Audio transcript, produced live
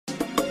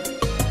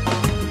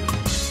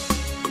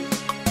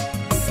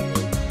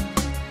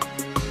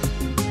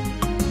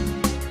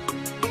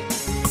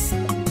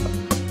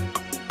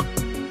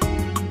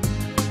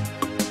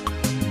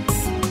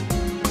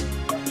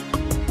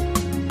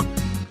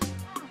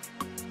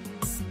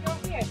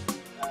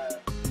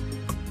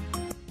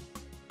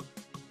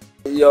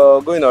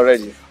You're going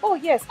already? Oh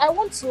yes, I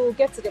want to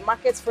get to the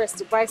market first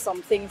to buy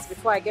some things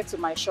before I get to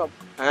my shop.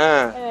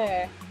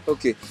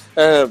 Okay.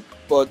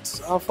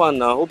 But how far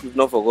now? Hope you've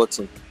not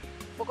forgotten.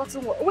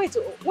 Forgotten what? Wait,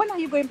 when are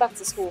you going back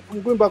to school?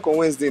 I'm going back on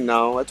Wednesday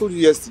now. I told you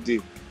yesterday.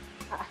 You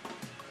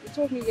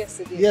told me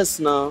yesterday? Yes,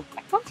 now.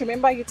 I can't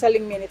remember you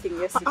telling me anything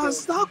yesterday.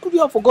 How could you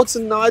have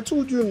forgotten now? I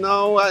told you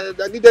now. I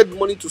needed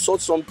money to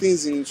sort some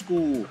things in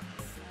school.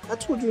 I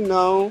told you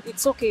now.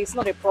 It's okay, it's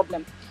not a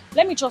problem.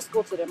 Let me just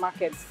go to the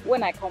market.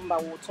 When I come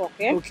back, we'll talk,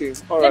 eh? Okay,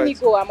 alright. Let me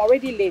go, I'm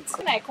already late.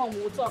 When I come,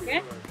 we'll talk,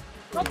 eh?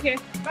 Okay,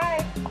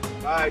 bye.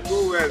 Bye,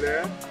 go well,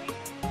 eh?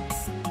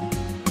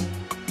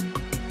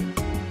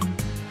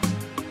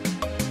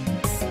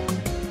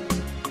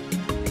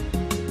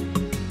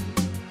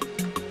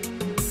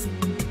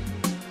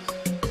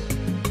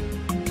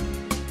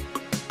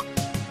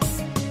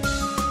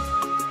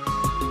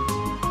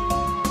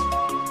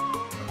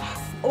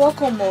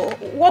 Welcome.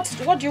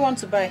 What do you want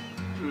to buy?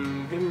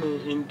 Give me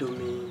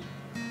Indomie,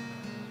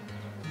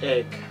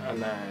 egg,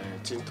 and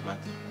tin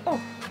tomato. Oh.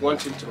 1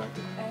 tin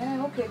tomato.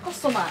 Okay,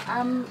 customer.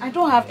 I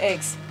don't have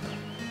eggs.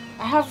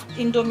 I have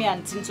Indomie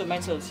and tin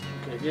tomatoes.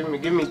 Okay,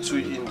 give me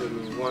 2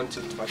 Indomie, 1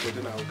 tin tomato,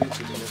 then I'll get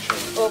to the next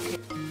shop. Okay.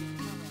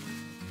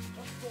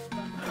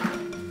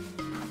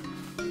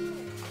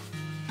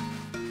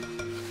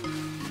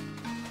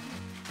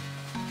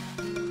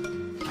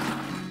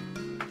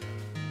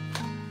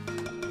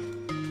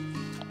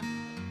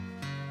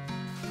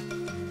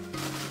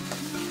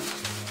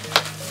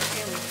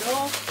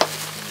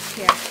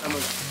 Here. How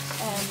much?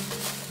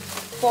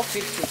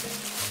 450.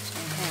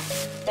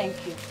 Thank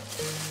you.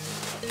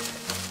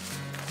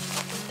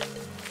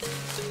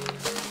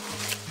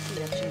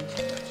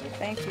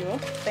 Thank you.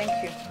 Thank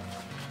you.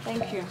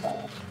 Thank you.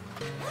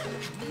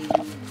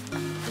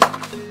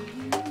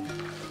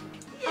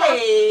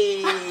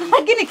 Hey,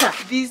 Ginika,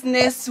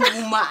 business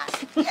woman.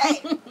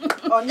 Please.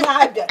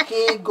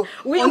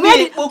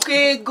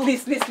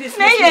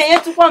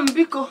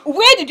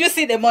 Where did you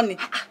see the money?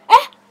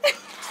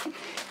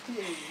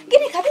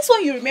 Ginika, this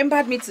one you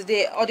remembered me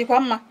today, or the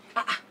grandma?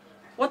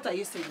 What are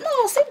you saying?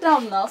 No, sit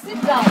down now,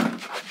 sit down.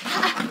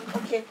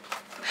 Okay.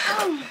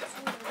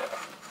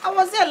 I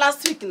was there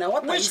last week now.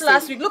 What are you Which saying?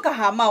 last week? Look at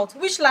her mouth.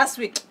 Which last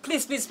week?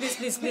 Please.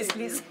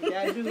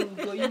 Yeah, you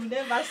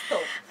never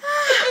stop.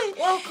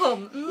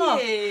 Welcome. No.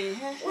 Hey.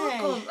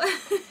 Welcome.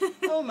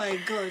 Oh my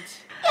God.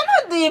 You're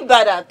not doing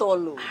bad at all.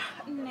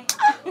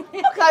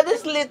 Look at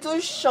this little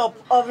shop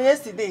of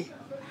yesterday.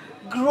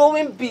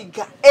 Growing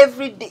bigger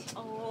every day.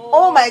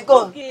 Oh my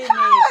God. Okay, it's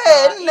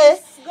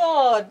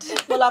God.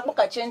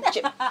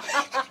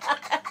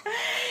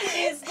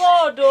 It's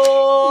God,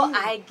 oh.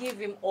 I give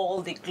him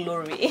all the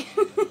glory.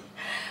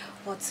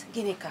 But,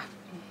 Ginika,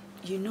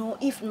 you know,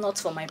 if not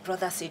for my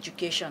brother's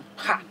education,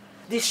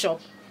 this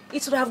shop,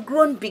 it would have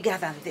grown bigger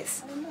than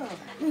this. I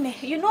know.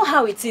 You know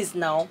how it is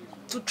now.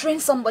 To train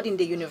somebody in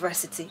the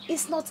university,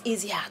 it's not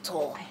easy at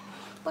all.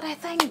 But I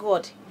thank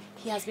God,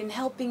 he has been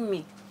helping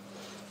me.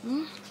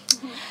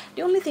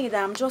 The only thing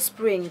that I'm just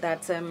praying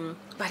that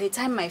by the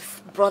time my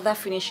brother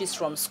finishes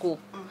from school,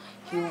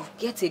 he'll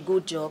get a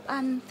good job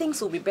and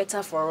things will be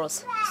better for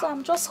us. So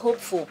I'm just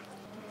hopeful.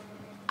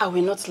 I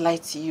will not lie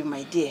to you,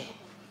 my dear.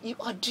 You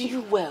are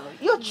doing well.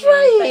 You're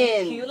trying.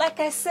 Thank you.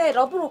 Like I said,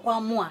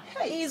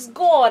 he's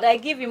God. I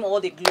give him all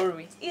the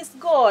glory. He's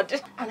God.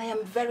 And I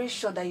am very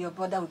sure that your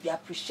brother will be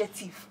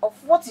appreciative of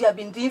what you have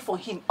been doing for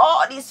him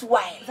all this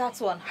while. That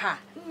one,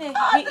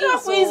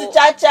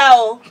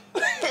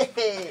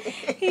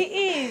 He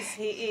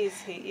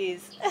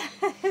is.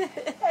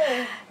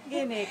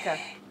 Ginika.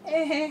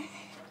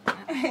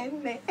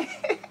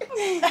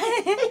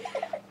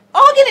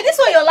 Oh, Gini, this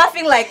why you're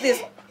laughing like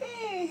this.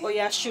 Oh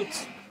yeah,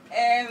 shoot.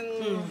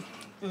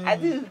 I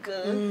do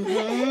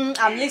go.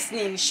 I'm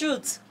listening.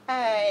 Shoot.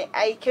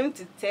 I came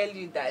to tell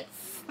you that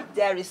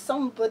there is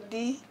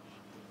somebody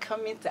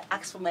coming to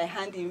ask for my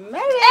hand in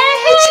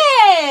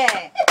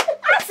marriage.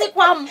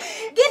 Asikwam,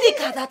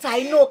 Ginika that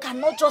I know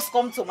cannot just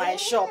come to my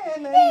shop.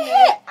 And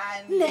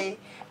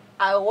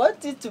I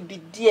want it to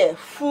be there,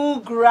 full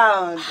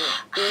ground,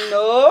 you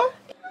know.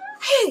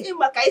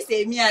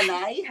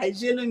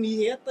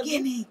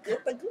 Ginika,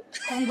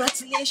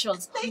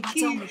 congratulations. Thank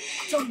you.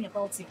 Tell me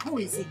about it. Who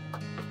is it?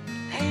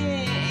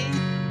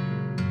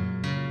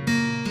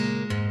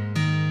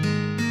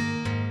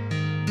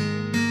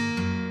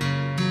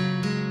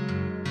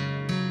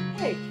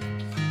 Hey,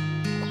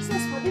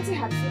 since spaghetti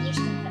had finished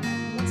and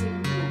I'm not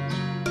even here.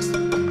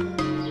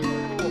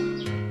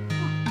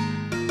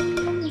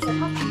 That means I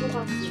have to go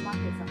back to the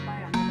market and buy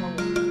another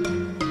one.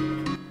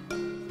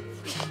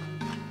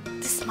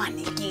 This man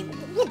again,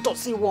 what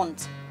does he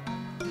want?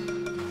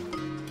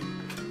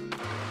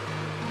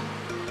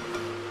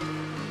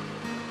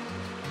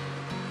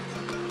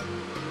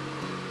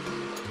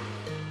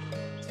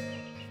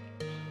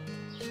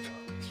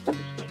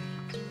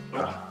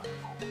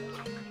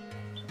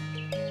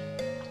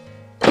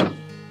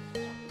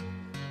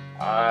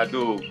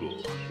 Adogo.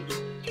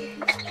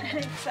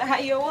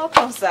 You're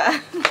welcome,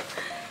 sir.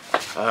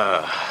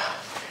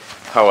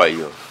 How are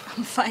you?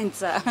 I'm fine,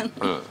 sir.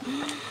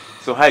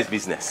 So how is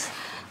business?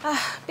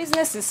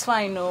 Business is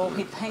fine,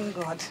 we thank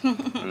God.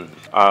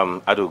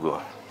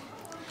 Adogo,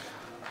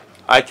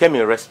 I came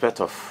in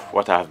respect of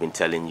what I have been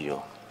telling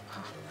you.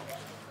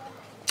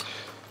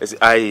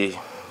 I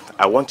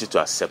want you to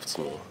accept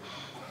me.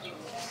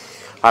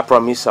 I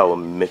promise I will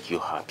make you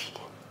happy.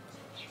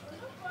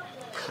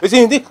 You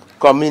see, in this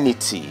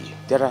community,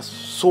 there are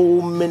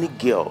so many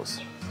girls,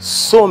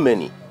 so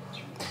many.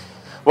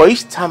 But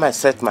each time I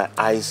set my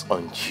eyes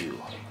on you,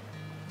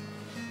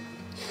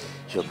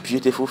 your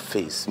beautiful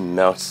face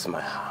melts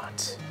my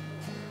heart.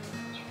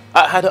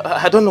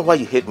 I don't know why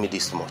you hate me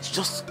this much.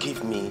 Just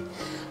give me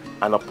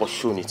an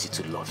opportunity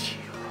to love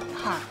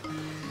you.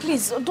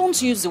 Please,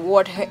 don't use the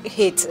word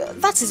hate.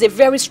 That is a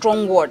very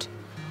strong word.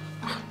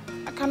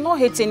 I cannot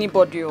hate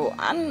anybody,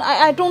 and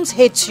I don't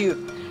hate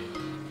you.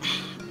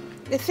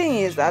 The thing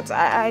is that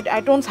I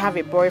don't have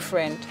a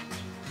boyfriend,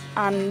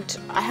 and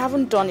I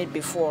haven't done it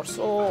before,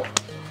 so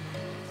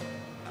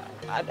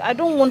I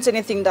don't want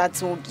anything that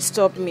will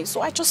disturb me.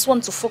 So I just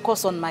want to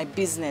focus on my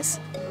business.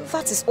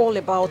 That is all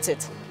about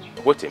it.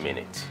 Wait a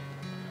minute.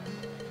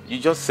 You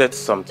just said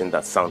something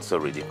that sounds so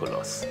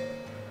ridiculous.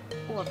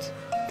 What?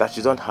 That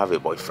you don't have a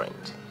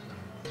boyfriend.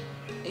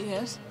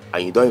 Yes.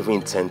 And you don't even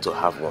intend to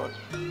have one.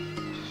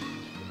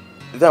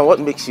 Then what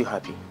makes you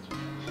happy?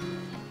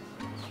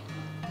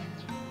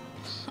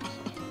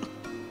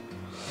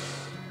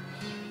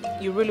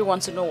 You really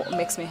want to know what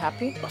makes me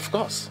happy? Of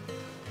course.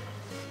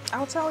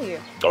 I'll tell you.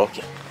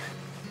 Okay.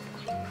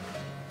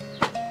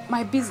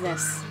 My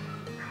business.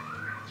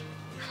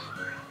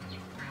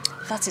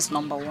 That is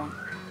number one.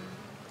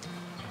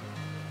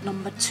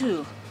 Number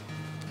two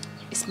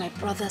is my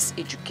brother's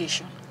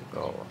education.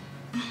 Oh.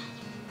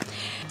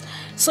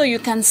 So you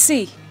can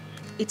see,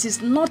 it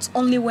is not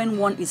only when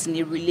one is in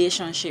a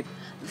relationship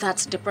that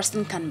the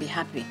person can be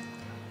happy.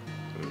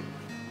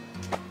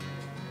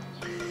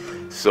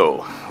 So,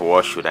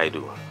 what should I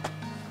do?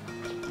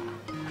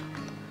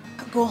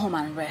 Go home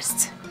and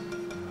rest.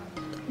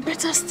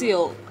 Better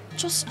still,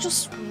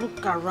 just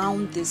look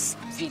around this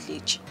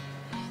village.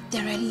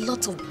 There are a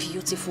lot of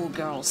beautiful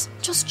girls.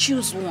 Just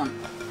choose one.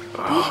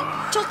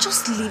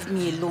 Just leave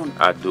me alone.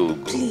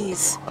 Adogo.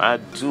 Please.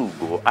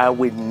 Adogo, I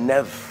will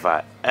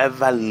never,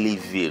 ever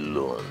leave you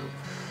alone.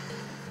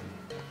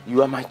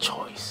 You are my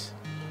choice.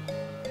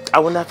 I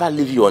will never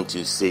leave you until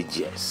you say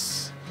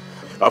yes.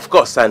 Of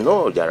course, I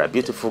know there are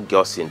beautiful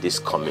girls in this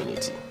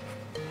community.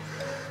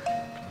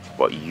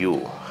 But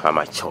you are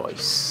my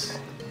choice.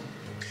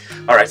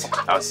 Alright,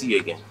 I'll see you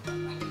again.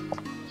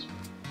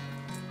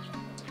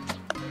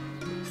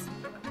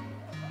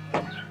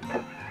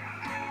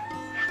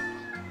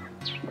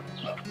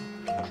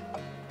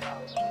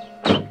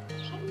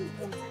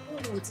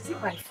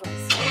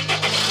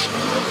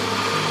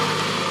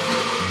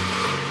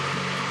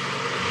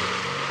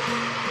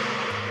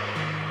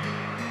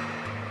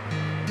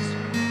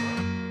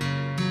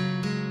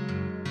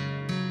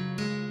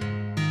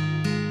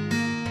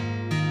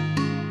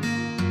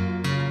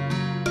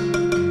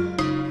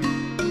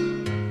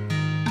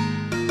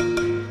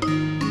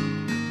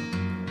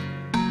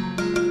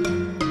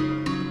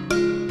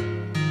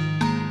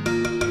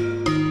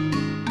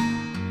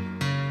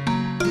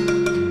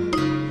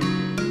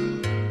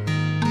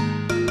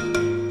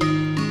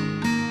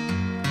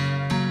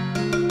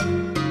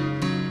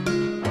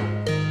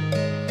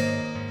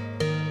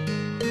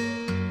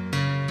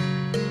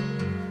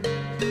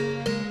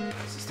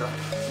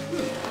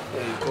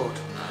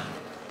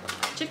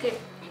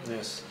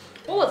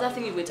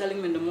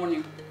 Telling me in the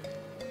morning.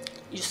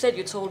 You said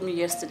you told me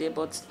yesterday,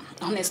 but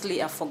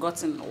honestly I've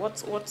forgotten.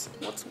 What was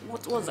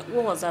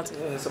that?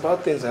 Yeah, it's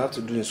about things I have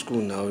to do in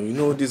school now. You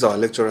know, these are our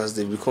lecturers,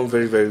 they become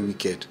very, very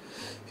wicked.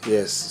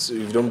 Yes, so if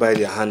you don't buy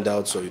their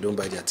handouts or you don't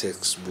buy their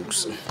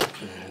textbooks,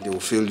 they will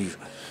fail you,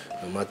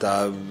 no matter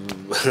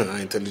how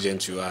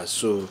intelligent you are.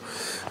 So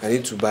I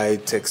need to buy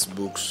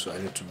textbooks, I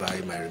need to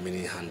buy my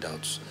remaining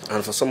handouts.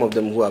 And for some of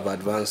them who have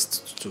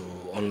advanced to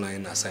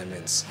online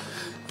assignments,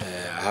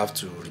 I have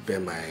to repair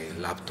my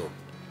laptop.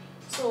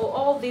 So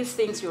all these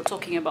things you're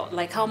talking about,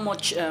 like how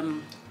much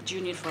do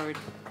you need for it?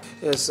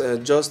 Yes,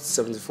 just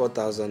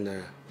 74,000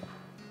 naira.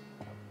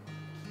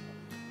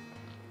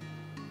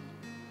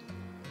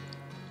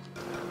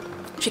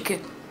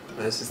 Chike.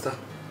 My sister.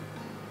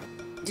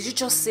 Did you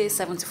just say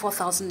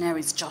 74,000 naira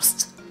is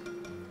just?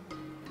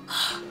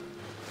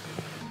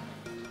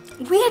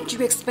 Where do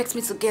you expect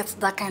me to get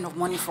that kind of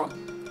money from?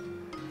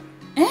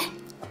 Eh?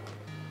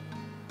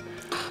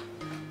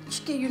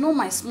 Chike, you know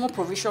my small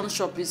provision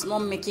shop is not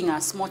making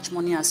as much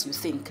money as you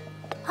think.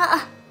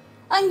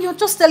 And you're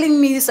just telling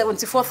me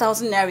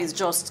 74,000 naira is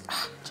just.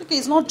 Chike,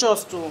 it's not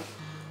just though.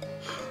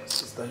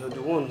 Sister, you're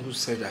the one who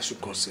said I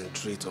should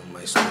concentrate on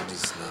my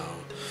studies now.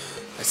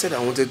 I said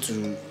I wanted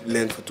to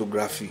learn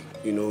photography,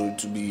 you know,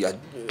 to be,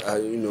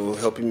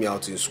 helping me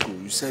out in school.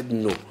 You said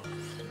no.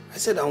 I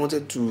said I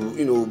wanted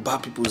to,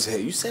 barb people's hair.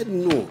 You said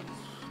no. You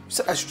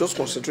said I should just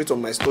concentrate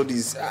on my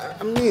studies.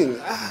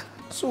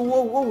 So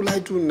what will I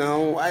do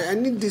now? I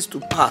need this to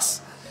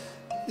pass.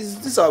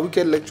 These are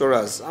wicked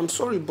lecturers. I'm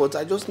sorry, but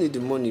I just need the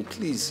money,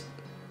 please.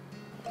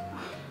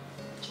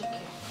 Chike.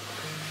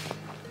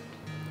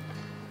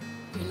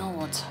 You know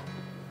what?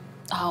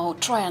 I'll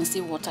try and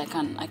see what I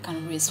can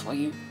raise for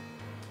you.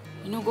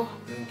 You know, go.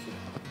 Thank you.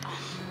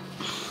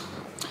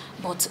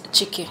 But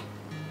Chike,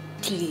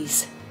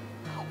 please,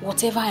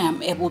 whatever I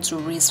am able to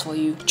raise for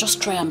you,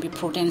 just try and be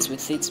prudent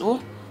with it.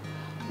 Oh,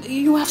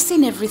 you have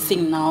seen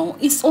everything now.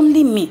 It's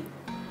only me.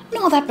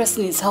 No other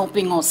person is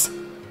helping us.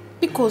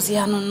 Because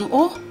yeah, no.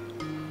 Oh.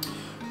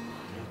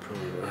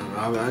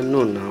 I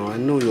know now. I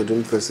know you're the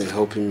only person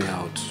helping me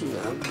out.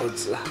 But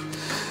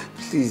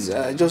please,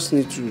 I just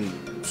need to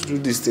do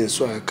this thing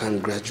so I can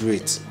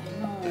graduate.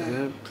 I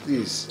know.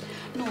 Please.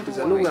 No, Please,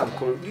 don't I know worry. where I'm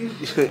coming.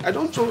 I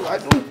don't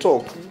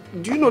talk.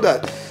 Do you know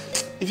that?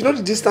 If you know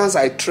the distance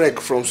I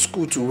trek from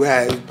school to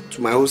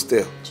to my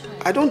hostel,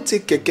 I don't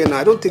take keke now.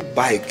 I don't take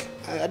bike.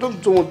 I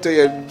don't want to tell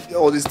you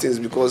all these things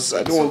because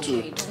I don't want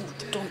to.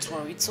 Don't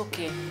worry. It's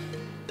okay.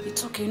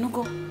 It's okay. You know,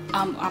 go.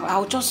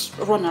 I'll just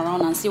run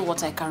around and see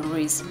what I can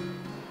raise.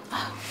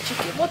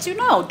 Chike, but you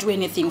know I'll do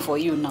anything for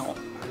you now.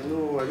 I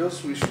know. I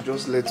just wish you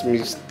just let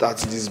me start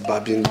this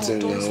babbing thing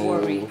now. Don't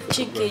worry.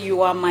 Chike,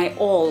 you are my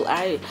all.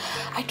 I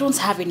don't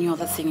have any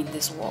other thing in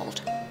this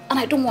world. And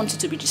I don't want you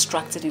to be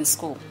distracted in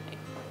school.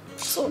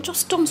 So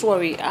just don't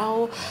worry.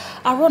 I'll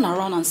run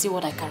around and see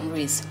what I can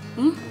raise.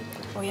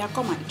 Oh yeah,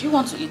 come on. Do you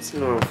want to eat?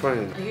 No, I'm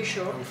fine. Are you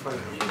sure? I'm fine.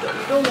 You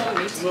don't want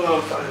meat? No,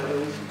 I'm fine.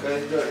 You can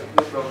enjoy.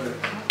 No problem.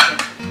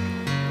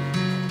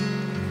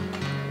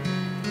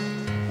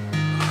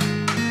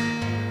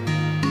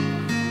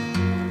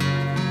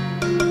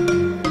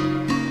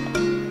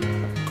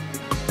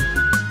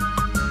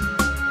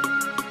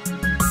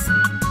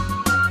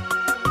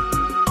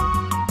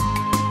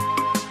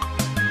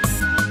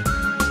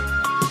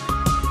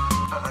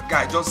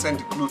 Guy, just send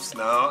the clothes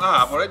now.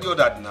 I've already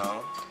ordered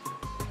now.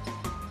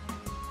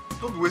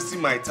 Don't be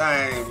wasting my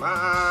time.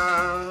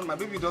 My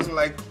baby doesn't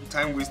like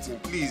time wasting,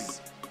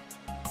 please.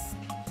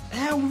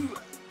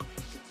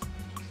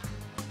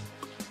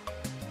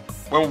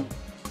 Well,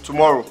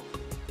 tomorrow.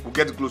 We'll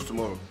get the clothes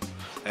tomorrow.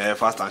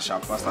 Fast and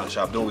sharp.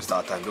 Don't waste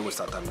our time,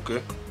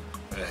 okay?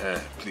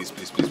 Please.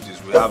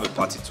 We have a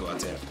party to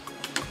attend.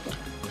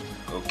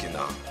 Okay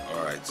now.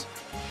 Alright.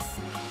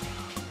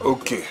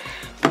 Okay.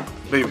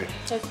 Baby.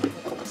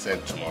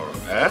 Send tomorrow,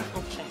 Okay.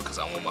 Because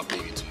I want my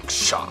baby to look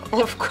sharp.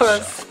 Of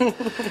course. Sharp.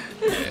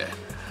 Yeah.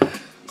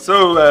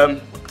 So,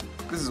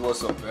 this is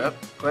what's up,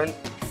 When...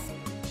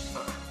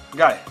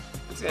 Guy,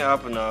 what's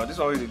happen now? This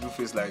one really do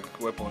face like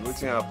weapon.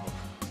 What's happen?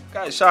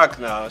 Guy, shark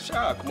now.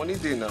 Shark. Money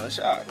day now.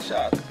 Shark.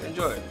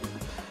 Enjoy.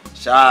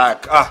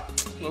 Shark.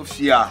 No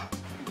fear.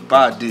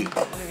 Bad day.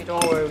 Maybe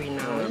don't worry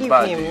now.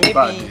 Leave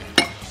him.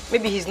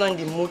 Maybe he's not in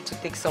the mood to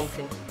take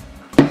something.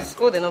 He's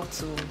old enough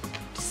to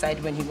decide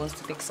when he wants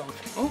to take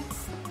something.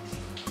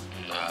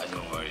 Nah,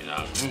 don't worry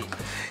now.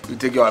 You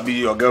take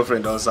your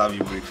girlfriend don't serve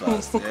you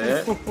breakfast.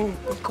 Yeah?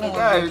 Come on.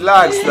 Guy,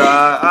 relax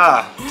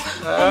now.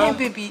 Hey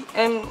baby,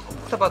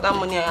 what about that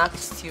money I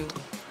asked you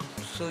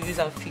to use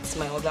and fix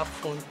my other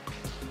phone?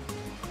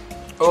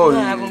 Oh,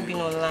 I haven't been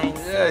online.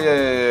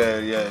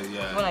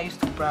 Yeah. When I used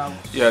to browse.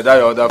 Yeah, that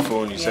your other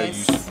phone you said you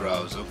Yes. used to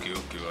browse. Okay,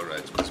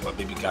 alright. Because my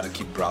baby gotta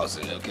keep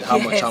browsing. Okay, how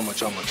much?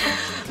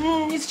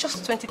 It's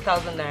just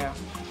 20,000 naira.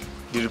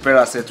 The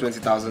repairer said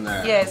 20,000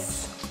 naira.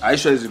 Yes. Are you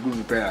sure it's a good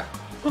repairer?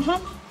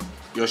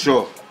 You're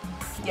sure?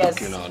 Yes.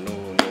 Okay, no,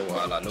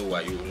 wahala, no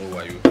why you.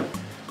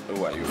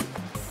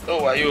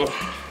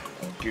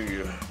 Give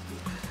you.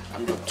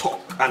 I'm your talk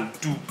and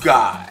do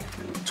guy.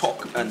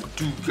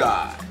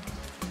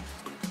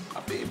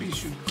 My baby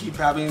should keep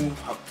having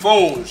her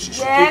phone. She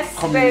should keep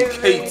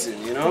communicating,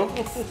 baby. You know?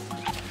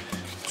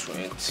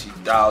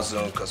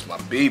 20,000, because my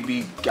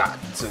baby got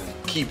to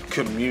keep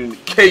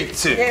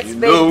communicating, Yes, you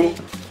know?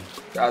 baby.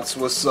 That's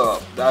what's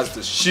up. That's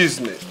the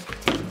shiznit.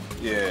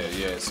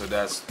 Yeah, so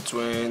that's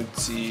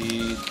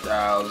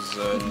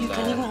 20,000. You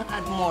can even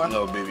add more.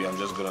 No, baby, I'm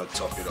just gonna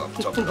top it up,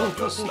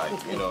 just like,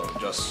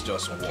 just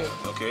one,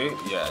 okay?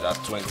 Yeah, that's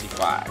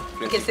 25.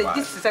 Okay, so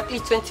this is exactly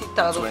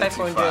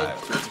 20,500.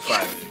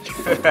 25.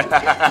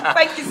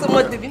 Thank you so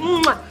much, baby.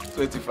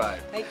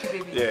 25. Thank you,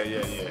 baby.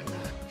 Yeah.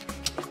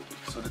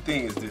 So the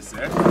thing is this,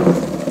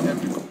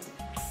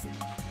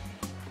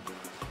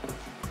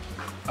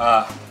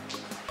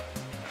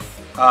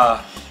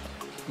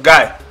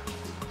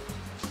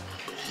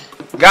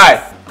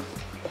 Guy.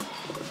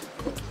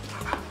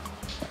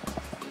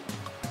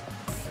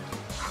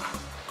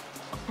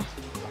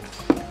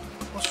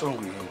 What's wrong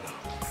with him now?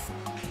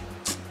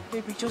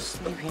 Baby,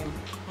 just leave him.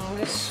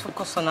 Let's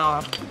focus on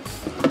our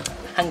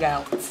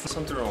hangout.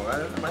 Something wrong.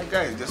 My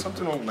guy, there's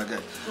something wrong with my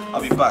guy.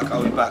 I'll be back.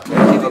 Okay.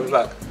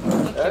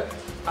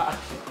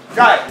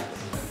 Guy!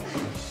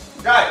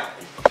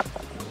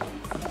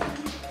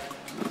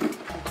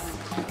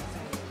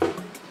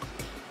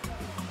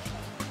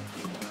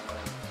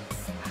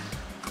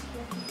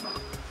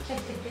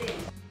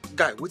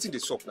 Guy, what's in the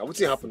shop now? What's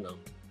happen now?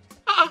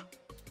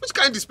 Which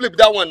kind of display be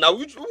that one now?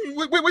 Wait till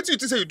you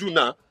think say you do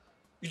now?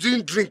 You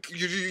didn't drink,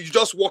 you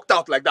just walked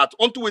out like that.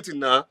 On to waiting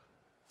now.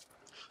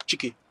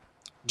 Chike,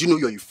 do you know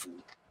you're a fool?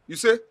 You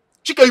say?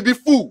 Chike, you be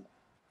fool.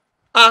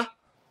 Ah?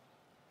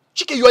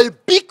 Chike, you are a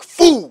big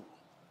fool.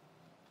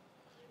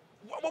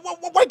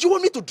 Why do you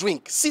want me to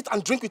drink? Sit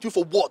and drink with you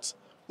for what?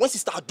 When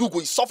Sister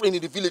Adugo is suffering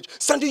in the village,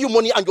 sending you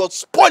money and you're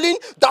spoiling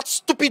that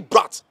stupid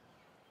brat.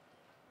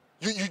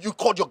 You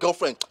called your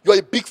girlfriend. You're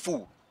a big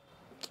fool.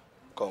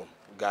 Come,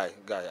 guy,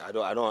 I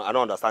don't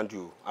understand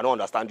you. I don't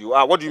understand you.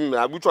 What do you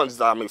mean? Which one is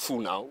that I'm a fool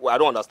now? I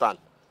don't understand.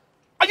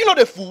 Are you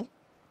not a fool?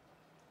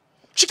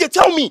 Chike,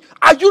 tell me,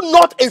 are you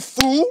not a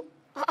fool?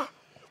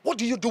 What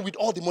do you do with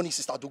all the money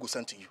Sister Adugo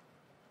sent to you?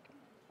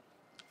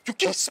 You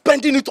keep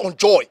spending it on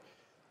Joy.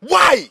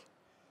 Why?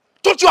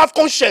 Don't you have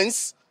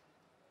conscience?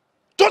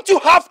 Don't you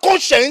have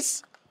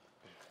conscience?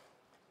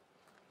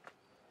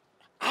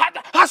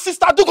 Has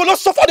Sister Adugo not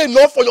suffered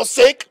enough for your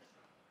sake?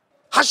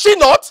 Has she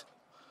not?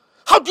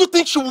 How do you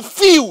think she will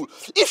feel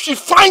if she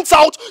finds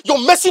out you're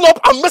messing up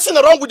and messing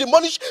around with the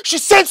money she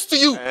sends to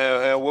you?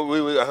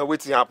 Wait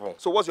till happen.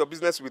 So what's your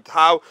business with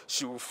how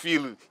she will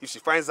feel if she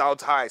finds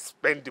out how I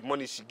spend the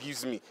money she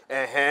gives me?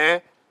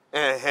 Chike,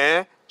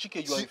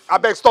 you are a fool. I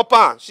beg, stop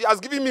her. She has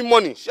given me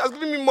money.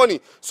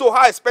 So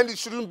how I spend it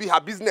shouldn't be her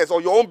business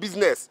or your own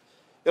business.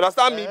 You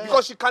understand me?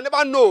 Because she can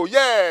never know.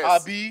 Yes.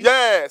 Abi?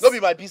 Yes. No be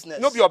my business.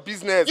 No be your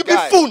business. You be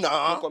fool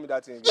now. Don't call me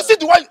that thing. You see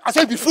the way I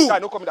say be fool. Guy,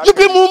 don't call me that You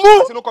be thing.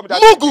 mumu. Don't call me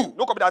that Mugu. thing.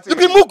 Don't call me that thing.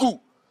 You be mugu.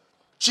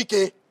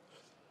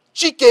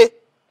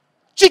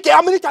 Chike,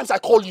 how many times I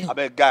call you? I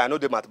beg, guy, I know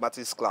the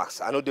mathematics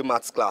class. I know the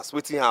maths class.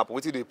 Wetin happen?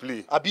 Wetin they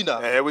play? Abi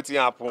na. Wetin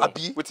happen?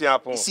 Abi. Wetin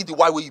happen? You see the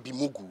way you be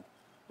mugu.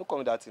 Don't call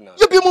me that thing now.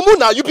 You be mumu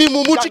now. You be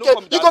mumu. Guy, Chike, don't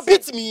call me you that go thing.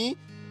 beat me.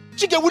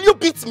 Chike, will you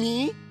beat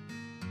me?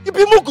 You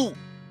be mugu.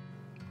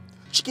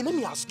 Chike, let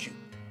me ask you.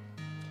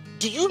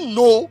 Do you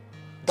know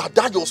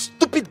that your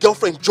stupid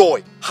girlfriend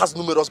Joy has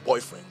numerous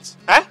boyfriends?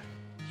 Eh?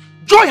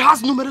 Joy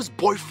has numerous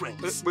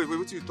boyfriends. Wait,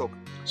 what you talk?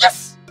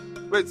 Yes!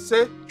 Wait,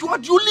 say? You are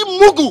the only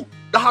mugu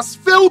that has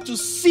failed to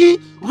see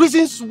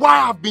reasons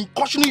why I've been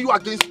cautioning you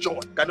against Joy.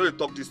 I know you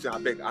talk this thing.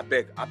 I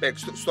beg.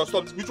 Stop.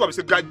 Which one?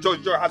 Say,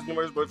 Joy has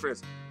numerous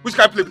boyfriends. Which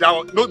kind of play that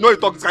one? No, you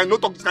talk this kind. No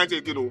talk this kind of thing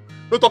again. No,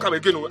 no talk am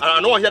again. No, and I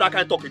don't want to hear that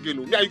kind of talk again.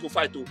 No, me and you go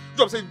fight. No, which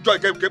one? Say Joy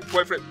get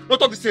boyfriend. No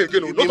talk this thing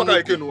again. No, no talk am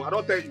again. No, I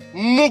don't tell you.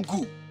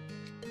 Mugu.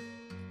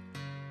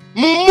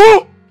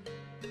 Mumu.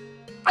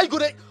 Are you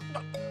gonna?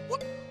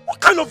 What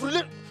kind of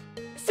relation?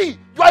 See,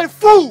 you are a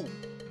fool.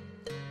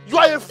 You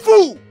are a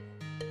fool.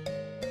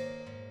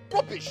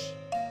 Rubbish.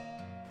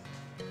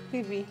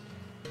 Baby,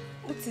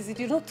 what is it?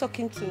 You're not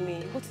talking to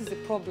me. What is the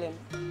problem?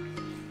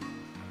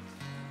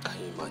 Can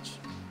you imagine?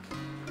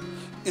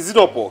 Is it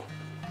not Paul?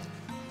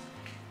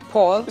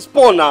 Paul? It's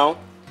Paul now.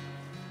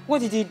 What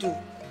did he do?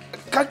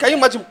 Can you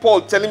imagine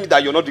Paul telling me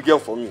that you're not the girl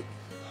for me?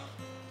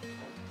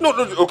 No,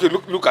 okay,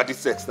 look at this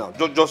sex now.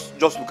 Just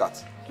look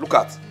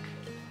at.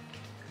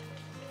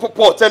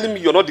 Paul telling me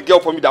you're not the girl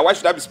for me, that why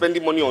should I be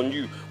spending money on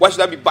you? Why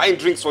should I be buying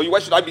drinks for you? Why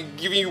should I be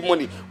giving you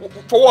money?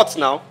 For what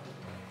now?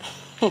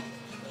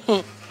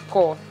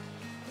 Paul.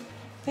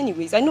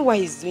 Anyways, I know why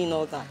he's doing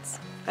all that.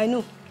 I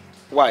know.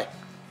 Why?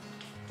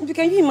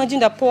 Can you imagine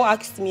that Paul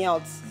asked me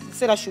out? He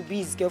said I should be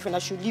his girlfriend, I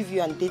should leave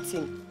you and date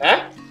him.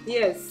 Eh?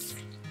 Yes.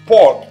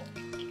 Paul?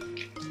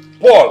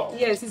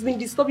 Yes, he's been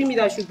disturbing me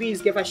that I should be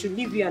his girlfriend, I should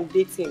leave you and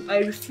date him. I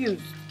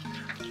refuse.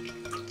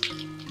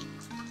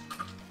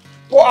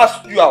 Paul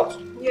asked you out?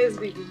 Yes,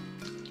 baby.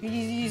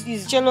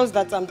 He's jealous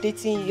that I'm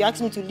dating you. He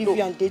asked me to leave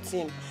you and date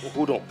him. Oh,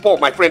 hold on. Paul,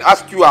 my friend,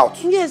 asked you out?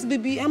 Yes,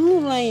 baby. I'm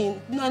not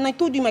lying. And I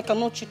told him I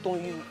cannot cheat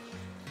on you.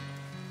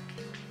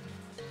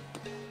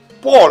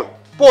 Paul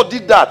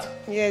did that?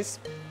 Yes,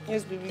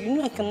 baby. You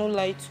know I cannot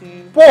lie to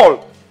you.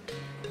 Paul!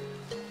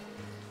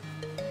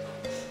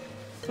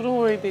 So don't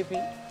worry, baby.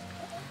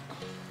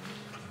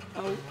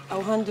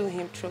 I'll handle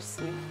him,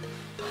 trust me.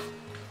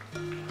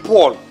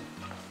 Paul!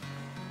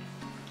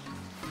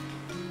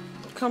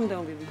 Calm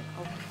down, baby.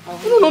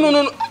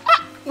 No.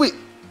 Wait,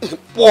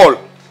 Paul!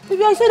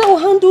 Baby, I said I'll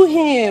handle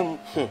him.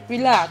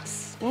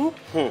 Relax. Come,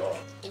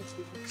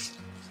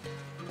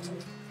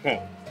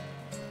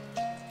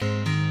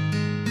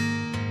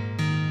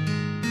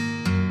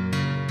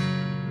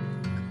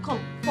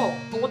 Paul,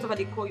 or whatever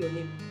they call your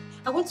name.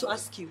 I want to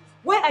ask you,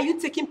 why are you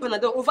taking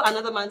Panadol over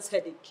another man's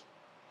headache?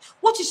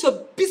 What is your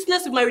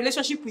business with my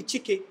relationship with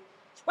Chike?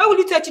 Why will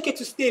you tell Chike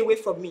to stay away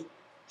from me?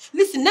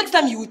 Listen, next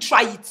time you will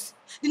try it.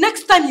 The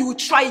next time you will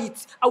try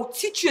it, I will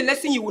teach you a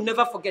lesson you will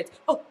never forget.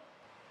 Oh,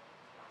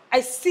 I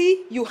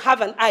see you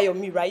have an eye on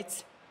me,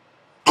 right?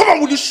 Come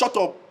on, will you shut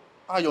up?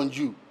 Eye on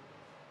you.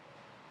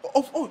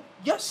 Oh,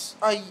 yes,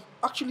 I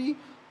actually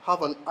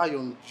have an eye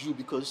on you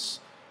because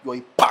you're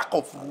a pack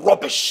of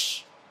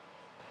rubbish.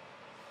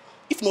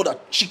 If not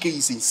that Chike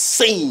is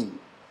insane,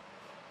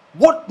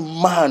 what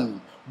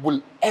man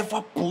will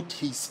ever put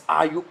his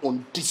eye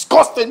on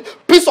disgusting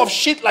piece of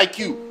shit like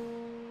you?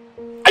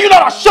 Are you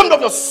not ashamed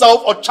of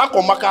yourself or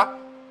Chakomaka?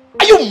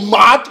 Are you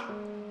mad?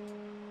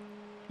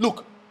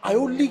 Look, I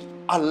only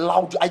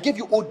allowed you, I gave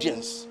you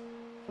audience.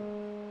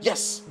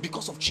 Yes,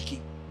 because of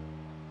Chike.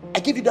 I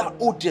gave you that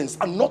audience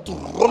and not to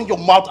run your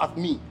mouth at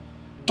me.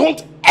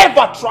 Don't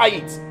ever try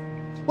it.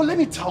 But let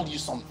me tell you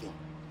something.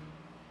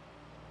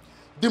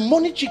 The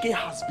money Chike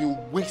has been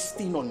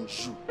wasting on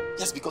you,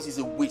 just because it's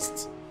a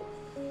waste.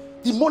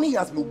 The money he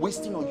has been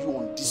wasting on you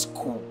on this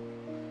school,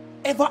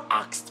 ever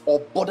asked or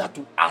bothered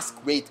to ask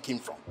where it came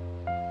from?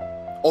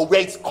 Or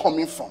where it's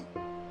coming from?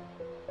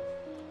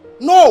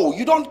 No,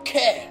 you don't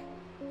care.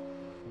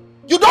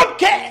 You don't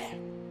care.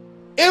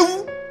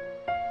 Ewu,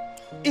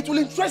 it will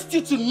interest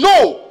you to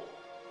know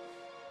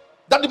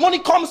that the money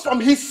comes from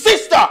his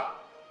sister.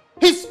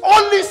 His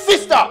only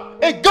sister.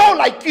 A girl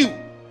like you.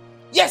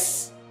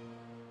 Yes.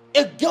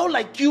 A girl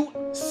like you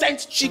sent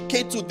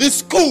Chike to this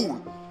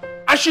school.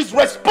 And she's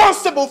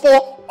responsible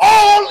for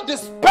all the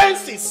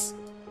expenses.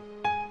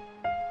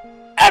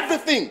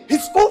 Everything.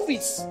 His school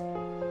fees.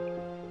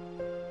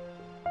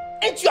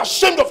 Ain't you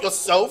ashamed of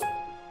yourself?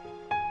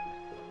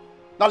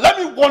 Now let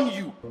me warn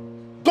you.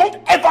 Don't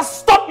ever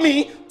stop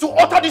me to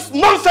utter this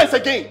nonsense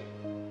again.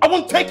 I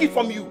won't take it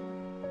from you.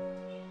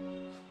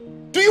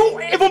 Do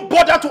you even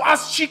bother to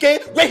ask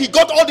Chike where he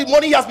got all the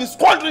money he has been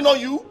squandering on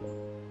you?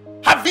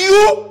 Have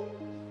you?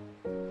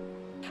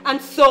 And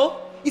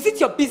so, is it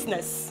your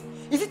business?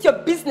 Is it your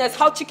business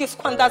how Chike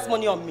squanders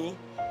money on me?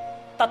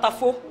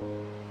 Tatafo?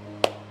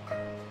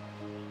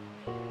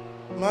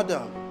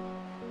 Madam,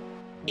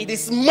 it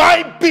is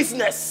my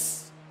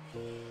business.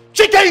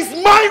 Chike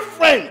is my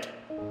friend.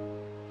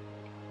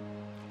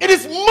 It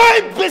is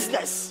my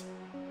business.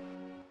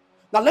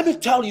 Now let me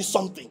tell you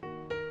something.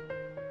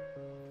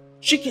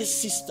 Chike's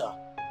sister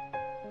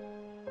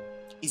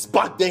is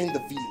back there in the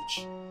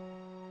village,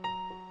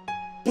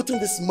 putting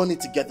this money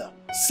together,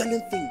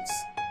 selling things.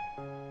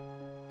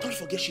 Don't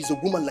forget she's a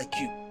woman like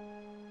you.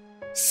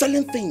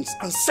 Selling things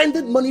and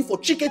sending money for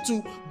Chike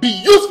to be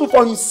useful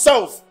for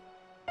himself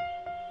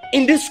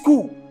in this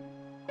school.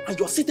 And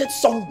you're seated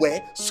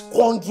somewhere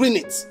squandering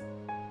it.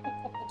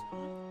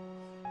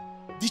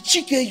 The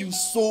Chike you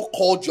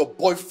so-called your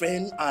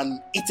boyfriend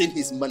and eating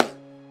his money.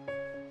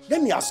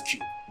 Let me ask you,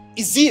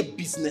 is he a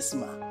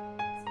businessman?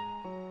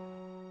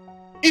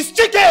 Is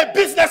Chike a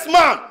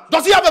businessman?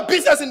 Does he have a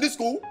business in this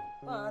school?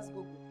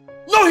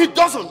 No, he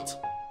doesn't.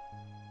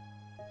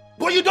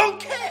 But you don't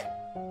care.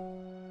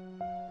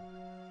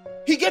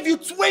 He gave you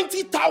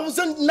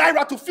 20,000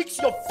 naira to fix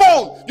your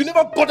phone. You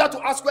never bothered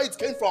to ask where it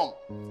came from.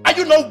 Are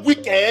you not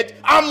wicked?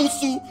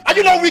 Amusu, are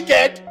you not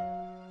wicked?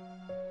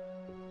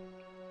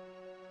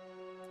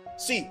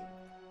 See,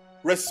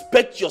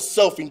 respect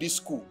yourself in this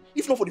school.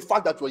 If not for the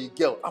fact that you're a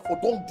girl, I for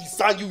don't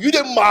design you. You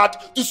dey mad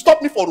to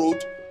stop me for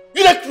road.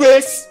 You dey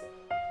crazy.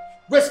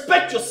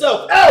 Respect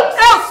yourself. Else.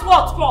 Else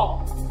what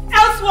for?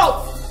 Else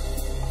what?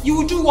 You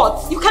will do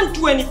what? You can't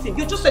do anything.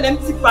 You're just an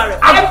empty barrel.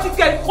 Empty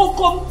girl.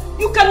 Come.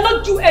 You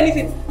cannot do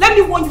anything. Let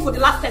me warn you for the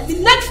last time. The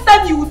next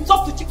time you will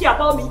talk to Chike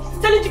about me,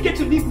 telling Chike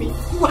to leave me,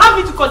 you will have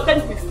me to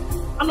contend with.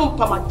 I know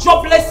Pama,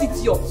 jobless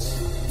idiot.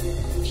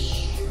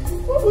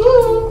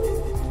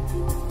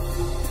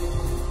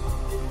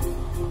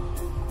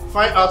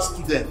 Fine art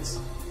student.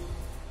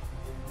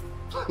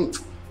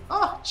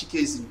 Chike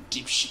is in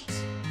deep shit.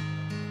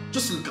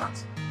 Just look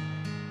at.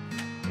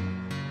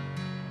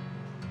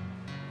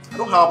 I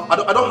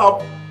don't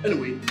have,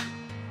 anyway.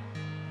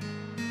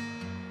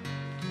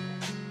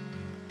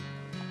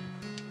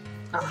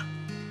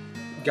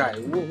 Guy,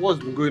 what's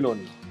been going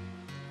on now?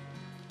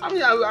 I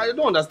mean, I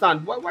don't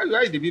understand.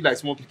 Why they be like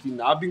small picking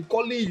now? I've been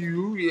calling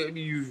you,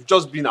 you've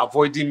just been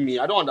avoiding me.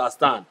 I don't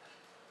understand.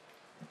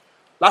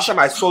 Last time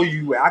I saw you,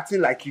 you were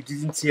acting like you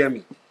didn't hear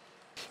me.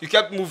 You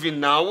kept moving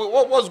now.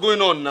 What's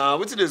going on now?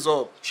 What's this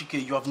up?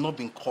 Chike, you have not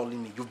been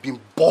calling me. You've been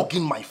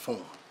bugging my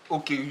phone.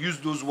 Okay, you use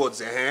those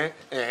words,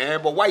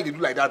 but why did you do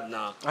like that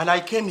now? And I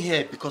came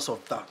here because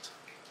of that.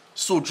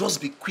 So just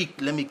be quick,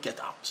 let me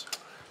get out.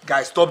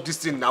 Guys, stop this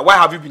thing now. Why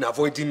have you been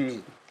avoiding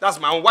me? That's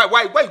my own. Why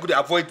you could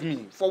avoid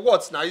me? For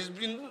what now? You've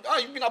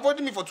been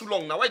avoiding me for too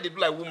long now. Why did you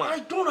do like woman? I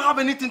don't have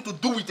anything to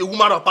do with a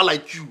woman rapper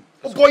like you.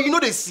 Oh boy, you know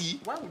they see.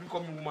 Why would you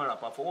call me woman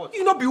rapper? For what?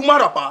 You not be woman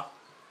rapper.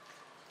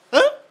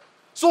 Huh?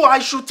 So I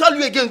should tell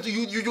you again,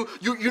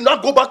 you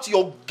not go back to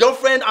your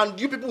girlfriend and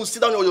you people will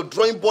sit down on your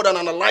drawing board and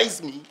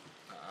analyze me.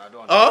 I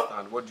don't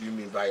understand. What do you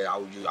mean by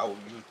you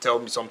tell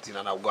me something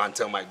and I'll go and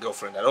tell my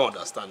girlfriend? I don't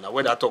understand. Now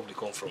where that talk they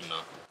come from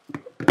now?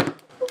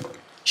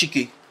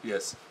 Chike.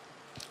 Yes.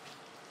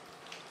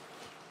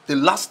 The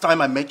last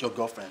time I met your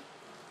girlfriend,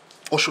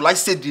 or should I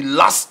say the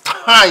last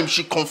time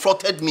she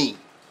confronted me,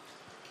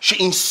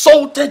 she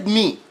insulted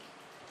me.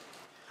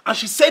 And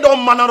she said all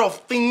manner of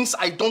things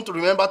I don't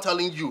remember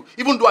telling you,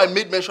 even though I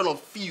made mention of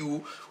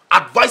few,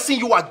 advising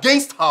you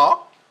against her,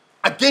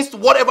 against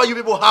whatever you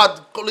people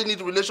had, calling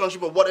it a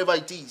relationship or whatever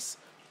it is.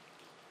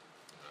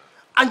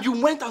 And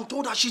you went and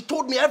told her, she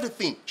told me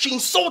everything. She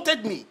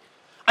insulted me.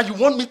 And you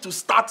want me to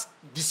start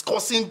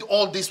discussing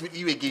all this with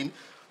you again?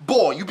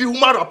 Boy, you be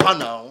woman rapper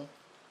now.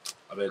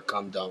 I better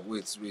calm down.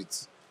 Wait.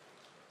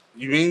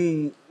 You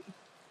mean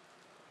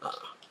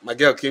my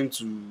girl came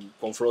to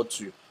confront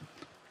you?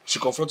 She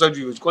confronted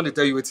you. She can't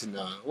tell you waiting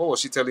now. What was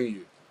she telling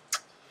you?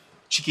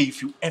 Chike,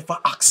 if you ever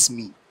ask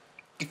me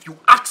If you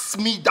ask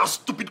me that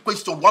stupid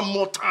question one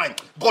more time,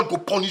 God will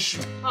punish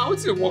you.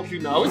 What's your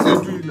working now? What's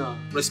you doing now?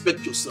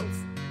 Respect yourself.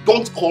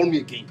 Don't call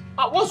me again.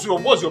 What's your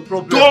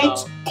problem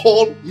Don't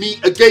call me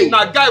again.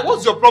 Now, guy,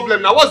 what's your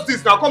problem now? What's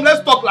this now? Come,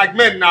 let's talk like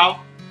men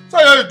now. So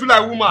you do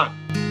like woman.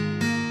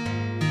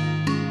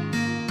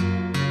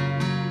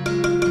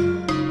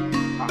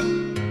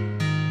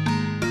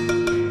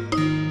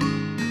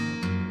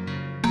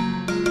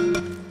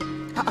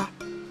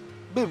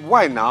 Babe,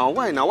 why now?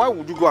 Why now? Why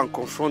would you go and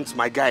confront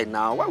my guy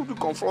now? Why would you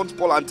confront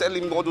Paul and tell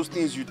him all those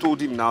things you told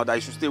him now that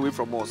he should stay away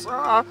from us?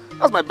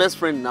 That's my best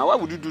friend now. Why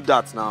would you do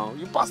that now?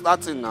 You passed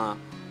that thing now.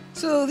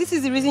 So this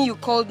is the reason you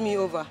called me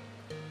over.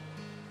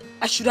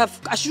 I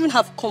shouldn't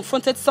have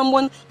confronted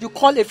someone you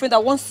call a friend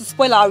that wants to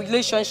spoil our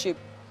relationship.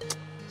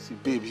 See,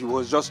 babe, he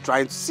was just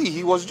trying to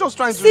see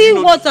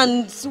what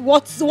and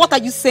what are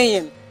you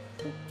saying?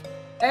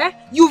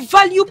 You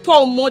value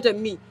Paul more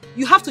than me.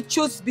 You have to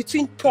choose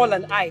between Paul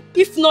and I.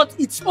 If not,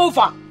 it's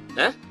over.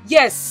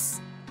 Yes.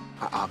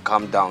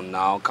 Calm down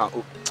now.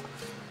 Okay,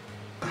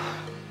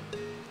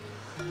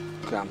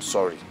 I'm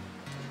sorry.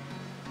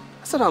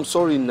 I said I'm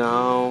sorry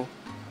now.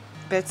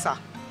 Better.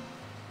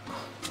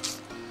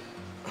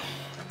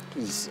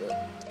 Please,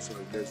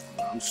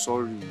 I'm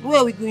sorry. Where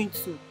are we going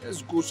to?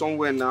 Let's go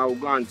somewhere now. We'll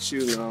go and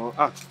chill now.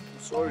 I'm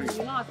sorry.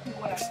 You're not asking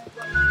where.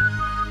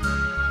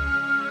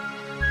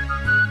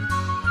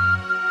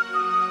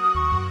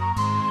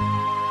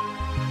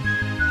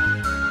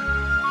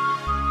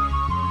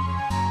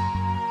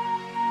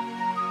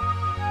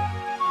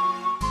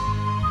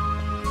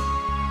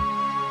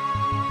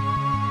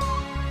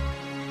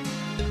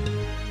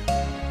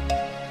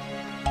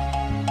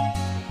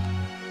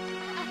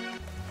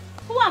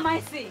 Who am I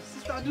seeing?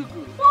 Sister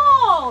Adugu.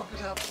 Oh!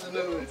 Good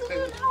afternoon.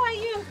 How are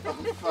you?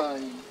 I'm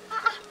fine.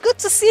 Good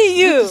to see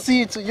you. Good to see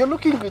you too. You're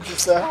looking good,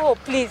 sister. Oh,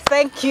 please,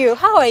 thank you.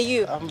 How are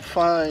you? I'm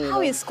fine.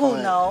 How is school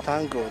now?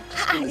 Thank God.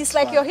 It's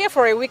like you're here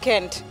for a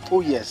weekend.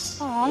 Oh, yes.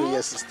 Aww. Oh,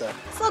 yes, sister.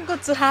 So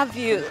good to have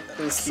you.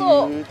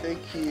 Thank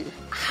you.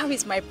 How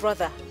is my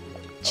brother,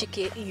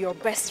 Chike, your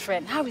best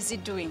friend? How is he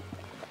doing?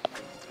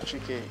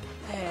 Chike,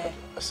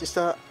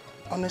 sister,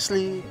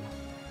 honestly,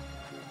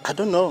 I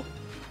don't know.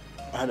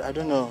 I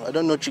don't know. I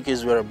don't know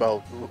Chike's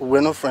whereabouts.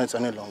 We're not friends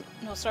any longer.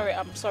 No, sorry,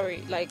 I'm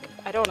sorry. Like,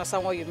 I don't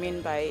understand what you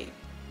mean by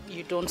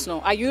you don't know.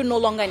 Are you no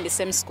longer in the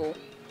same school?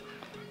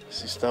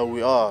 Sister,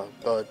 we are,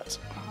 but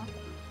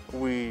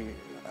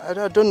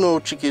I don't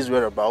know Chike's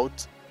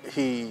whereabouts.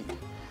 We're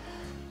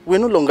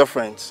no longer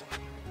friends.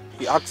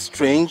 He acts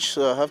strange,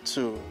 so I have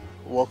to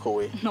walk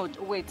away. No,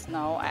 wait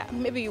now.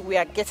 Maybe we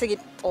are getting it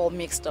all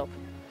mixed up.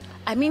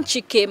 I mean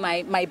Chike,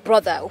 my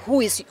brother, who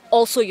is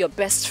also your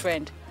best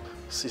friend.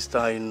 Sister,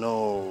 I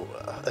know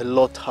a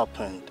lot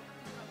happened.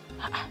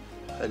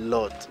 A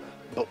lot.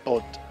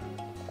 But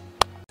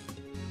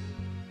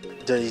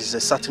there is a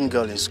certain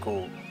girl in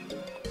school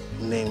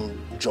named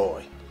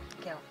Joy.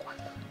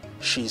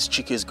 She's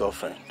Chike's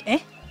girlfriend.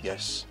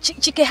 Yes.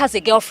 Chike has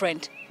a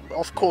girlfriend?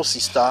 Of course,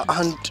 sister.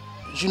 And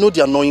you know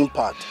the annoying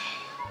part.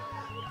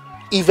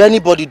 If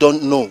anybody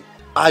don't know,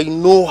 I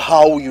know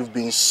how you've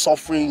been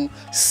suffering,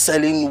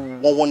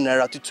 selling 1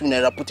 naira to 2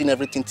 naira, putting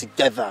everything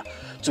together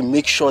to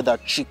make sure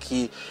that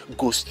Chike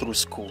goes through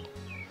school.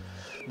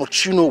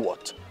 But you know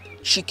what?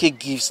 Chike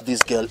gives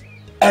this girl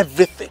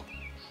everything.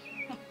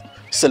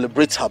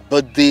 Celebrates her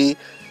birthday,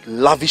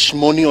 lavish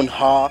money on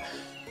her,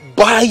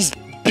 buys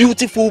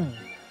beautiful,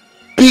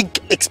 big,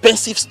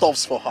 expensive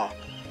stuffs for her.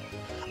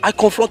 I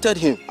confronted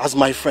him as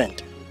my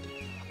friend.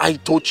 I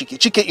told Chike.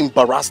 Chike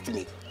embarrassed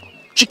me.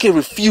 Chike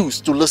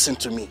refused to listen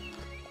to me.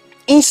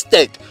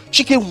 Instead,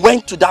 Chike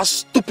went to that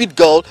stupid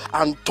girl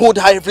and told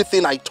her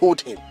everything I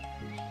told him.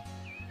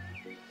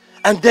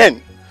 And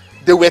then,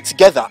 they were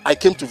together. I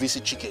came to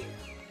visit Chike.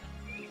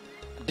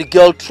 The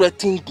girl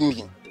threatened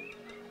me,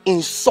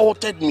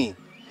 insulted me.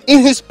 In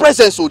his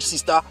presence, oh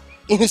sister,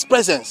 in his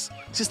presence.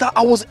 Sister,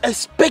 I was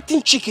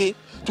expecting Chike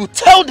to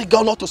tell the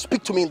girl not to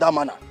speak to me in that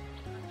manner.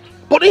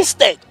 But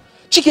instead,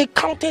 Chike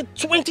counted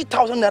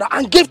 20,000 naira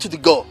and gave to the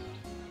girl.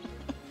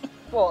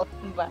 What?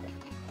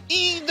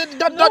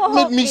 That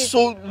made me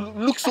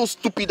look so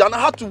stupid and I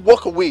had to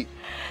walk away.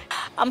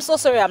 I'm so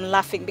sorry I'm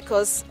laughing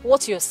because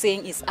what you're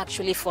saying is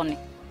actually funny.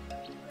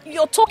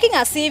 You're talking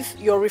as if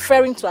you're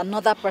referring to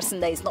another person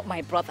that is not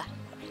my brother.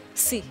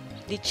 See,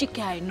 the Chike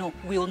I know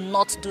will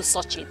not do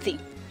such a thing.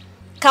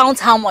 Count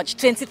how much?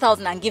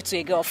 20,000 and give to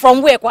a girl.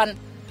 From where, Kwan?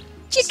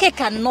 Chike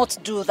cannot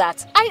do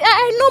that.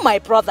 I know my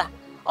brother.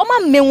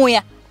 Oma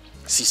Menwea.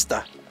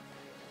 Sister,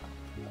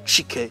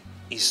 Chike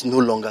is no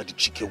longer the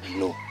Chike we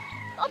know.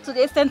 Not to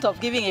the extent of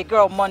giving a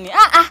girl money.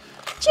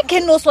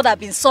 Chike knows what I've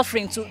been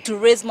suffering to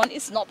raise money.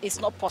 It's not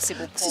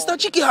possible. Paul. Sister,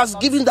 Chike has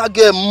given that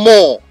girl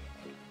more.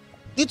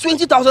 The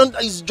 20,000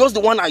 is just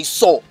the one I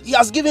saw. He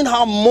has given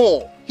her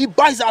more. He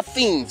buys her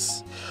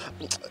things.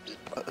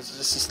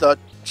 Sister,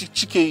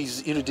 Chike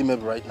is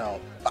irredeemable right now.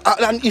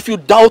 And if you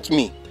doubt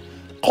me,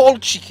 call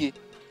Chike.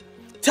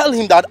 Tell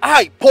him that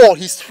I, Paul,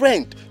 his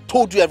friend,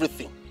 told you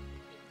everything.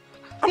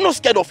 I'm not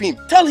scared of him.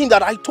 Tell him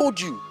that I told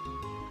you.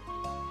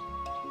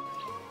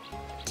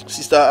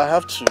 Sister, I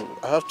have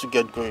to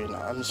get going.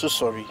 I'm so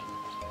sorry.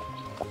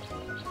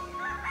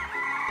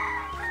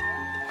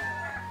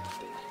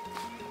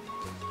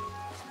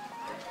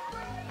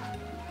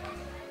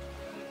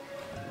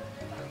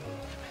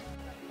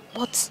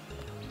 But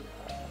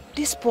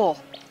this Paul,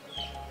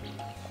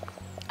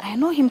 I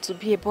know him to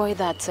be a boy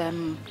that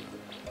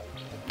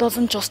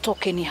doesn't just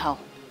talk anyhow.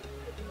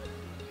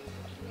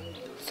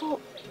 So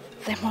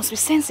there must be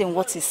sense in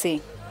what he's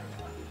saying.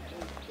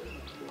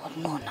 But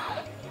no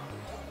now.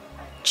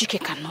 Chike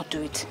cannot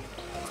do it.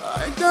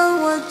 I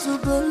don't want to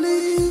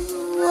believe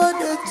what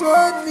they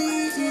told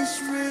me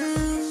is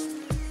real.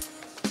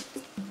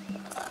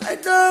 I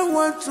don't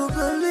want to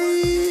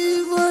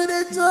believe what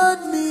they told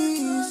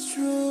me is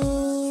true.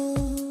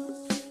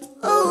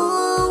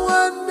 Oh,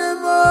 one day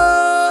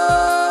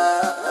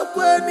more,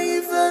 when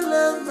he fell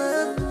in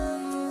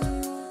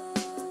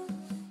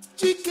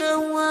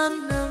chicken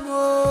one day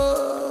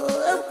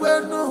more,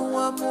 when no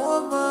one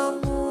more,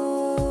 mamu.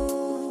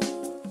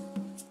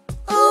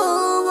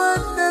 Oh,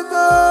 one day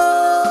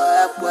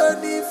more, when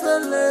he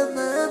fell in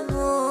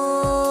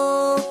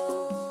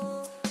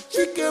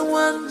chicken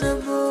one day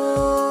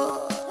more,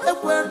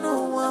 when no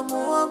one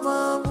more,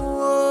 mamu.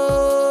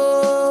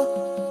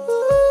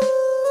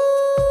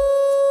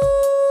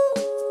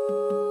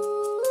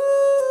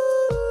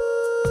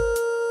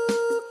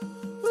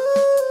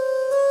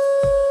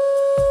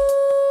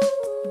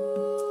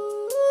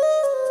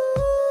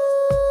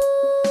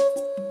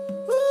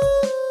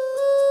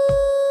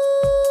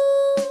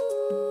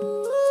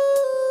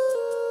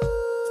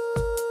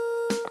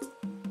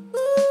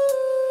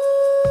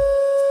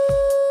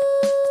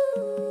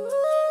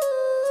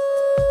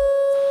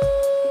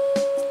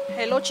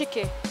 Hello,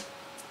 Chike.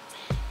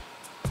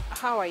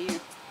 How are you?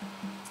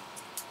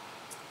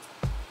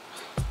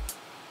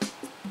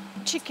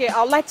 Chike,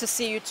 I'd like to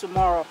see you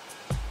tomorrow.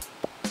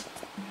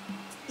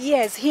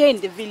 Yes, here in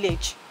the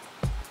village.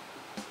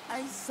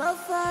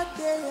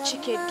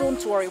 Chike,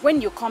 don't worry.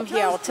 When you come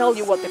here, I'll tell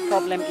you what the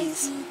problem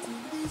is.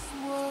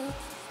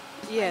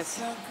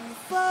 Yes.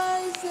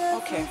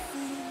 Okay.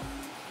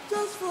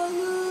 Just for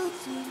you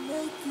to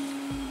make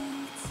it.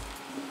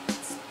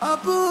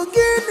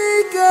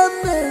 Abugini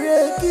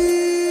kamereki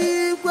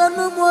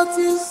kwanu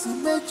moti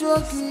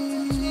simejoki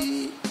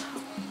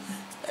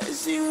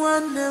esi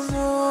wane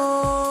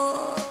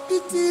mo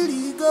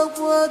itiri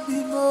gogwo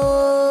bimo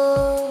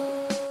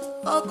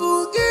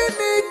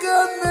abugini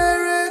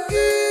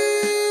kamereki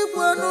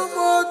kwanu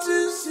moti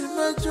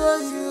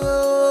simejoki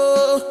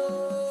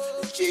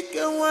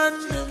chike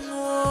wane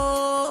mo.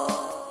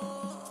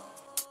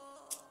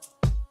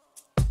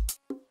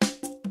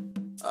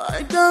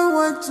 I don't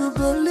want to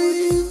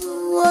believe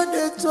what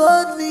they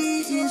told me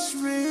is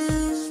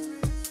real.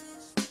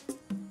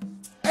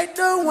 I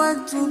don't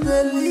want to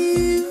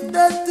believe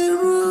that the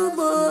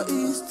rumor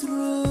is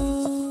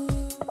true.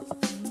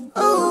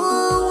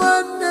 Oh,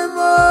 one day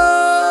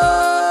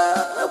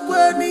more,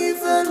 when he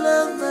fell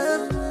in.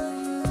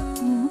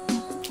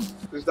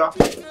 Sister?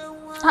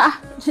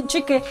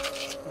 Chike,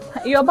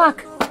 you're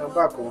back. I'm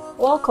back. Oh.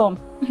 Welcome.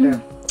 Yeah.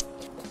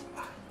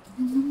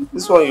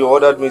 This one you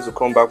ordered me to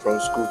come back from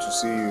school to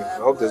see you.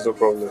 I hope there's no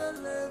problem.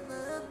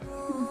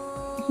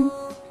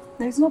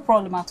 There's no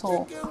problem at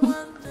all.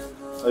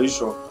 Are you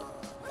sure?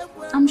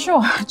 I'm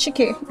sure.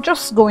 Chike,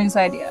 just go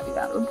inside here.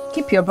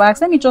 Keep your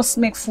bags. Let me just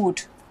make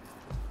food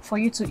for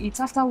you to eat,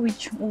 after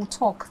which we'll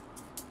talk.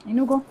 You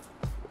know, go?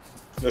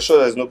 You're sure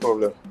there's no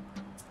problem?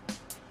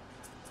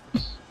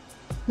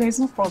 There's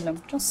no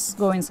problem. Just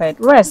go inside.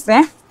 Rest,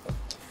 eh?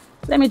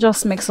 Let me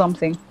just make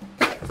something.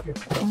 Okay.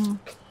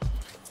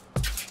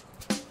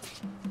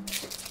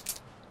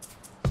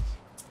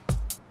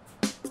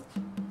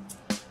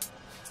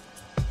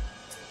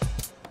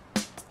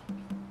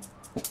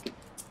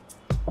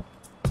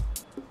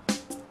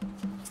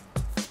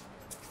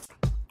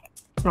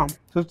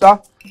 Sister,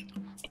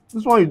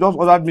 this one you just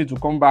ordered me to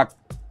come back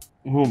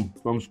home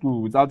from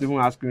school without even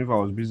asking if I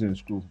was busy in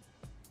school.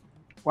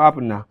 What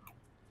happened now?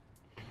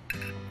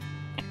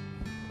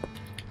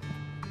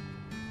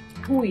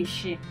 Who is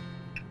she?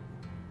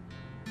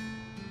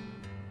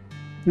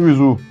 Who is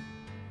who?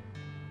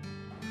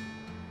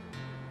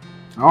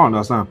 I don't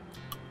understand.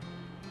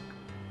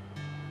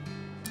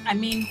 I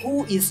mean,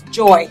 who is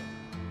Joy?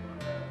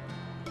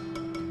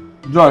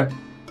 Joy?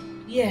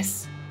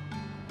 Yes.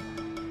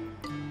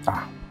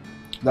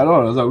 I don't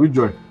understand. Which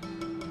Joy?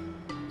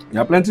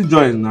 There are plenty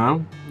joys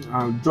now.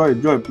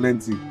 Joy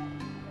plenty.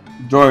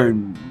 Joy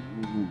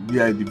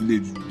here in the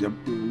village. There are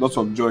lots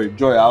of joy.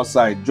 Joy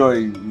outside. Joy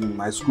in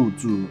my school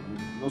too.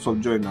 Lots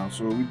of joy now.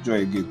 So which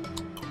Joy again?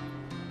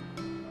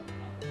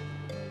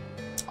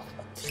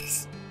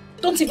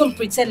 Don't even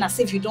pretend as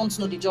if you don't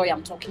know the Joy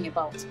I'm talking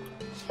about.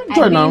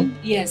 Joy now?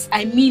 Yes,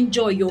 I mean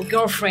Joy, your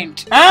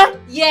girlfriend. Huh?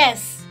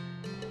 Yes.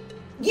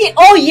 Yeah,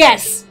 oh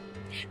yes.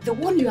 The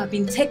one you have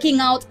been taking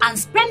out and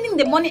spending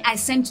the money I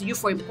sent to you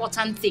for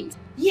important things.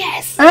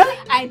 Yes. Huh?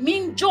 I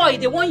mean Joy,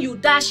 the one you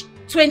dash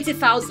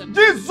 20,000.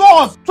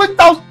 Jesus!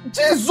 20,000!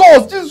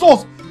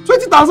 Jesus!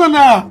 20,000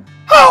 naira!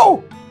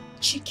 How?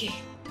 Chike,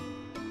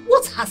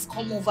 what has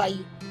come over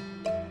you?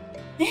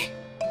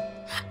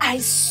 I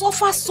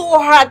suffer so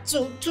hard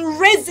to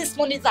raise this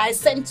money that I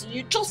sent to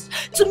you just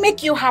to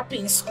make you happy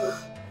in school.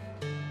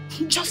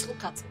 Just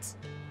look at it.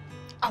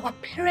 Our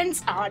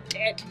parents are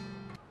dead,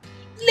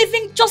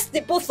 leaving just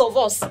the both of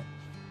us.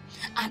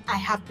 And I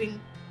have been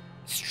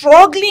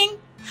struggling,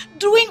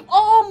 doing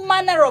all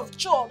manner of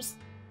jobs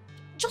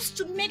just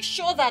to make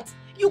sure that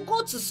you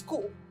go to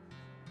school.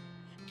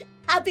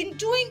 I've been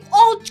doing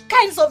all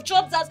kinds of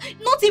jobs that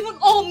not even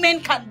all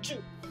men can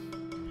do,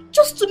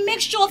 just to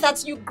make sure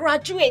that you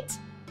graduate.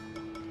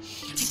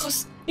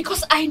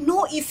 Because I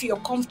know if you're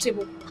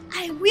comfortable,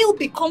 I will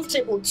be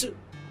comfortable too.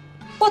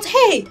 But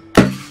hey,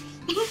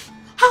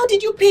 how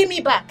did you pay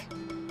me back?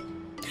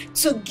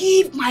 To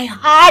give my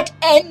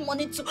hard-earned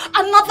money to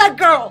another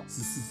girl.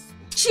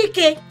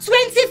 Chike,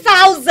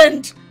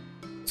 20,000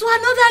 to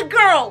another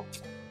girl.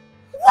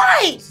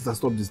 Why? Sister,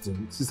 stop this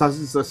thing. Sister,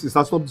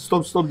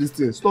 stop this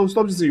thing.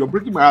 Stop this thing. You're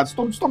breaking my heart.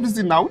 Stop this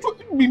thing now.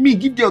 Me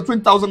give girl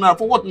 20,000 naira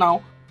for what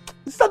now?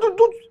 Sister,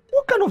 don't.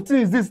 What kind of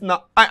thing is this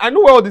now? I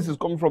know where all this is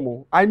coming from.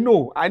 Oh. I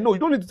know. You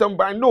don't need to tell me,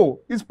 but I know.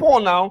 It's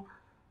Paul now.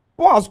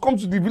 Paul has come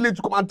to the village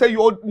to come and tell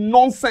you all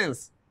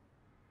nonsense.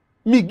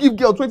 Me give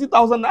girl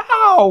 20,000 naira.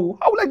 How?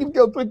 How will I give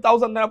girl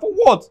 20,000 naira for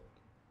what?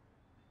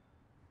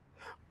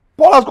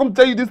 Paul has come to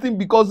tell you this thing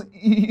because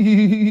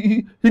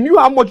he knew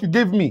how much you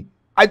gave me.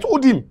 I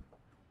told him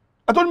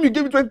you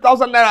gave me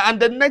 20,000 naira, and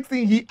the next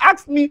thing he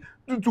asked me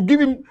to give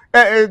him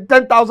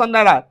 10,000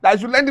 naira, that I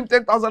should lend him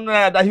 10,000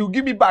 naira, that he will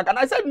give me back. And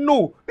I said,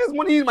 no, this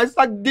money my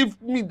sister gave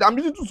me, I'm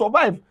using to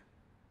survive.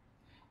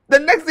 The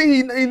next thing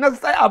he now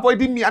started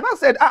avoiding me, and I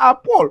said,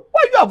 Paul,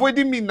 why are you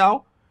avoiding me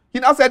now? He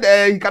now said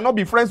he cannot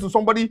be friends with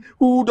somebody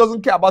who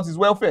doesn't care about his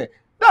welfare.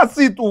 That's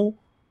it, too.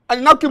 And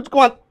he now came to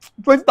come at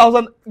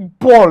 20,000.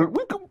 Paul,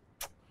 what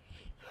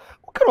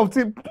kind of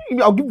thing?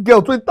 I'll give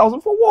girl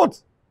 20,000 for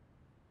what?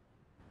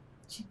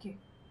 Chike.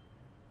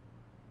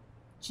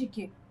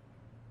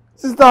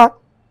 Sister.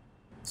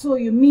 So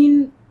you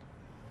mean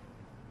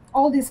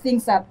all these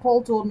things that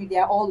Paul told me, they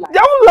are all lies?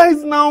 They're all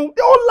lies now.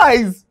 They're all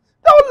lies.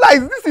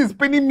 This is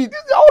paining me.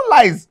 These are all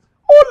lies.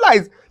 All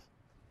lies.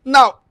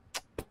 Now,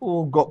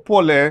 oh God,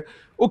 Paul,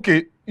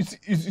 okay,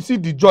 you see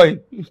the joy,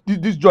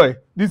 this joy,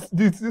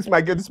 this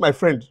my girl, this my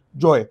friend,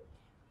 Joy.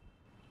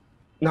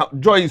 Now,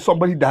 Joy is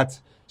somebody that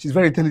she's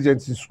very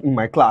intelligent in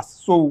my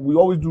class. So we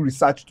always do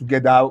research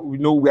together. We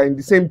know we are in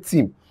the same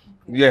team.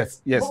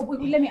 Yes.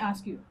 But let me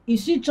ask you,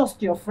 is she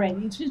just your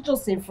friend? Is she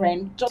just a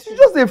friend? She's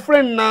just a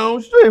friend now.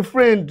 She's just a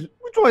friend.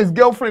 Which one is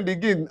girlfriend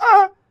again?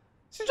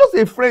 She's just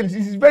a friend.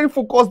 She's a very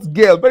focused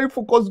girl. Very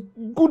focused,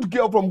 good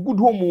girl from good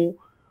home.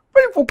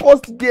 Very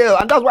focused girl.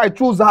 And that's why I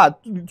chose her.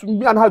 To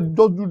me and her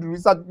just do the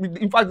research.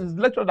 In fact, it's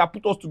the lecturer that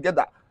put us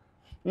together.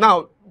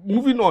 Now,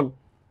 moving on.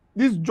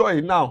 This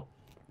Joy now.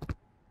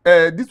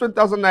 This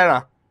 20,000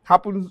 naira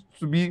happens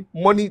to be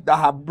money that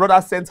her brother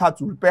sent her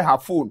to repair her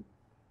phone.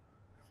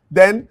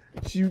 Then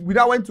we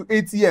now went to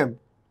ATM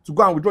to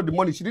go and withdraw the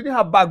money. She didn't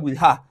have bag with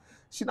her.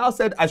 She now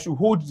said I should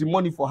hold the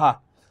money for her.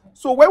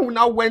 So when we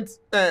now went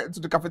to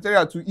the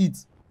cafeteria to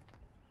eat,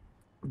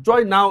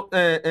 Joy now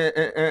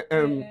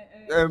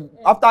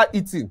after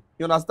eating,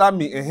 you understand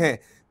me?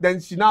 Then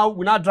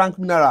we now drank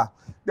mineral.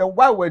 Then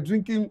while we're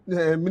drinking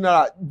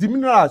mineral, the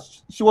mineral,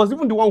 she was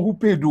even the one who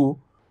paid though.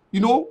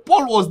 You know,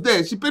 Paul was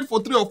there. She paid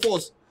for 3 of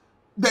us.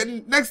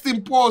 Then next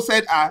thing Paul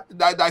said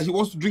that he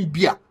wants to drink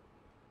beer.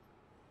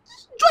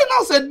 Joy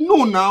now said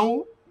no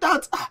now,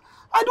 that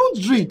I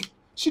don't drink.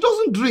 She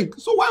doesn't drink.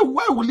 So why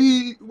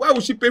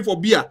will she pay for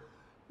beer?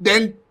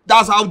 Then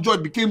that's how Joy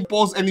became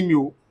Paul's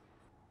enemy.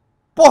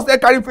 Paul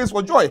started carrying face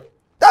for Joy.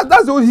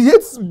 That's why he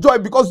hates Joy,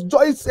 because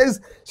Joy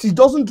says she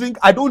doesn't drink,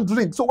 I don't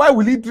drink. So why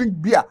will he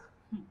drink beer?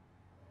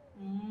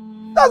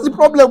 That's the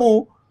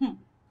problem.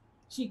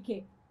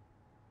 Chike.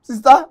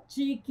 Sister?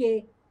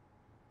 Chike.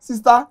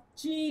 Sister?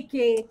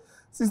 Chike.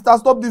 Sister,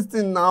 stop this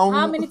thing now.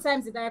 How many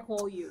times did I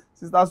call you?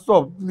 Sister,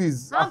 stop,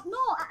 please. No,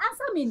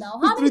 answer me now.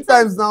 How 3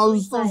 times now.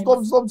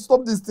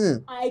 Stop this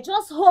thing. I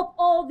just hope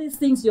all these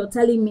things you're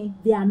telling me,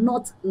 they are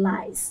not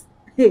lies.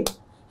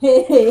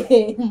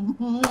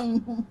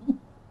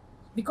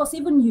 Because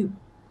even you,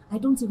 I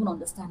don't even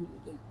understand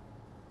you again.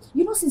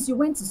 You know, since you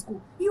went to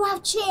school, you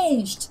have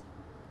changed.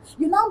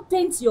 You now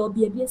paint your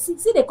baby. See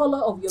the color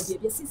of your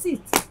baby. See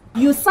it.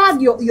 You sag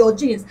your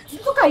jeans.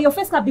 Look at your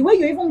face cap. The way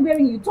you're even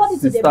wearing, you turn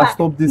it to the back. Sister,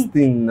 stop this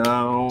thing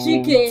now.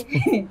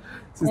 Chike.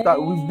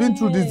 Sister, we've been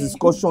through this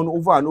discussion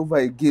over and over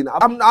again.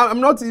 I'm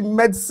not in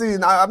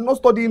medicine. I'm not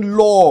studying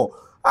law.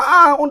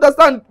 I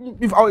understand.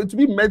 If I were to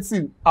be in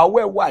medicine, I'll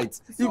wear white.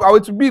 If I were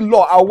to be in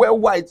law, I'll wear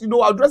white. You know,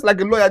 I'll dress like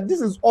a lawyer.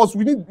 This is us.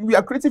 We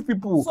are creative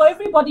people. So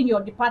everybody in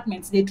your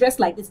department, they dress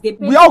like this.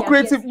 We are all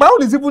creative. My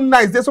own is even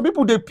nice. There's some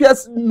people, they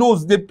pierce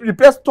nose, they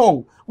pierce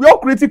tongue. We are all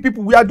creative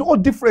people. We are all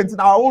different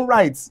in our own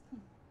rights.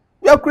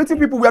 We are creative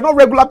people. We are not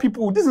regular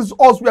people. This is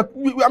us. We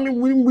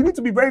need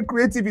to be very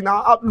creative in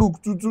our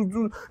outlook.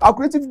 To our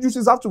creative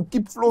juices have to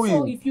keep flowing.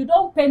 So if you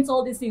don't paint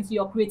all these things,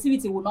 your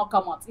creativity will not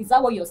come out. Is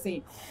that what you're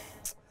saying?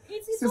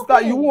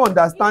 Sister, you won't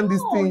understand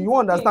this thing. You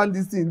won't understand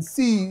this thing.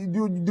 See,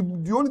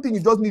 the only thing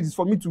you just need is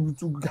for me to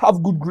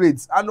have good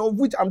grades, and of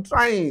which I'm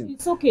trying.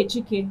 It's okay,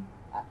 Chike.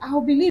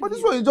 I'll believe. But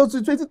this one is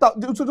just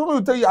 20,000. So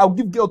don't tell you I'll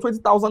give girl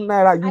 20,000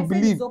 naira. You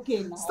believe? It's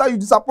okay now. Sister, you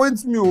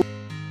disappoint me.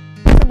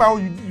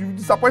 You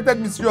disappointed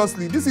me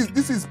seriously. This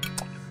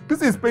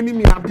is paining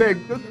me. I beg.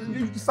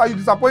 Sister, you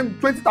disappoint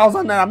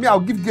 20,000 naira. Me, I'll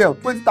give girl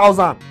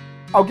 20,000.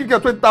 I'll give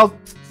girl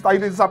 20,000. Sister, you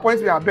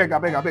disappoint me. I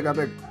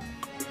beg.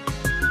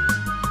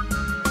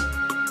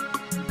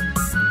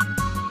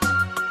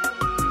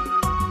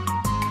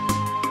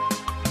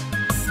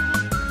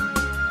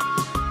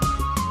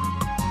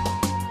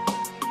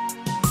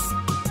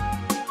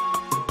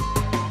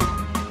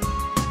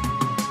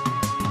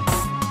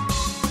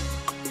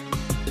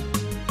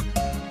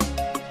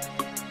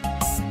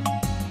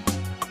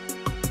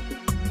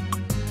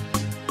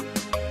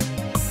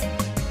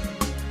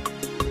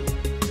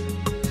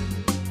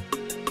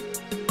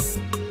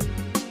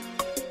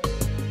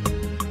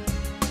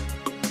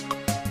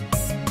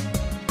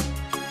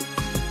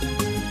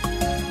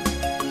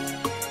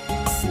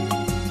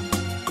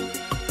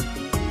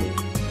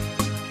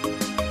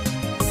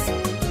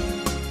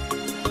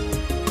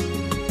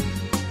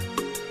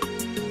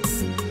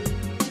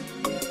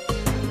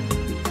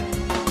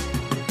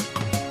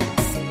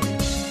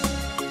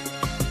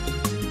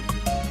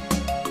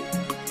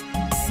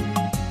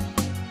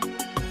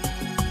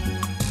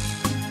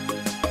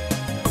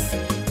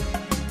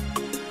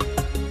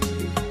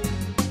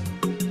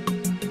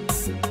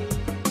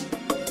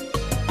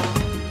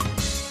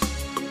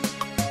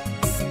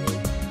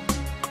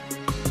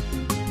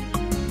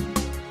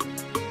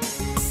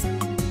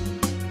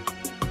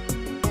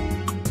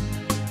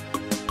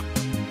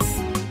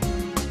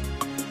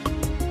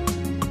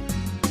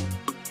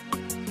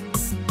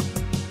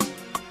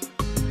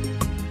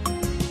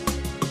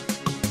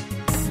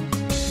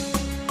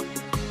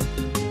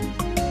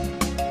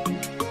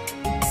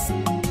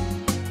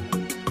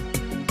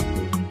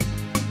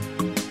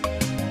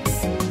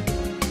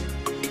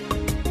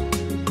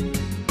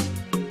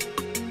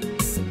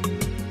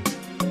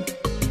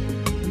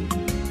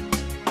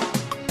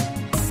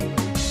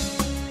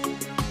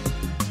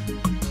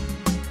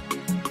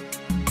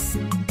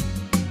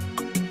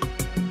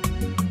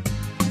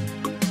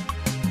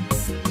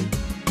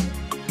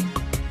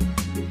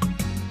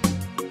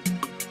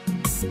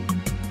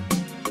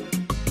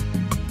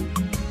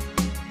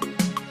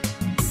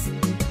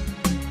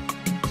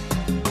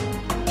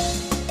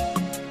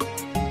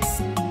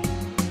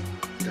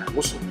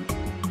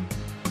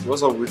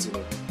 What's up with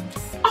you?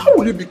 How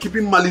will you be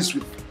keeping malice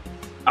with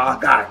our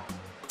guy?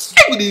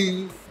 Keep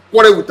the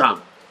quarrel with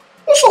him.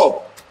 What's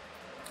up?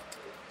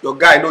 Your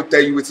guy no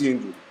tell you what you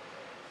do.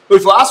 So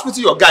if I ask what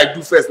your guy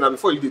do first now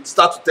before you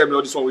start to tell me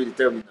all this one way you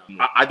tell me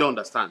now. I don't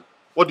understand.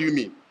 What do you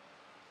mean?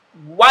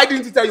 Why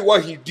didn't he tell you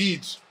what he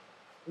did?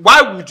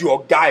 Why would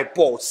your guy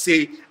Paul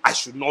say I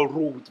should not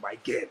roll with my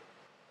girl?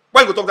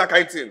 Why you go talk that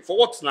kind of thing? For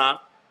what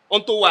now?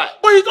 Unto why?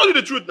 But he told you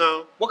the truth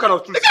now. What kind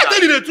of truth? He can't tell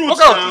you the truth. What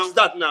kind of truth is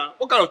that now?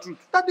 What kind of truth?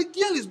 That the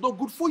girl is not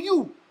good for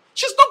you.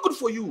 She's not good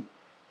for you.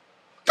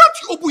 Can't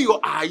you open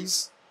your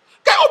eyes?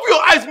 Can't you open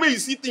your eyes when you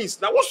see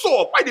things now? What's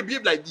up? Why they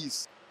behave like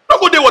this?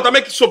 Don't go there water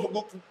make soap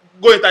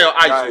go into your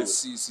eyes. Guys,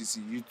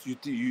 see. You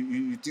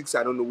think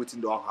I don't know what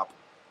don't happen?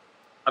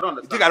 I don't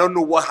understand. You think I don't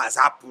know what has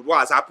happened?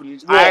 What has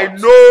happened? I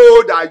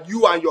know that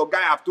you and your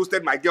guy have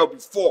toasted my girl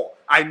before.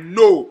 I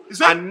know.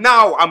 And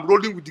now I'm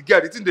rolling with the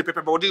girl. It's in the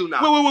paper body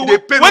now.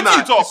 Wait.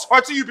 It's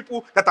hurting you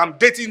people that I'm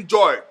dating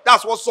Joy.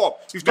 That's what's up.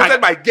 You've toasted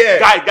my girl.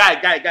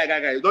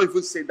 Guy. Don't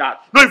even say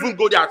that. Don't even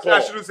go there at all. I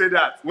shouldn't say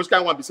that. Which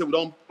kind of one be say we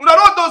don't... No,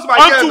 don't toast my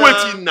girl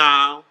now. Waiting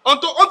now.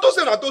 Unto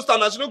say na toast her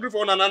now. She don't agree for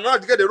her now. Now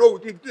the girl they roll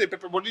with me. Between the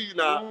paper body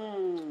now.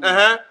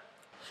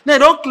 Now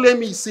don't claim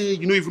me say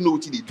you don't even know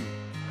what they do.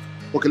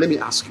 Okay, let me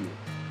ask you.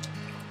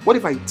 What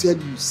if I tell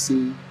you,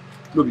 say,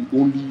 no be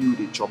only you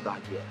they chop that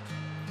girl?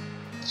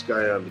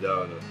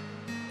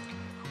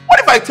 What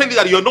if I tell you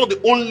that you're not the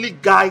only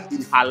guy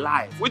in her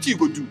life? What you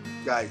go do?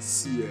 Guys,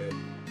 see,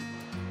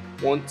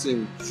 one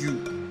thing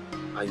you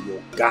and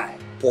your guy,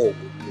 Paul,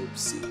 will know,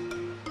 say,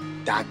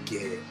 that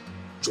girl,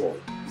 Joy,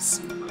 is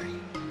in mine.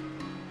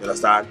 You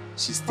understand?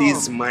 She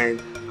stays mine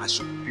and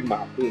she will be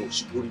my own.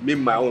 She will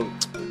remain my own.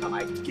 And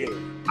my girl.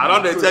 I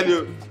don't tell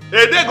you.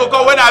 A day go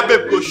come when that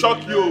babe go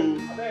shock you.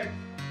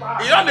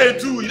 You don't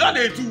do.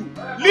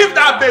 Leave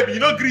that baby. You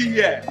don't agree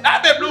here.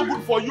 That babe no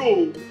good for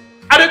you.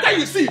 I don't tell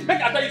you, see,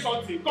 make I tell you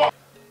something. Go.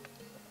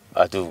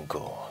 I do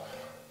go.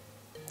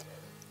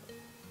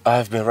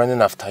 I've been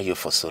running after you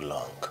for so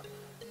long.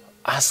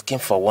 Asking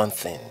for one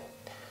thing.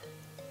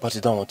 But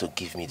you don't want to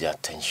give me the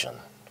attention.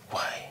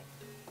 Why?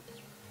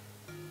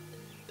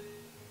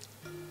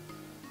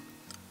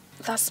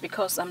 That's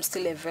because I'm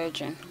still a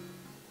virgin.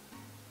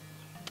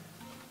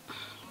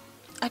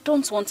 I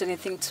don't want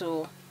anything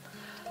to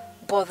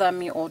bother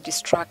me or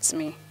distract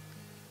me.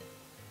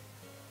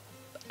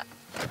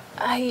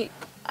 I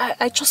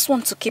just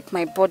want to keep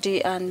my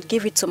body and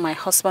give it to my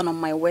husband on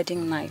my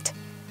wedding night.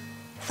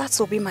 That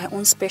will be my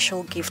own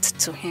special gift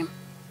to him.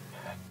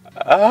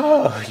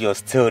 Oh, you're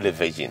still a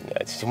virgin.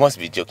 You must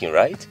be joking,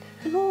 right?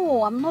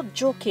 No, I'm not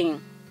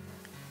joking.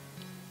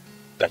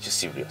 Are you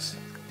serious?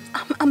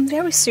 I'm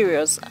very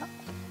serious.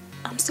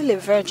 I'm still a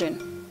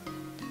virgin.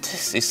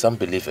 This is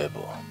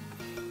unbelievable.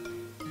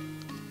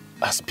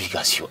 As big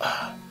as you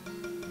are,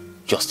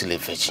 you're still a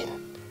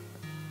virgin.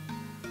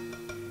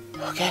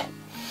 Okay?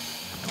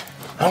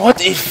 And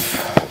what if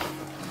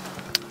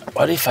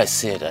I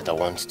say that I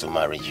want to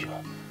marry you?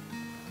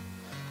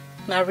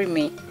 Marry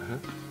me?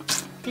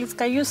 Please,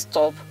 can you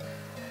stop?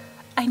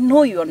 I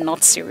know you're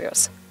not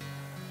serious.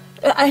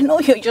 I know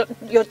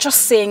you're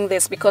just saying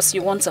this because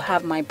you want to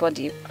have my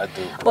body. I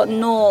do. But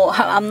no,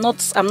 I'm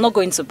not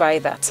going to buy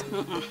that.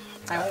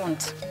 I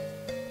won't.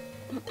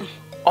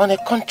 On the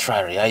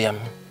contrary, I am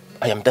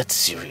that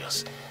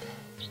serious.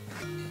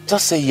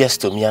 Just say yes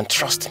to me and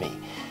trust me.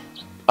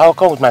 I'll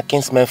come with my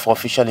kinsmen for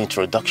official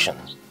introduction.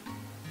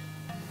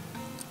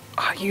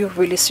 Are you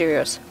really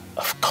serious?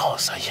 Of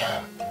course I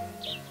am.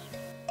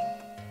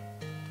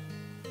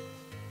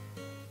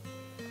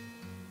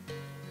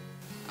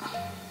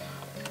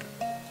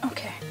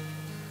 Okay.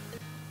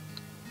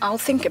 I'll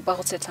think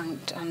about it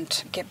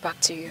and get back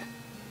to you.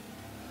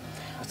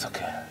 It's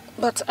okay.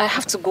 But I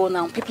have to go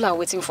now. People are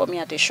waiting for me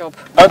at the shop.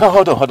 Oh, no,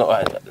 hold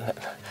on.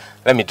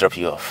 Let me drop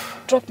you off.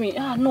 Drop me?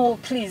 No,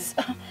 please.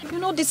 You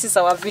know this is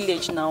our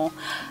village now.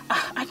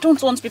 I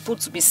don't want people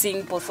to be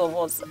seeing both of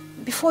us.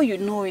 Before you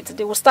know it,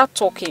 they will start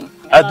talking.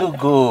 I do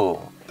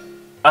go.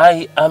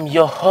 I am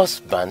your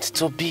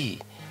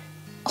husband-to-be.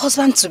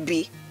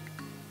 Husband-to-be?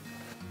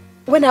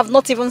 When I've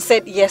not even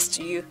said yes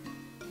to you.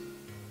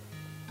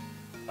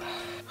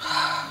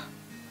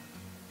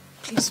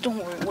 Please don't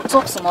worry. We'll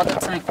talk some other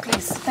time.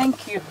 Please.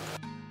 Thank you.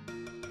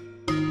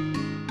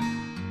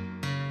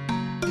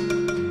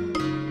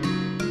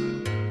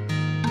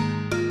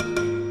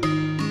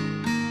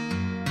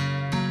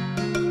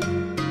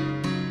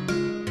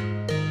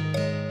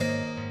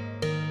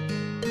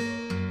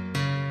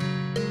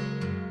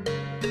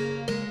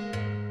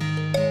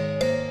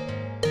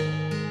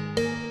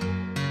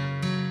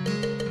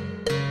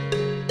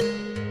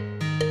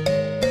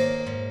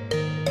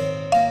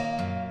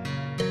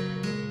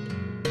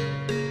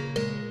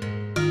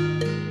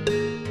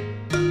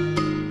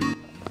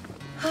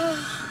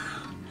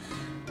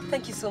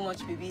 Thank you so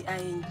much, baby. I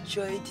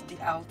enjoyed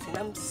the outing.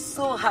 I'm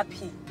so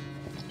happy.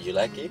 You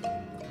like it?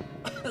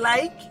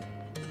 Like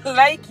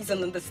is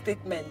an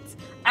understatement.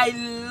 I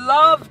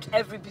loved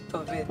every bit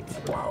of it.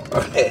 Wow.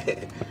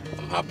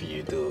 I'm happy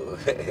you do.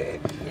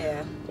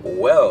 Yeah.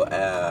 Well,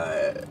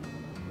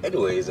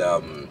 anyways, there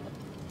are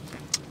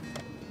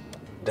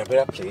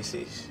better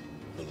places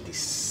in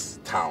this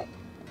town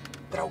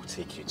that I will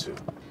take you to.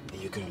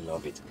 And you're gonna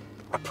love it.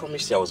 I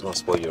promised you I was gonna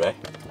spoil you, right?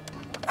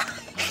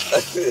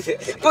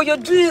 But you're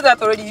doing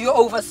that already. You're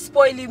over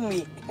spoiling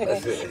me.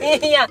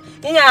 Yeah,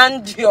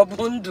 and your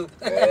bundu.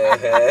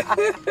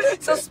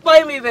 So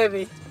spoil me,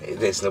 baby.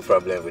 There's no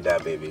problem with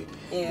that, baby.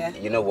 Yeah.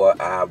 You know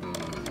what? I'm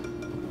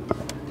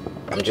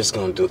just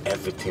gonna do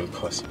everything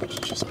possible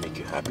to just make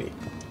you happy.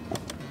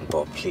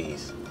 But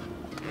please,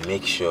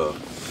 make sure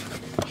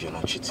you're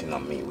not cheating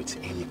on me with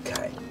any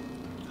guy.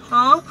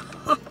 Huh?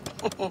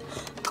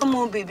 Come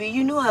on, baby.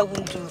 You know I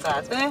wouldn't do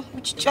that. Eh?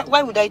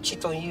 Why would I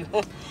cheat on you?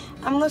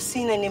 I'm not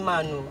seeing any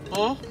man.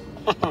 No.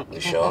 You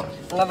sure?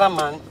 Another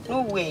man?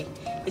 No way.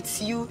 It's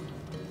you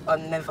or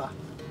never.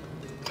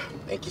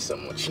 Thank you so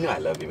much. You know I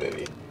love you,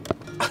 baby.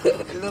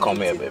 Love Come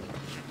you here, too. baby.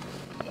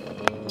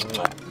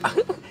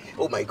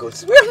 Oh my God,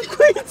 where are we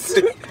going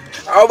to?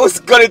 I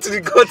almost got into the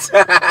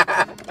gutter.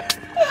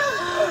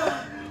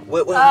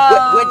 Where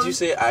did you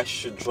say I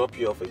should drop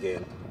you off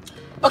again?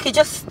 Okay,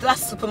 just that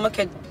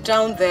supermarket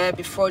down there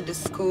before the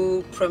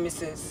school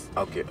premises.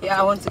 Okay.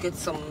 Yeah, I want to get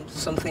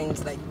some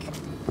things like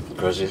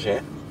Groceries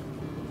here?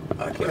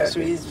 Okay.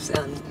 groceries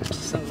and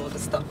some other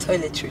stuff,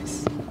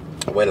 toiletries.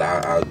 Well,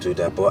 I'll do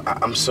that, but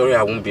I'm sorry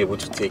I won't be able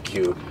to take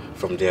you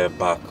from there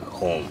back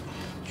home.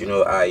 You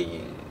know,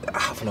 I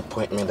have an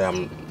appointment that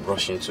I'm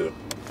rushing to,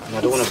 and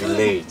I don't want to be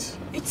late.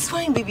 It's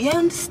fine, baby. I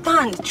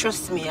understand.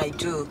 Trust me, I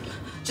do.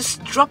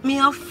 Just drop me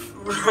off,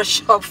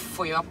 rush up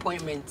for your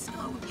appointment.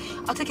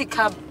 I'll take a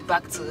cab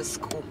back to the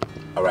school.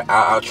 All right,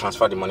 I'll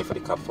transfer the money for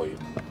the cab for you.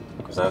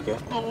 Is that okay?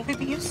 Oh,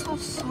 baby, you're so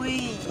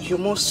sweet. You're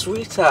more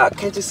sweeter.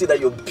 Can't you see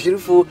that you're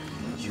beautiful?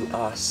 You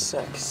are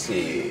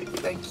sexy.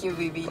 Thank you,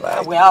 baby.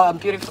 Like, well, I'm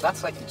beautiful.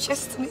 That's why you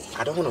chased me.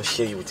 I don't want to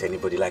share you with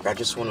anybody. Like, I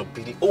just want to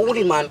be the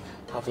only man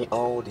having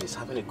all this,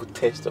 having a good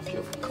taste of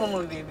you. Come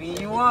on, baby.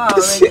 You are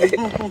already.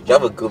 You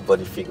have a good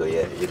body figure,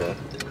 yeah, you know.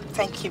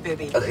 Thank you,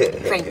 baby.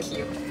 Thank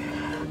you.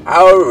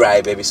 All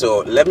right, baby. So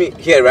let me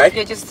here, right?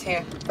 Yeah, just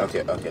here.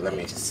 Okay. Let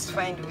me Just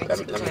find a way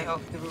to clear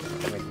off the room.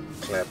 Let me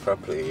clear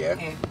properly, yeah.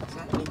 Yeah,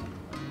 exactly.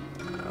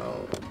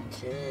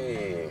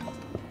 Okay.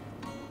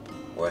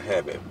 We're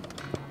here, babe.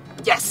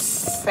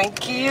 Yes,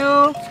 thank you.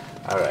 All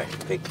right,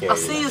 take care. I'll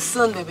see you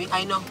soon, baby.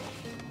 I know.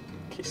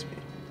 Kiss me.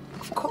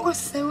 Of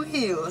course I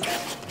will.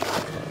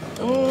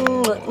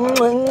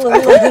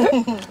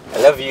 I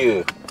love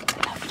you.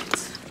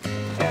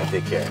 Yeah,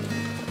 take care.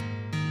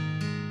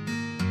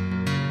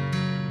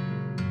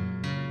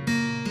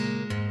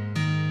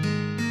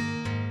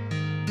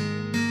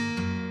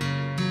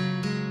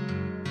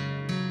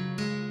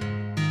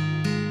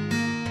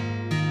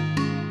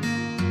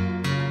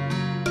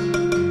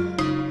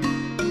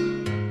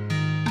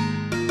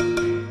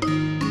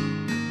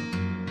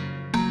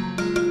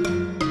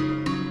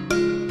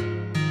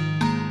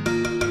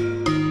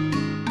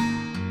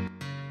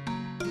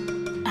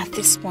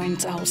 this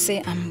point, I'll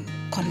say I'm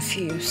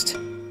confused.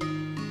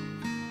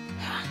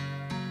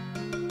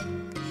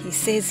 He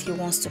says he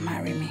wants to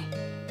marry me.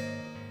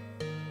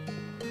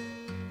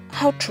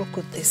 How true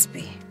could this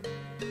be?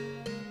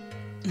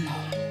 No.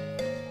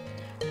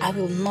 I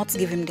will not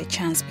give him the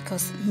chance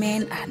because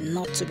men are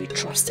not to be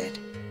trusted.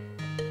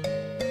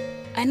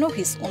 I know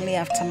he's only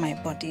after my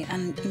body,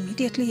 and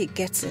immediately he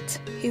gets it,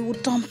 he will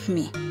dump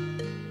me.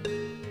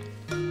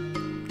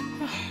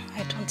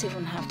 I don't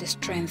even have the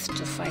strength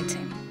to fight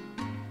him.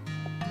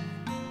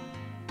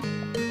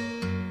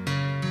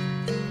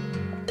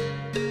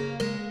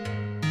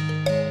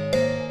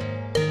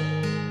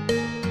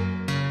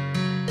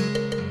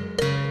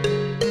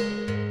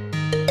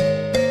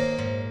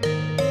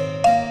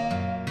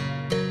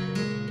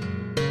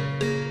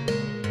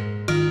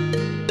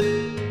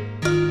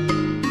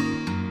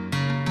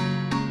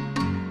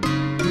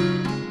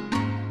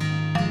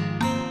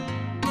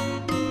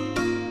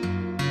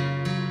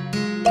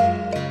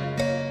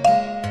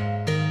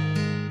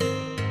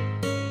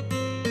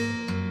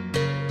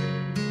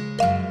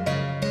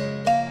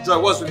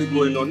 What's really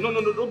going on? No,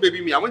 don't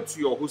baby me. I went to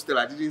your hostel.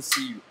 I didn't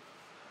see you.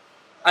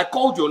 I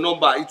called your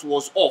number. It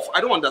was off.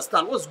 I don't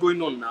understand. What's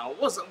going on now?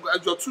 What's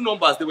your 2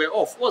 numbers? They were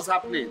off. What's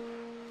happening?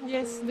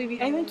 Yes, baby.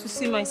 I went to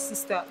see my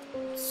sister.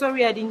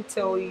 Sorry I didn't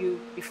tell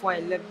you before I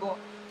left, but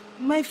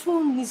my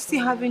phone is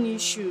still having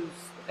issues.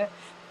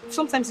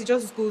 Sometimes it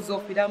just goes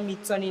off without me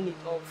turning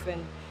it off.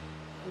 And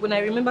when I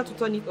remember to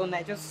turn it on,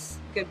 I just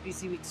get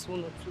busy with 1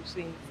 or 2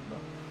 things. But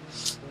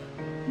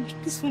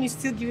this phone is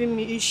still giving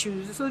me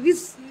issues. So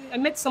I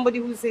met somebody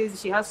who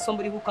says she has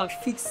somebody who can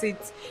fix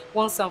it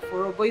once and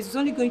for all, but it's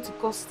only going to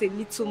cost a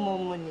little more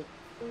money.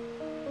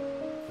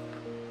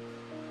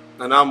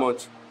 And how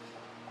much?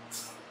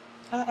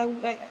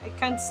 I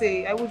can't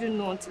say. I wouldn't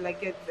know until I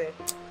get there.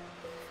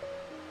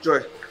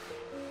 Joy,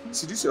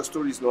 see, this your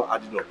story is not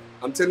adding up.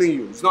 I'm telling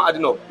you, it's not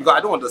adding up because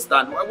I don't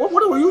understand. What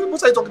are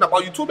you talking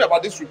about? You told me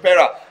about this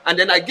repairer, and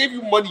then I gave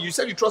you money. You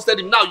said you trusted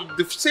him. Now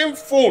the same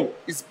phone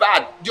is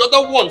bad. The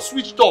other one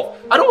switched off.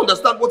 I don't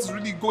understand what is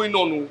really going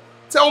on.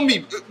 Tell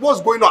me, what's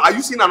going on? Are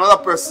you seeing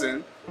another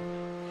person?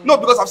 No,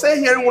 because I've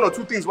started hearing 1 or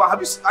 2 things. Are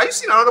you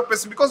seeing another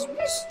person? Because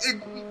once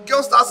a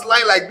girl starts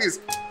lying like this...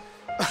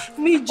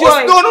 Me,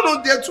 Joy.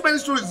 No, there are too many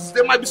stories.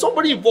 There might be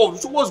somebody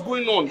involved. So what's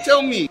going on?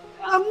 Tell me.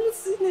 I'm not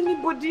seeing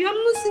anybody. I'm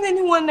not seeing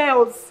anyone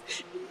else.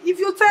 If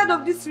you're tired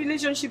of this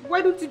relationship, why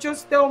don't you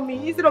just tell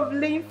me? Instead of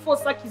laying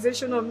false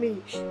accusation on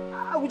me,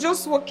 I will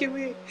just walk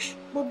away.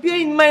 But bear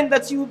in mind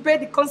that you will bear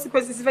the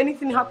consequences if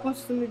anything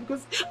happens to me,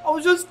 because I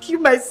will just kill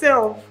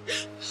myself.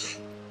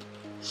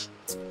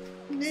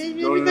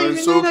 No,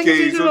 it's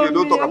okay. It's okay.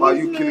 Don't talk about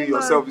you killing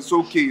yourself. It's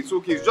okay. It's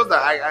okay. It's just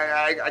that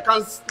I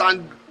can't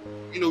stand,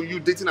 you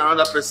dating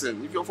another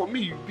person. If you're for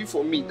me, you be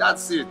for me.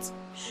 That's it.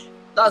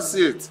 That's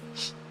it.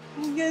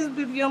 Yes,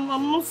 baby. I'm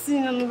not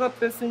seeing another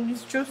person.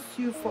 It's just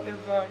you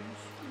forever.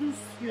 It's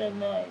just you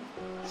and I.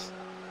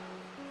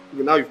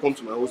 Okay, now you've come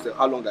to my hostel.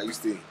 How long are you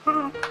staying?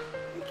 I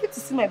came to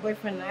see my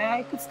boyfriend.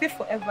 I could stay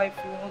forever if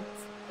you want.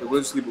 You're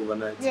going to sleep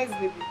overnight? Yes,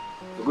 baby.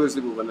 You're going to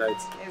sleep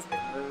overnight? Yes,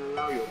 baby.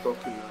 Now you're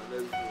talking now.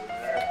 Let's go.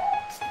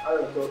 How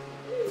are you talking?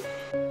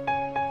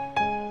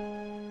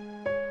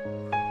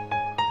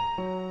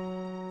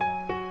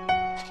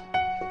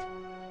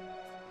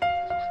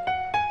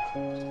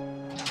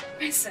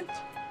 Vincent,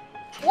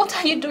 what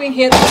are you doing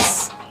here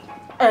this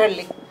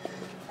early?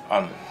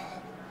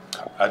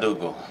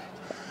 Adogo,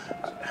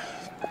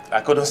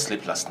 I couldn't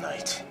sleep last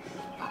night.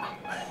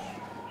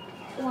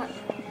 What?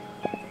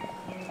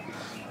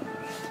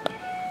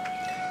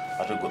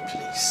 Adogo,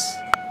 please.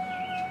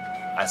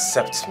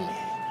 Accept me.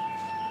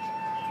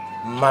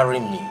 Marry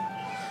me.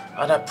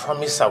 And I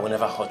promise I will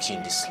never hurt you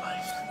in this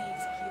life.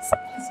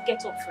 Please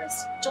get up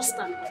first. Just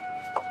stand up.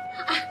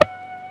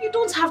 You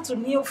don't have to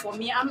kneel for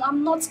me.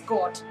 I'm not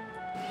God.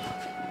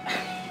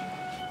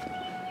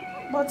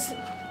 But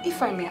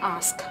if I may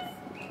ask,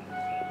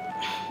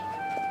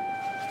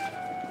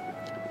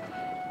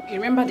 you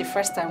remember the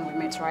first time we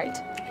met, right?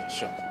 Yeah,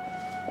 sure.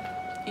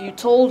 You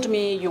told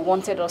me you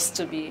wanted us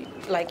to be,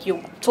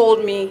 you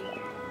told me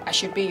I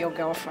should be your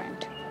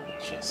girlfriend.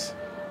 Yes.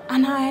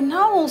 And I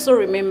now also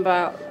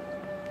remember,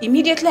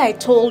 immediately I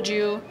told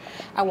you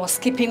I was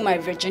keeping my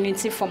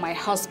virginity for my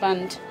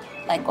husband,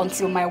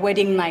 until my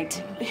wedding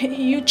night.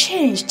 You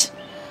changed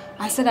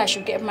and said I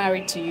should get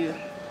married to you.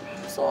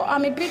 So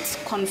I'm a bit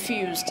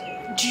confused.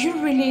 Do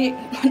you really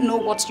know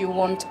what you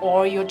want,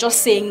 or you're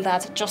just saying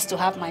that just to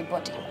have my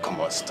body?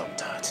 Come on, stop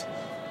that.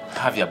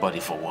 Have your body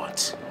for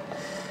what?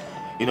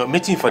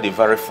 Meeting for the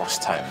very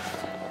first time.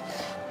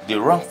 The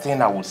wrong thing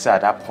I would say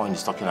at that point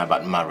is talking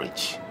about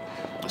marriage.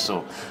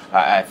 So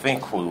I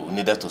think we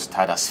needed to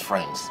start as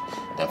friends.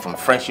 Then from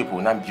friendship,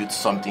 we'll now build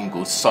something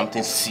good,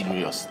 something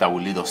serious that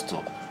will lead us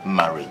to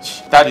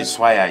marriage. That is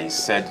why I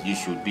said you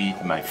should be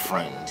my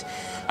friend.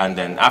 And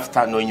then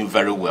after knowing you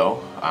very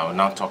well, I will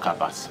now talk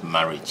about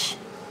marriage.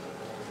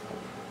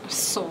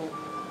 So,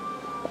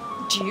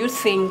 do you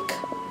think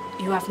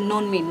you have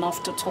known me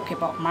enough to talk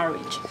about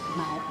marriage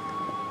now?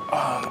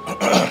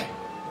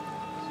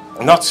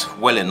 Not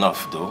well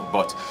enough though,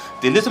 but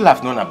the little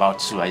I've known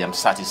about you, I am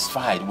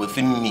satisfied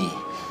within me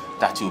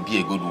that you'll be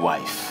a good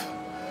wife.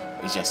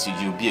 It's just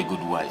you'll be a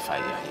good wife.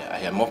 I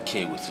am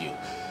okay with you.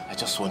 I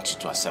just want you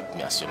to accept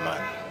me as your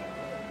man.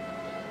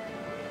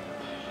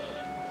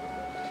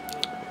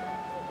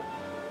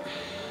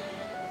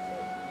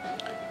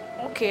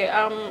 Okay,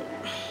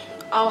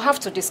 I'll have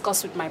to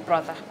discuss with my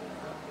brother.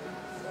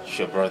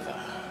 Your brother?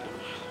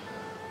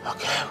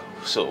 Okay,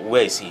 so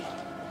where is he?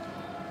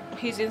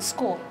 He's in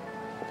school.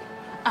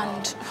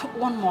 And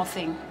one more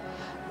thing.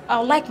 I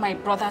would like my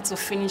brother to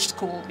finish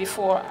school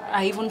before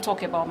I even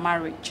talk about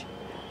marriage.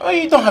 Oh,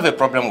 you don't have a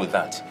problem with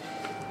that.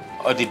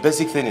 The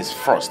basic thing is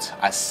first,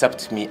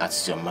 accept me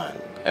as your man.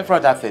 Every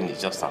other thing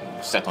is just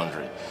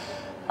secondary.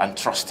 And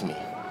trust me,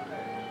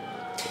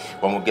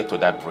 when we get to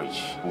that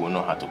bridge, we will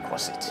know how to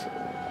cross it.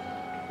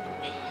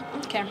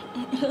 Okay,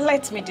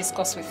 let me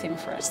discuss with him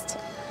first.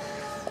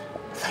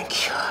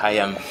 Thank you. I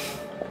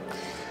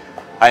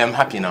am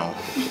happy now.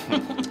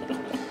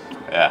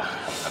 Yeah,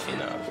 I'm happy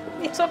now.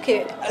 It's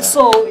okay.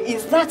 So,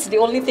 is that the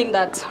only thing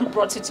that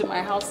brought you to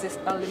my house this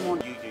early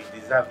morning? You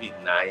deserve it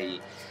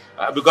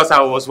now. Because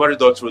I was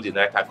worried all through the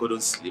night, I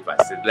couldn't sleep. I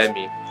said, let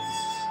me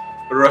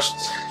rush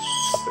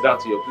down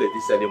to your place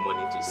this early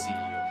morning to see you.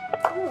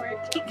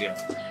 Alright. Yeah.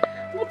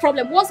 No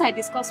problem. Once I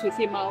discuss with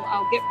him,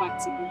 I'll get back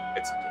to you.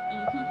 It's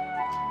okay.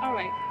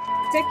 Alright.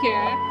 Take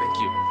care. Thank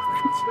you.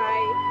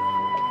 Bye.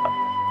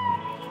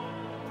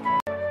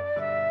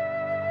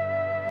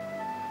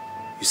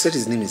 You said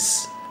his name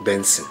is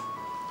Benson.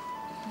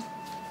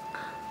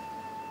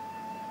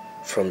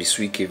 From the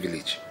Suike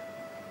village.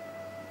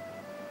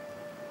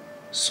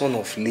 Son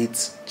of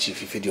late Chief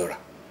Ifediora.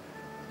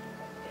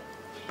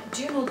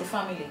 Do you know the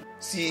family?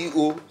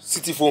 CEO,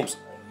 City Farms.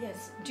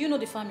 Yes. Do you know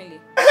the family?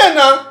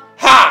 Now,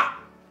 ha!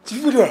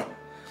 Chief Ifediora.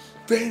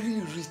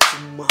 Very rich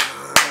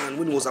man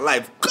when he was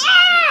alive.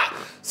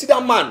 See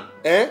that man,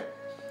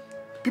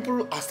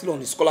 People are still on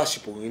his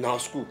scholarship in our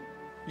school.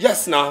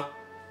 Yes, now.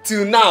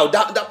 Till now,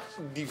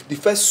 the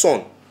first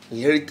son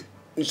inherited.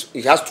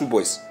 He has two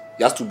boys.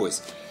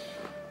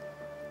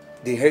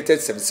 They inherited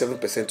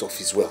 77% of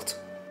his wealth.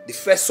 The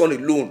first son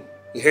alone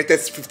inherited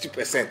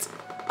 50%.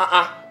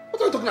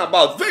 What are you talking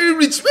about? Very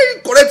rich,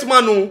 very correct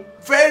man, oh.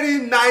 Very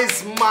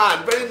nice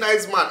man.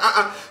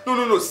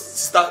 No,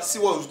 sister, see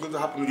what is going to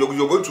happen. You're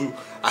going to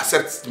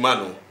accept the man,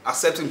 oh.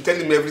 Accept him, tell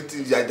him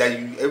everything, that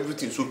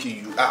everything's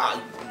okay.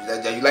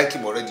 That you like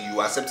him already.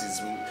 You accept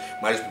his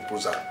marriage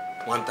proposal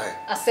one time.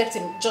 Accept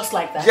him just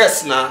like that?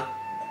 Yes, nah.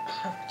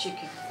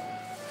 Chicken.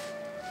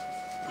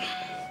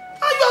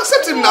 You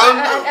accept him now.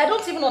 I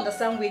don't even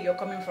understand where you're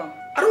coming from.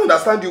 I don't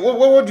understand you.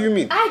 What do you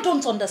mean? I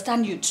don't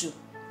understand you too.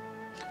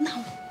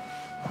 Now,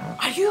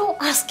 are you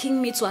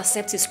asking me to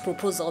accept his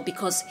proposal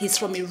because he's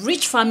from a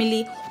rich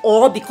family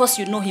or because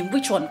you know him?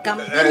 Which one?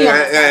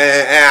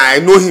 I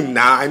know him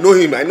now. I know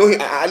him.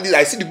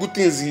 I see the good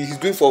things he's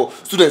doing for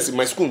students in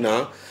my school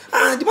now.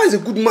 The man is a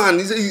good man.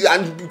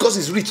 And because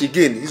he's rich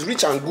again. He's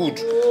rich and good.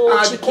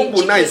 The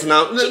combo nice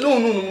now.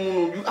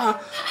 No.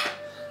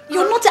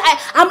 You're not.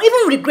 I'm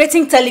even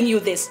regretting telling you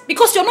this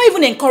because you're not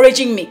even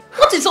encouraging me.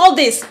 What is all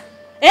this?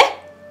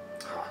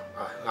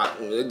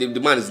 The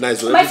man is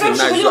nice. My friend,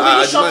 nice. Will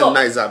you shut up?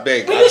 Nice, I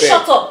beg. Will you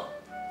shut up?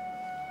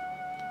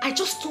 I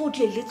just told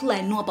you a little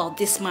I know about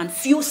this man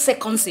few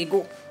seconds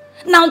ago.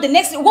 Now the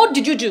next, what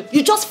did you do?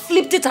 You just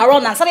flipped it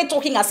around and started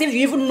talking as if you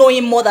even know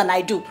him more than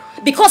I do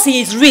because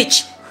he is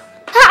rich.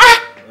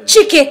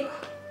 Chike.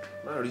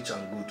 Man, rich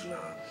and good now.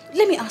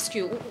 Let me ask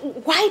you,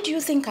 why do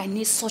you think I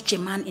need such a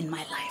man in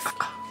my life?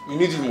 You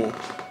need him more.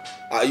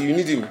 You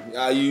need him.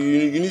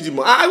 You need him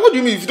more. What do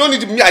you mean? If you don't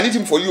need him, I need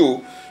him for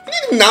you. You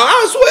need him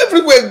now. So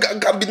everywhere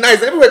can be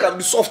nice. Everywhere can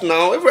be soft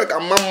now. Everywhere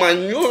can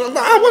man. You know,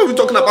 what are we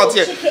talking about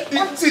here?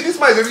 See, this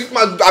man is a rich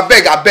man. I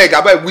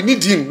beg. We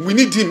need him. Me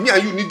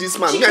and you need this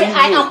man. Chike,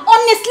 I am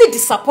honestly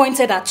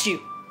disappointed at you.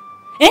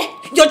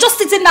 You're just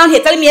sitting down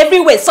here telling me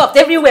everywhere soft,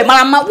 everywhere.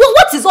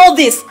 What is all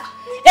this?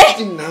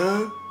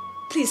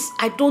 Please,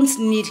 I don't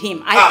need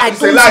him.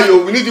 It's a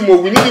lie, We need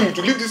him. We need him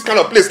to leave this kind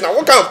of place now.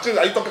 What kind of things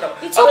are you talking about?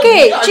 It's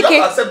okay, Chike. You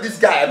have to accept this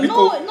guy.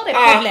 No, not a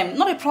problem.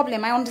 Not a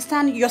problem. I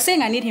understand. You're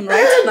saying I need him,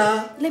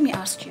 right? Let me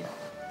ask you.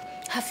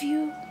 Have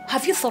you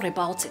thought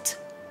about it?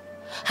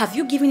 Have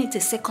you given it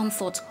a second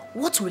thought?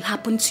 What will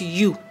happen to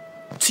you,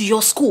 to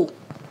your school,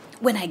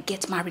 when I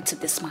get married to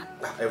this man?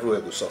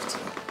 Everywhere goes soft.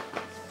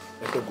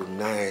 Everywhere go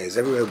nice.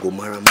 Everywhere go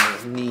marama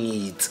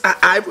neat.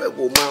 Everywhere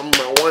go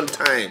mama one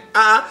time.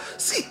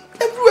 See,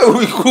 everywhere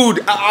we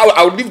could.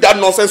 I'll leave that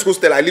nonsense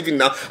hostel I live in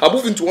now. I'll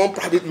move into one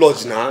private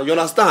lodge now. You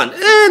understand?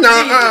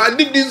 I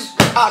leave this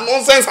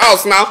nonsense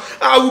house now.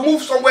 I will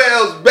move somewhere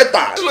else better.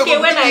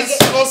 When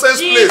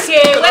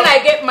I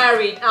get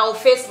married, I'll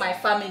face my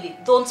family.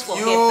 Don't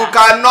forget that. You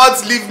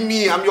cannot leave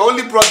me. I'm your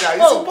only brother.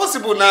 It's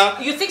impossible now.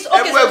 You think so?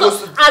 Okay,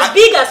 so as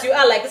big as you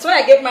are like this, when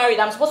I get married,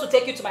 I'm supposed to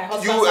take you to my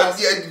husband's house.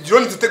 You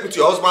don't need to take me to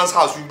your husband's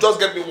house. You just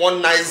get me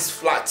one nice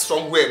flat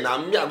somewhere. Now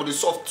me, I'm going to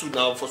soft too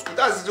now for school.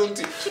 That's the only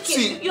thing.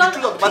 See, the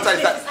truth of the matter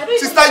is that,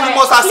 sister, you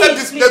must accept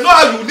this. There's no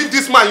how you leave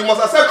this man. You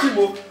must accept him.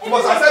 You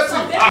must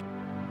accept him.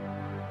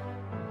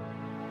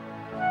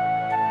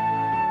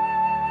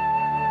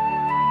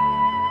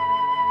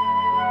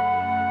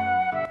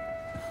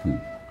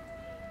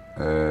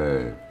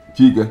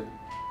 Chike,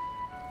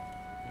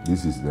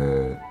 this is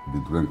the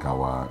drink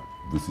our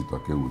visitor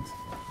came with.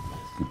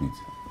 Keep it.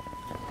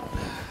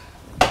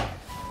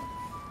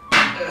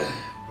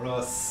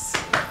 Bros.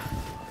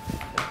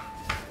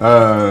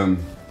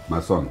 My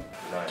son.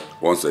 Nine.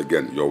 Once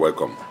again, you're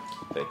welcome.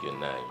 Thank you,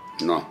 Nine.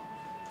 No.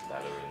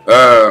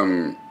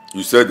 Darling.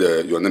 You said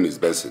your name is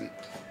Benson.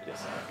 Yes,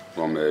 sir.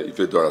 From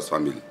Ifedora's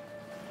family.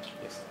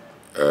 Yes,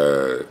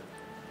 sir.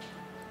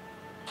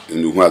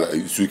 In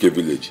Suike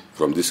village,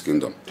 from this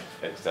kingdom.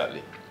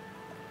 Exactly.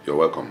 You're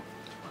welcome.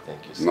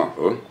 Thank you, sir.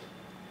 No.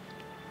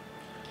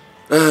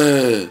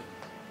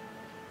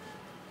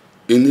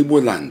 In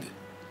Igbo land,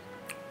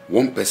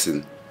 one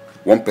person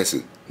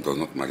does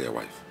not marry a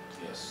wife.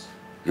 Yes.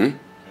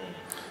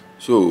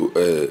 So,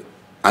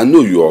 I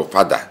know your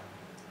father,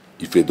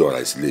 Ifedora,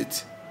 is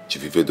late.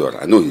 Chief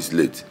Ifedora, I know he's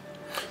late.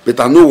 But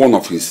I know one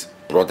of his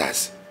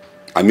brothers.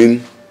 I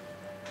mean,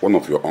 one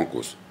of your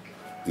uncles.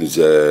 Is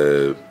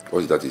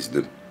what is that his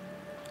name?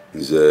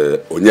 Is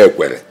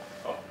Onyekwere.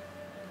 Oh.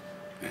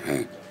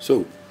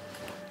 So,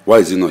 why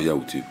is he not here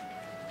with you?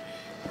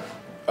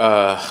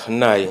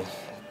 Nai,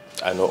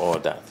 I know all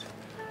that.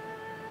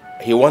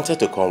 He wanted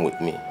to come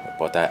with me,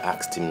 but I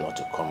asked him not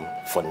to come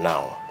for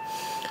now.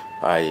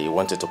 I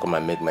wanted to come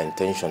and make my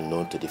intention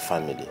known to the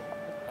family.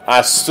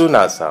 As soon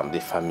as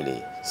the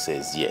family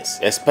says yes,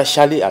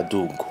 especially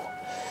Adugo,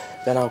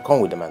 then I'll come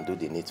with them and do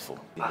the needful.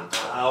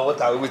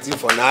 What are we waiting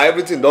for now?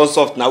 Everything done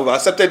soft now. We've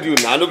accepted you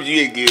now. No be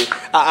you again.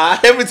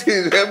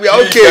 Everything, we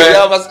are okay.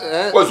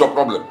 What's your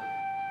problem?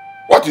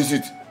 What is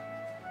it?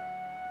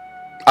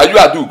 Are you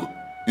Adugo?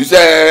 You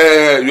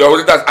say your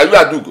auditors, are you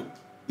Adugo?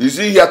 Is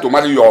he here to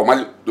marry to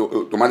marry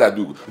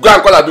Adugo? Go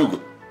and call Adugo.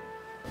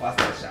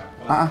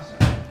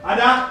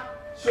 Ada,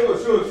 show.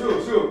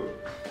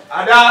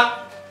 Ada,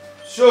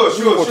 show.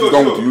 What is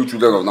wrong with you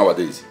children of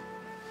nowadays?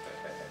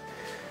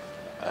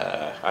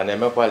 And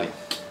Emepali.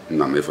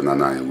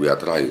 We are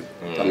trying.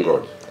 Thank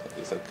God.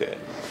 It's okay.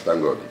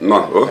 Thank God.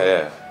 No,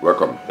 Yeah.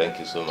 welcome. Thank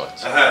you so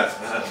much.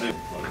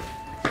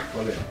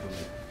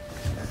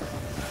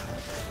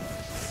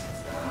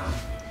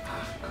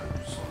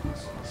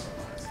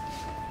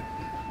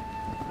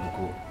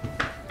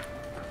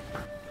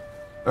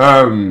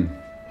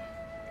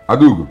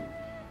 Adugo.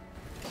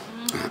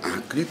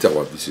 Greet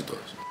our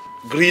visitors.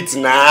 Greet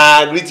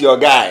your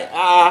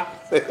guy.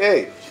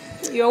 Hey.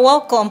 You're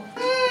welcome.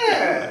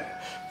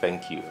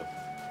 Thank you.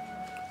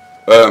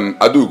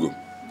 Adugo.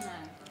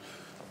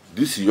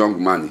 This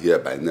young man here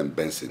by name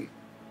Benson,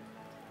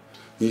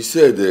 he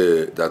said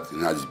that he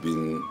has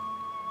been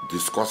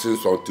discussing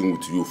something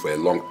with you for a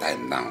long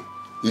time now.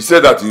 He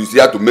said that he's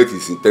here to make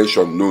his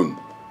intention known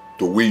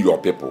to we your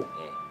people.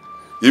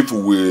 If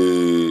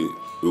we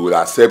will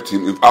accept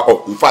him,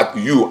 in fact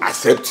you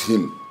accept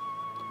him,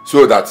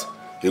 so that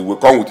he will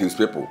come with his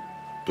people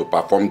to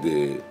perform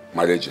the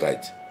marriage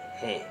rite.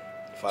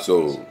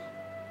 So,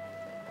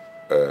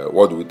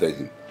 what do we tell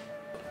him?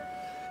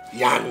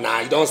 You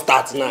don't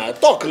start now.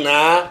 Talk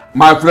now.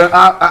 My friend,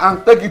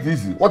 take it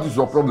easy. What is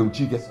your problem,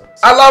 Chike?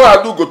 Allow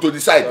Adugo to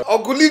decide.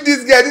 Uncle, leave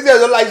this guy. This guy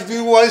don't like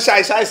doing one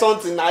shy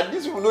something. Now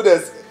these people know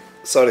this.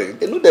 Sorry,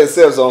 they know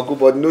themselves, Uncle,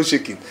 but no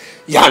shaking.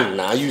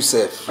 Yana, you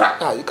self.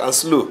 You can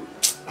slow.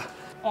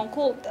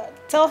 Uncle,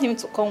 tell him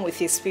to come with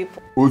his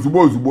people.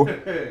 Ozubo.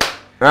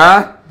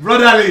 Huh?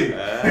 Brotherly.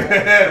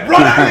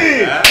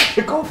 Brotherly.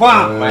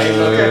 Confirm.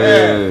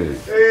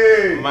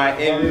 My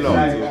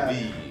in-law to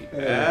be.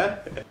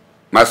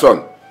 My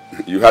son,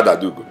 you heard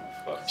Adugo.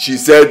 She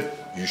said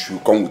you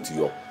should come with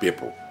your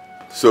people.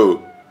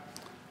 So,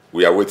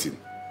 we are waiting.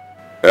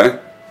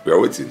 We are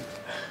waiting.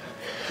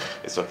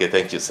 It's okay,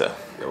 thank you, sir.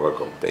 You're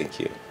welcome. Thank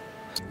you.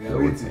 We are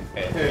waiting.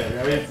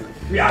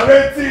 We are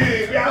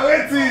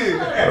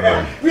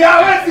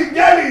waiting,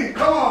 Gary.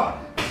 Come on.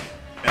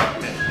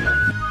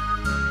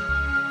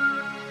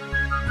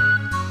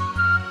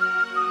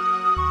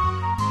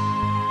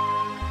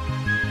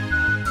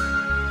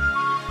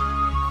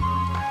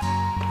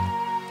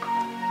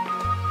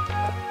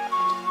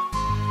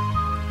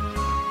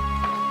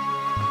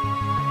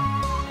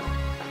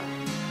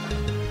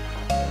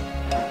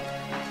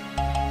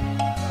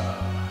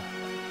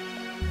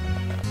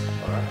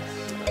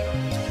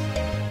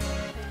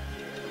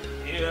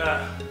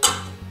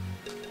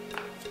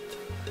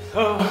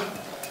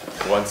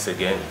 Once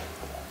again,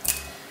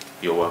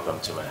 you're welcome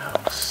to my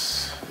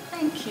house.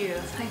 Thank you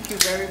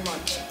very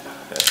much.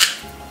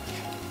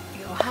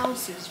 Your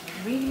house is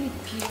really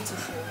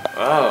beautiful.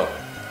 Oh,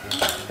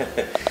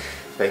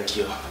 thank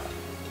you.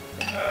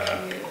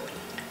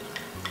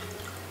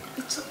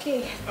 It's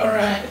okay. All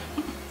right.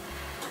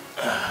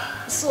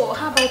 So,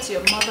 how about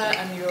your mother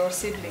and your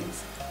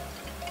siblings?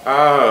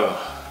 Oh,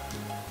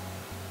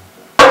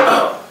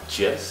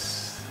 Jess.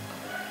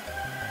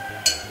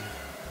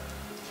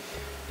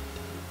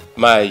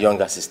 My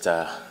younger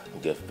sister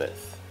gave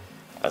birth,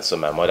 and so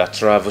my mother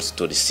traveled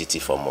to the city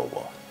for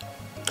Mobo.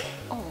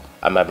 Oh.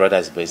 And my brother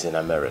is based in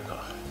America.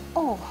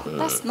 Oh,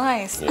 that's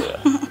nice.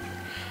 Yeah.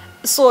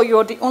 So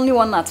you're the only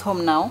one at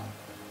home now?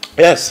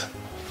 Yes,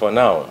 for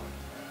now.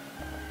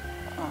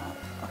 Oh,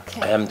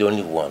 Okay. I am the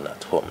only one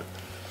at home.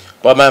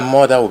 But my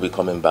mother will be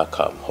coming back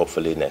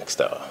hopefully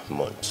next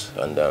month.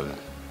 And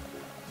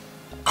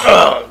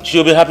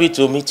she'll be happy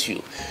to meet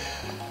you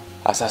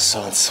as her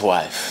son's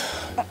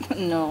wife.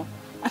 No.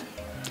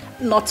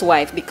 Not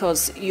wife,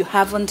 because you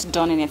haven't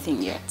done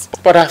anything yet.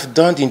 But I've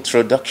done the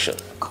introduction.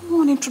 Come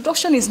on,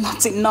 introduction is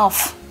not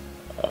enough.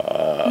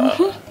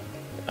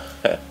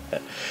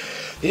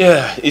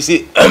 Yeah, you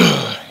see,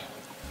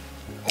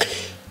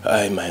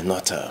 I might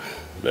not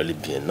really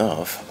be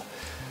enough,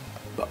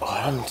 but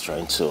I'm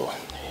trying to,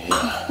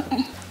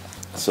 yeah.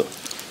 So,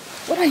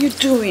 what are you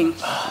doing?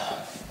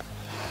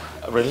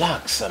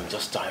 Relax, I'm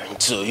just trying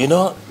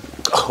to,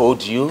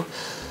 hold you,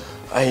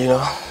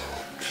 and,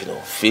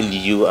 feel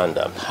you and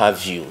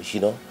have you,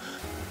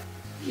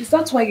 Is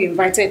that why you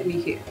invited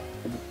me here?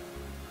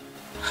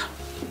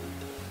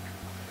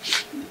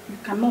 You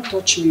cannot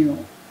touch me.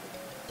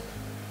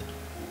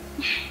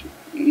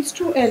 It's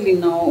too early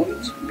now.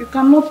 You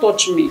cannot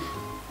touch me.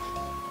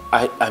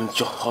 I'm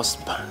your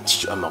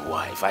husband. You're my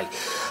wife.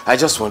 I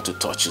just want to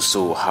touch you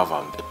so we'll have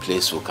a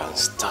place we can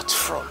start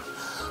from.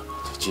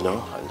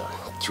 And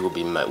she will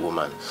be my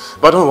woman.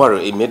 But don't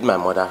worry, it made my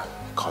mother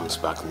comes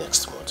back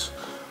next month.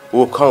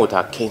 We'll come with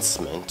our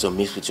kinsmen to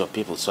meet with your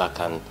people so I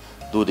can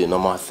do the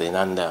normal thing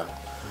and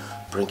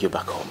bring you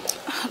back home.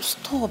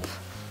 Stop.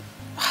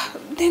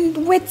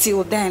 Then wait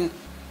till then.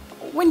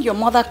 When your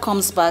mother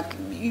comes back,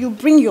 you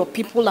bring your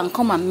people and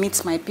come and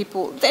meet my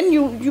people. Then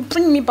you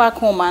bring me back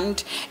home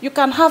and you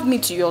can have me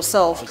to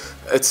yourself.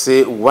 Let's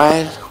say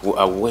while we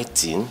are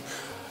waiting,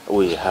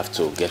 we have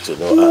to get to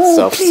know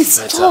ourselves please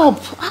better. Stop.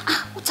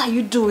 What are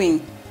you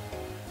doing?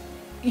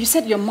 You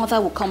said your mother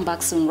will come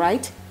back soon,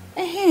 right?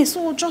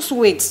 So just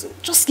wait.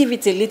 Just give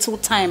it a little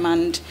time,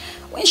 and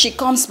when she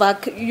comes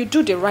back, you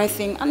do the right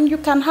thing and you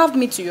can have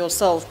me to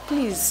yourself,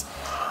 please.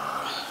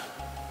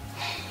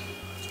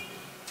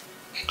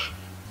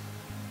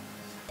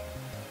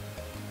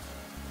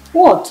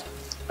 What?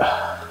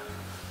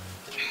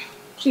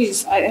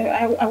 Please,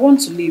 I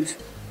want to leave.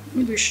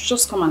 Maybe you should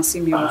just come and see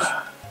me off.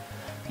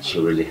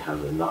 You really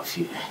have enough,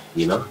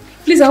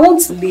 Please, I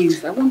want to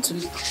leave. I want to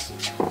leave.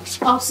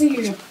 I'll see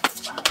you.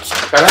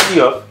 Can I see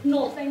you off?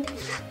 No, thank you.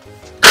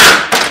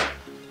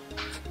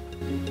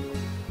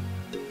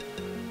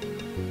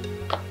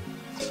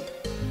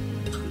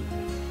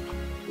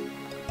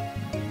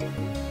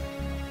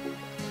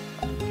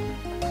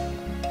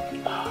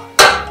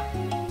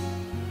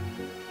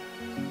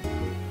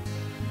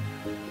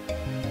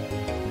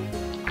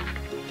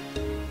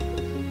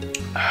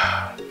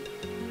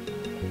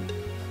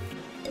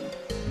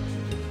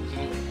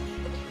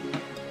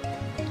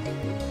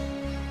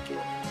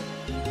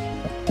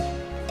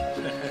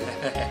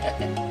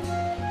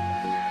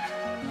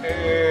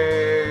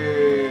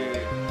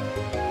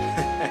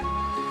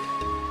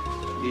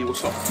 Hey,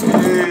 what's up?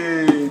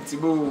 Hey,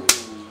 Thibaut,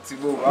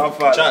 how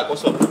far? Jack,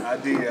 what's up?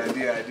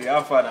 Ade,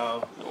 how far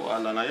now? Oh,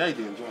 and now you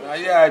dey enjoy.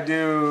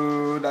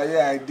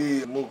 I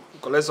did.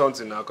 Collect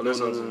something now,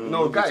 something.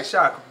 No, guy,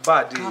 shark,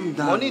 bad. Calm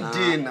down. Money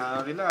day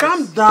now, relax.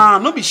 Calm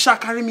down. No be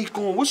shark carry me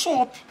come. What's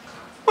up?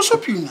 What's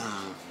up you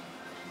now?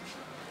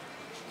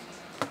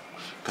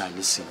 Guy,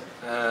 listen.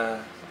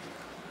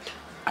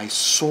 I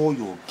saw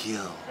your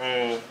girl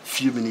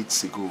few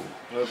minutes ago.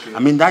 Okay. I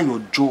mean that your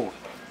joy.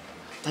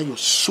 That your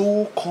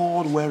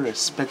so-called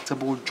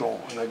well-respectable joy.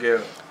 My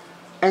girl.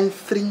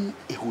 Entering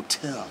a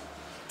hotel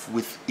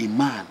with a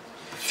man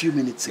a few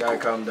minutes ago. Guy,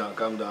 calm down.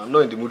 I'm not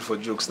in the mood for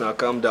jokes now,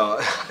 calm down.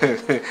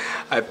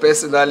 I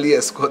personally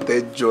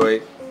escorted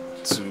Joy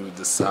to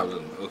the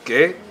salon,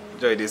 okay?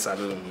 Joy the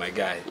salon, my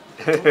guy.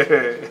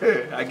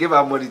 I gave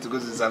her money to go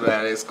to the salon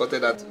and I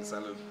escorted her to the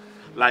salon.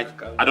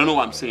 Like, I don't know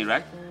what I'm saying,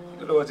 right? You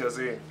don't know what you're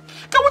saying?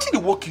 Guy, what did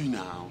they work you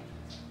now?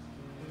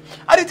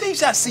 I did tell you,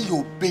 say I see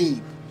your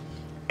babe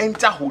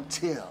enter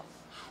hotel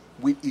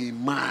with a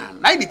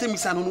man. Now they tell me,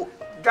 say I don't know.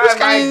 Guy,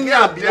 my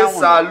girl be the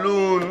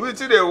saloon. Wait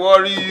till they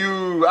worry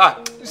you.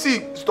 You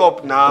see,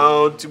 stop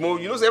now, Timo.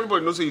 You know, say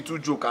everybody knows say you too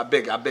joke. I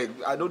beg.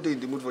 I don't dey in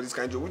the mood for this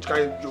kind of joke. Which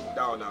kind of joke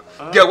down now?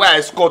 Girl, where I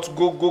escort,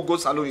 go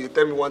salon. You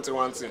tell me one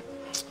thing.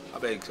 I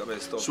beg,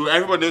 stop. So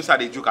everybody knows how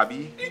they joke,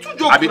 Abi? You too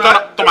joke. Abi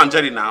Tom and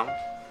Jerry now.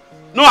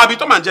 No, Abi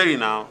Tom and Jerry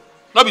now.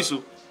 Not be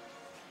so.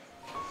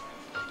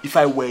 If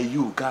I were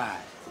you, guy,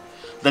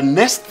 the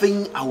next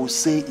thing I would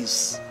say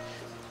is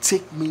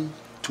take me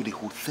to the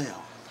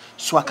hotel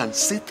so I can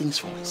say things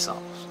for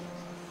myself.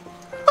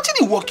 What did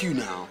he work you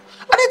now?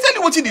 And they tell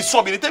you what did he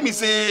sub. They tell me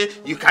say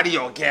you carry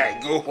your girl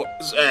go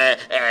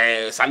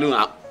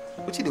salon.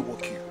 What did they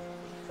work you?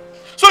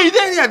 So you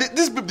there here?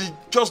 This baby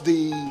just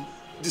they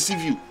deceive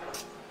you.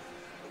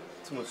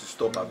 Too much to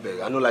stop. I beg.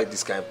 I don't like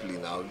this kind of play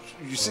now.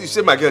 You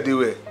say my girl they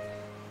where?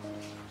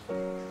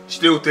 She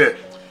dey hotel.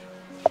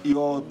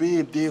 Your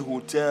babe dey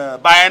hotel.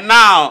 By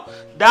now,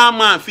 that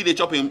man feel the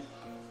chopping.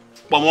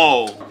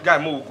 Guy,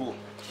 more we go.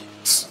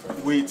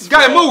 Wait.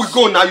 Guy, more we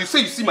go now. You say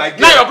you see my girl.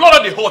 Now your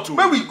blood dey hot too.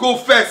 Where we go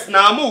first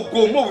now? More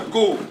we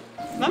go.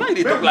 Now you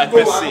dey talk like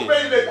person. I go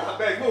pay you later. I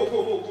beg. More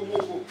go.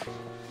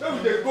 Where we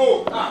dey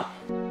go?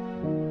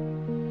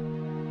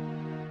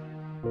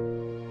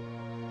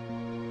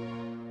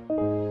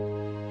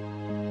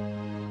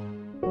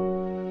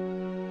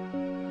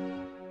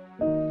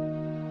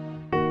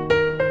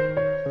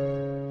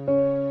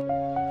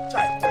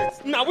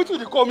 now. Which one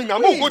they call me now?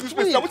 No, go this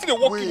place now. Which they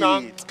walk in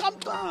now? Calm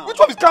down. Which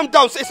one is calm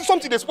down? Say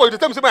something they spoil. They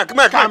tell me say, man,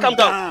 calm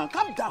down.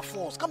 Calm down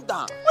first. Calm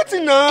down. What's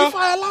in now? If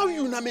I allow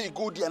you now, may you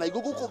go there and I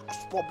go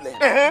problem. You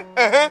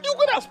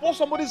go there spoil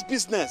somebody's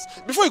business.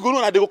 Before you go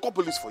on, they go call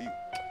police for you.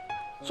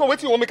 So what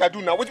do you want me to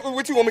do now? What do you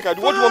want me to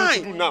do? What do you want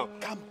me to do now?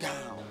 Calm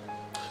down.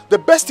 The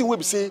best thing we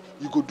be say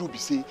you go do be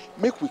say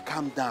make we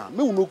calm down.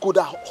 Make we no go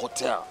that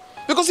hotel.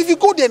 Because if you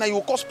go there now, you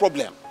will cause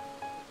problem.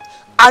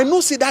 I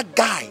know say that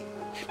guy,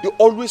 they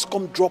always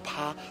come drop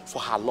her for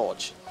her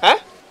lodge. Huh?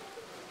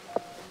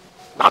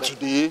 Not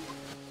today.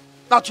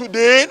 Not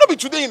today. Not be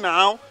today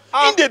now.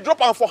 In they drop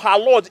her for her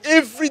lodge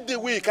every day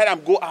when you carry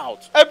them go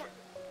out.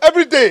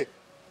 Every day.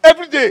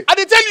 Every day. And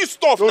they tell you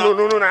stuff now.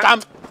 No.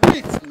 Calm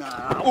it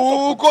now.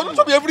 Oh God,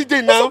 don't be every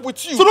day now. What's up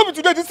with you? So don't be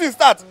today. This thing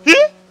start.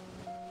 Here?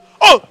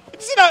 Oh, you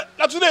see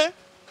that today?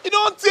 You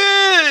don't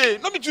say.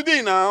 Not be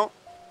today now.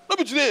 Not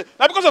be today.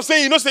 Now because of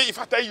saying, you know, say if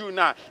I tell you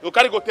now, you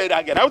carry go tell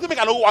that again. I want to make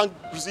another one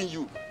using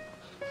you.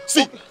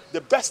 See,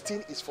 the best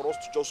thing is for us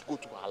to just go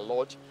to her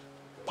lodge,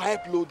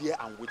 pipe load here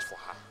and wait for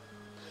her.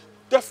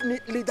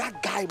 Definitely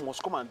that guy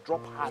must come and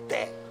drop her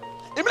there.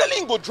 Immediately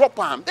he go drop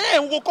her.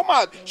 Then we go come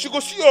out. She go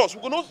see us.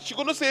 She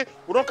gonna say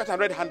we don't catch her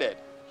red-handed.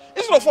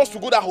 Instead of us to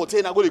go to that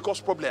hotel and go to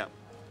cause problem.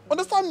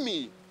 Understand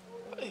me?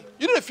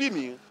 You don't feel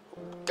me?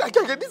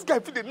 This guy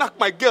feel they knock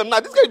my girl now.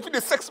 This guy feel they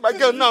sex my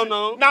girl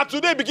now. Now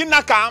today begin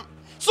knock am.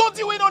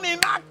 Something we don't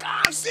knock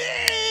am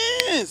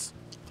since.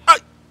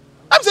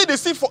 I'm saying they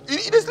sleep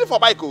for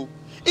bike. You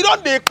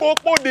don't they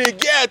popo they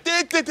get.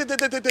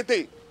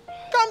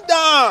 Calm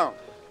down.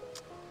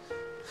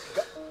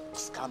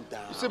 Calm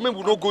down. You say maybe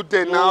we don't go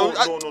there now.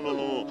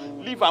 No.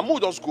 Leave her. We'll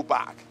just go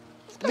back.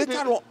 Later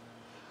on.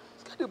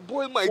 This guy they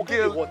boil my Forget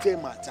girl. the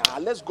hotel matter.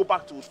 Let's go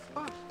back to.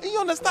 You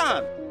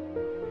understand?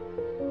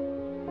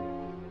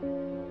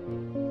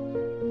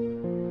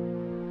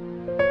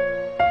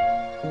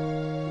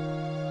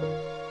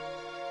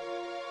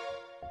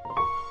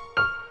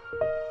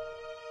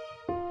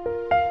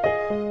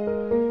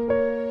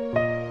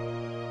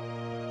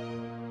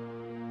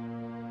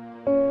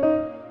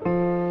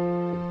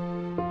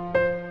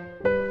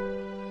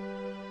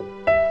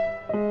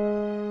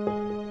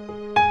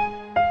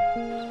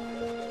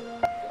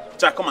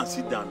 Jack, come and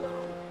sit down now.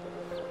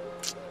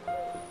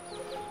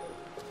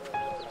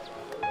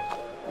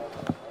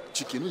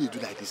 Chicken, you do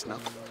like this now.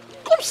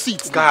 Come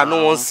sit. Guy, I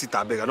don't want to sit.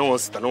 I beg. I don't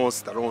want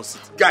to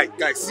sit.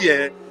 Guy,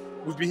 see,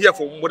 we've been here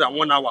for more than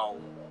 1 hour.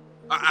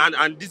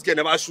 And this guy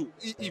never show.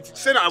 If you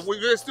say that I'm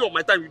wasting all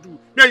my time, you do. Me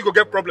and you go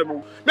get problem. Me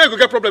and you go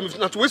get problem if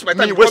not to waste my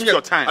time. You waste your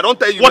time. I don't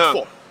tell you what now.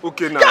 For?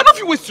 Okay now. Yeah, I don't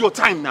feel waste your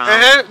time now.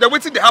 They're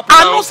waiting to happen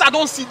now. I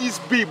don't see this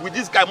babe with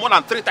this guy more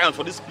than 3 times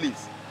for this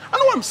place. I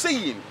know what I'm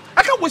saying.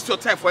 I can't waste your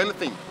time for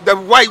anything.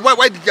 Then why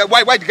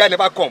the guy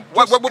never come?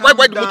 Why the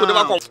motor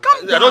never come?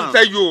 Calm down. I don't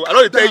tell you. I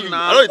don't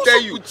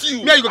tell you.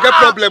 Me and you go get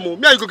problem. Me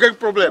and you go get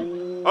problem.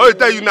 I don't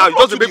tell you now.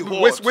 You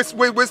just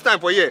make waste time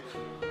for here.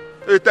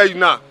 I tell you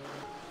now.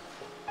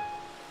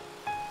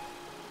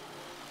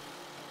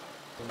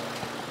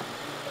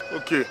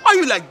 Okay. Why are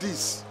you like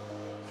this?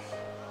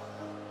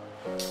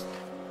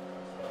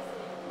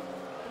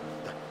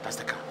 That's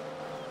the car.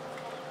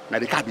 Now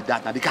the car be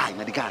that. Now the guy.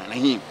 Now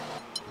him.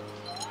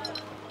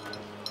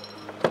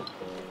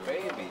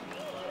 Baby.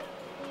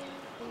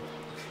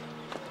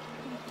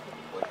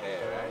 With hair,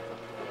 right?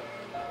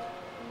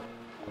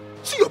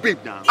 See your babe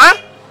now. Huh?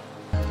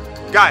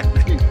 Guy.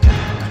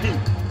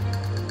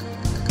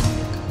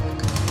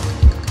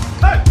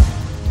 Hey!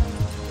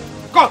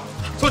 God!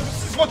 So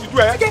this is what you do,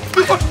 eh? This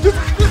is what you do, eh?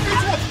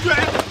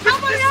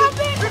 Somebody help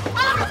me!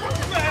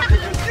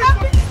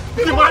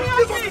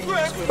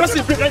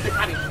 Person bring the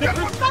carry.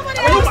 Somebody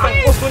Are you help mad?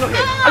 me! What's going on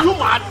here? Are you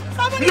mad?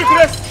 Somebody You help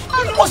dress. me!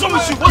 What's wrong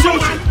with you? What's wrong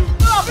with you?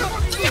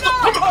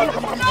 Come on.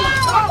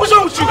 What's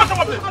wrong with you? I'm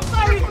sorry.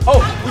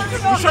 Oh,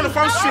 you trying to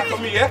farm street for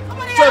me, yeah?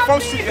 Try to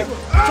farm street, yeah?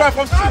 Try to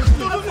farm street.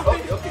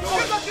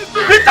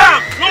 Beat him!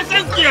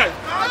 Nonsense girl!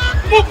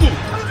 Mugu!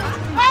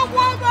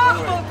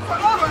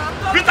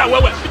 Beat him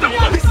well. Beat him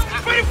well.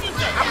 Very fool.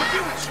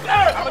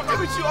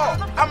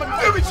 I'm gonna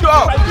deal with you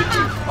all.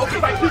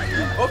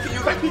 Okay, you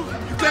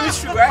claim it's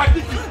true, right?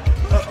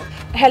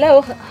 Hello.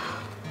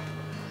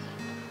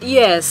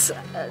 Yes,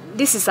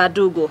 this is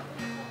Adugo.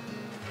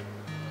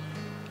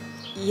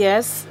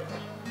 Yes.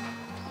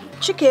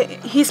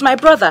 Chike, he's my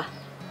brother.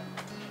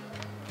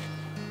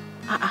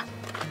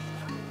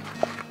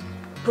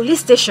 Police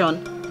station?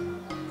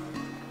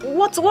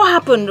 What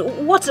happened?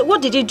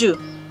 What did he do?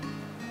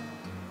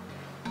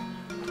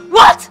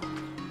 What?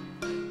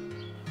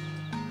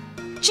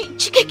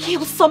 Chike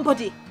killed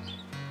somebody.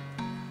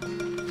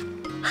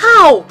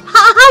 How?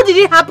 How did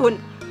it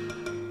happen?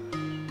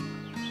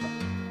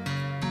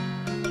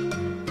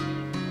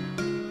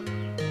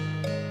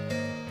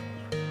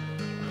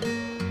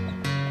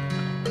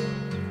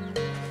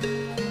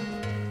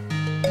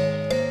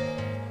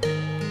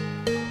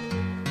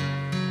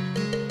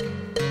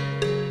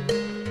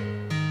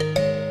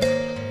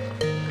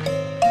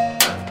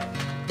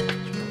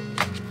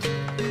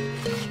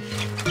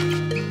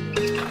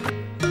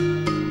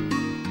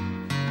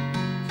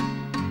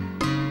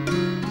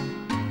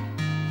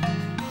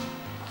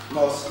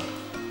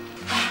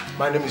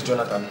 my name is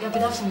Jonathan. Yeah,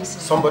 good afternoon, sir.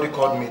 Somebody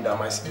called me that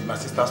my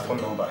sister's phone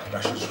number,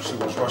 that she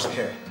was rushed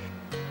here.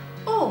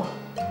 Oh,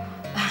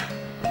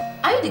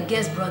 are you the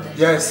guest brother?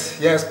 Yes,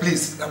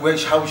 please.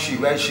 How is she?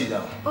 Where is she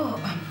now? Oh,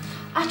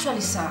 actually,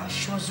 sir,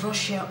 she was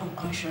rushed here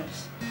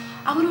unconscious.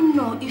 I wouldn't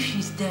know if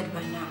she's dead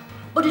by now.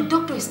 But the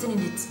doctor is still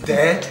in it.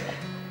 Dead?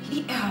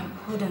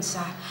 Hold on,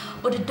 sir.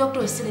 But the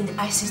doctor is still in the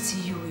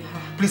ICTU with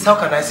her. Please, how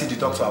can I see the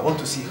doctor? I want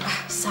to see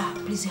her. Sir,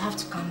 please, you have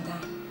to calm down.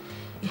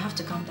 You have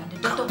to calm down. The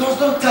doctor...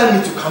 Don't tell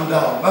me to calm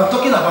down. I'm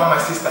talking about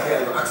my sister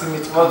here. You're asking me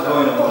to calm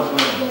down.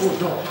 What's going on?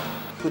 Hold on.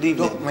 Good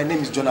evening. Doc, my name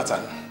is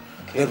Jonathan.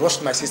 They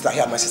rushed my sister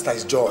here. My sister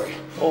is Joy.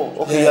 Oh,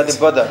 okay, you're the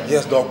brother.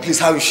 Yes, Doc. Please,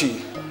 how is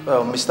she?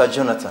 Well, Mr.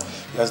 Jonathan.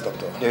 Yes,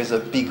 doctor. There is a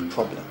big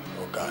problem.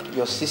 Oh, God.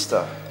 Your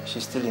sister,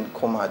 she's still in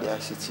coma at the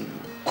ICTU.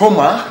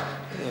 Coma?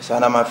 Yes,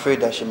 and I'm afraid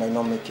that she might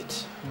not make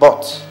it.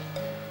 But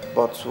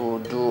we'll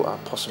do our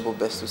possible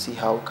best to see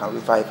how we can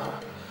revive her.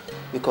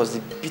 Because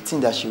the beating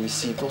that she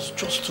received was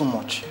just too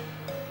much.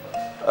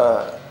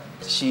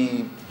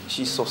 She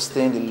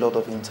sustained a lot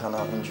of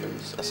internal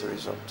injuries as a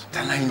result.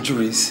 Internal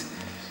injuries?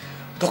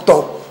 Doctor,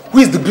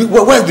 where's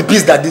the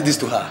beast that did this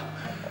to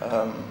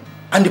her?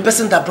 And the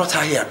person that brought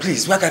her here,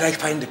 please, where can I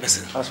find the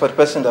person? As for the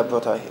person that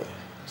brought her here,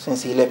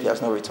 since he left, he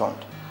has not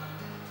returned.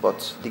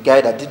 But the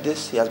guy that did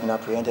this, he has been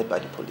apprehended by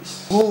the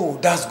police. Oh,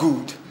 that's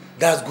good.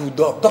 That's good,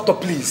 Doc. Doctor,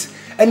 please,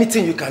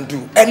 anything you can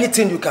do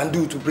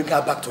to bring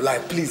her back to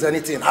life, please,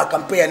 anything. I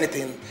can pay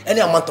anything, any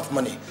amount of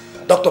money.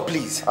 Doctor,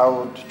 please. I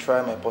would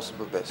try my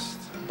possible best,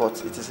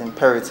 but it is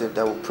imperative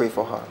that we pray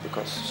for her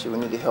because she will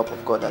need the help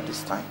of God at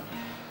this time.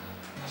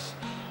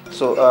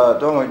 So,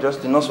 don't worry,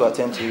 just the nurse will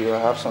attend to you. I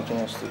have something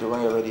else to do.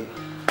 When you're ready,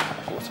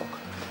 we'll talk.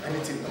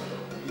 Anything, Doctor.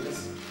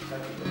 Yes.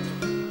 Thank you,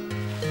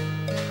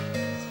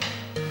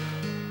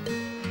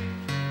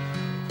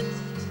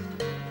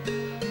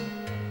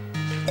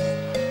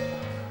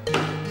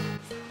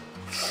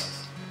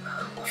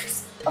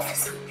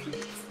 Officer,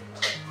 please.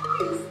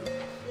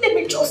 Let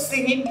me just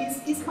see him.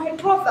 He's my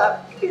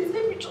brother. Please,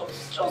 let me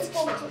just talk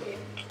to him,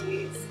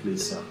 please.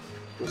 Please, sir.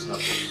 What's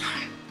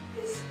happening?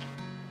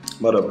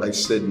 Madam, I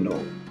said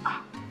no.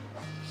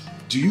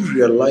 Do you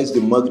realize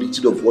the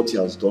magnitude of what he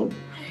has done?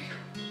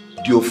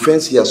 The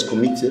offense he has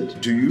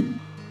committed? Do you?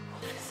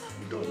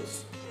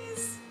 Please.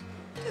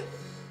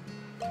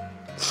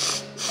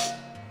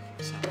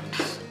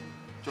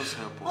 Just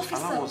help us. Officer,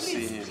 Allow us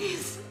please, see him.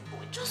 please.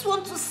 We just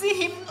want to see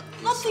him.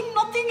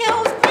 Nothing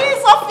else.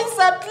 Please,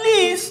 officer,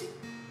 please.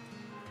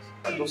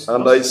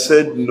 And I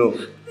said no.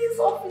 Please,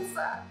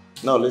 officer.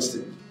 Now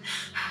listen.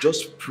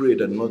 Just pray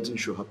that nothing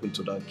should happen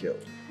to that girl.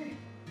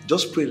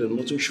 Just pray that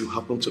nothing should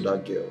happen to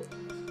that girl.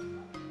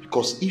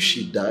 Because if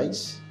she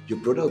dies, your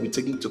brother will be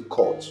taken to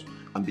court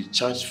and be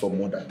charged for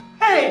murder.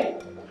 Hey!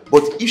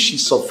 But if she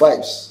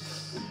survives,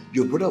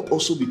 your brother will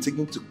also be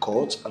taken to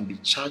court and be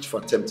charged for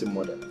attempting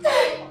murder.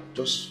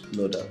 Just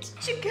know that.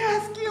 Chika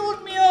has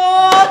killed me.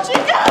 Oh,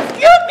 Chika has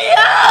killed me.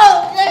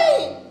 Oh,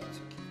 hey!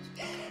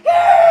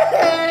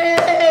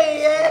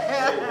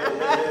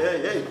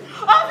 Hey.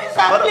 Officer,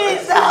 Madam,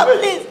 please, sir,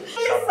 please.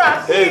 Please, sir,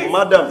 Hey, please.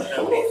 madam.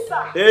 Please,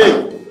 sir. Hey.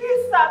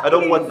 Please, sir, I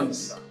don't please. want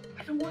this.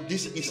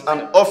 This is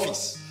an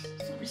office.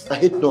 I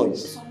hate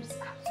noise.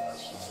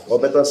 Or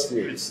better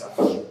still,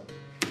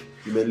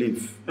 you may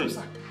leave. Please,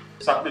 sir.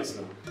 Sir, please.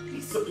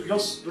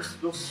 Just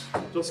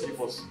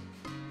give us.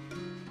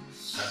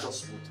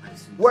 Just what I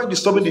see. Why are you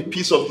disturbing the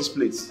peace of this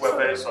place? We're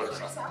very sorry,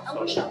 sir.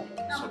 I'm Sorry,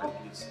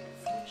 please.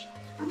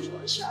 I'm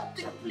not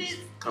shouting, please.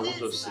 Can we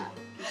just say?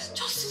 Just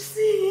to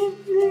see him,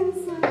 please,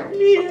 sir.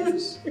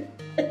 Please.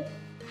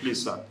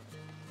 Please, sir.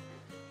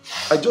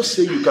 I just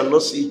say you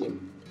cannot see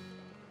him.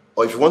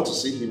 Or if you want to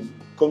see him,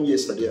 come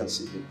yesterday and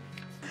see him.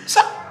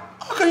 Sir,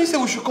 how can you say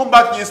we should come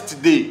back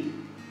yesterday?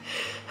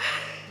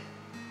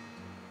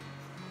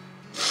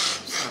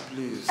 Sir,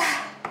 please.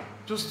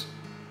 Just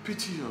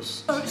pity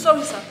us. Oh,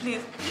 sorry, sir,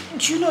 please.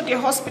 Do you know the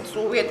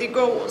hospital where the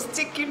girl was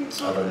taken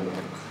to?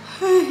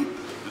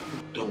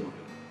 Don't worry.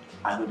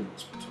 I know the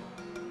hospital.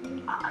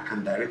 I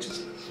can direct you to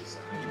the place.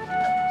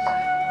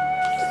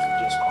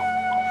 Just come.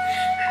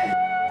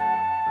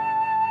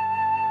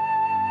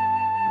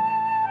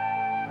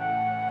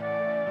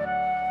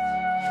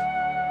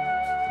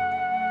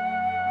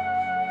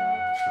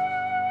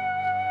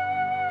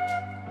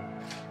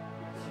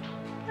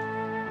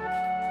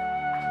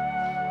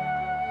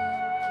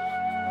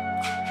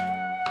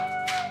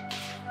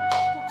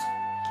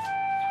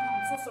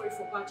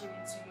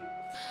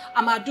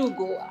 I'm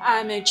Adugo.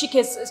 I'm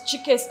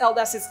Chike's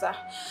elder sister.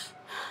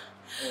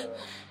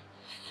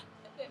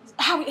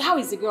 How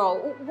is the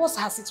girl? What's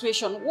her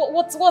situation?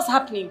 What's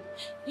happening?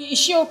 Is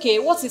she okay?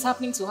 What is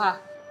happening to her?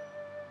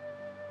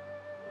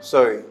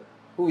 Sorry,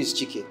 who is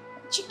Chike?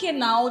 Chike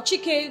now.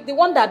 Chike, the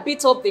one that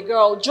beat up the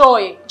girl,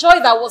 Joy. Joy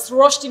that was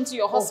rushed into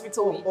your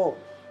hospital. Oh.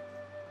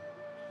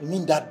 You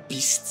mean that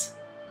beast?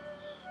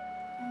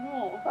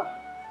 No.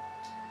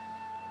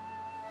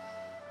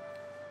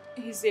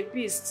 He's a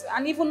beast,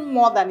 and even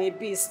more than a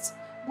beast.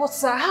 But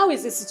sir, how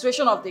is the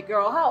situation of the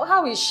girl?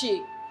 How is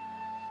she?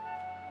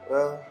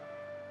 Well,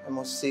 I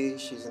must say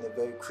she's in a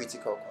very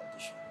critical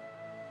condition.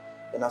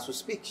 And as we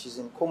speak, she's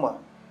in coma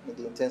in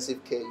the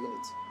intensive care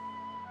unit.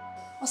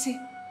 Osi,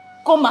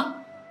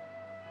 coma.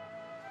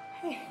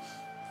 Hey.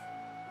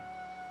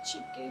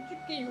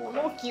 Chike, you will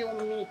not kill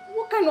me.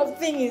 What kind of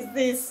thing is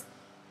this?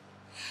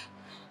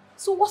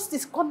 So what's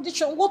this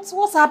condition?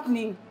 What's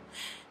happening?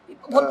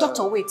 But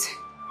doctor, wait.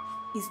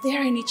 Is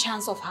there any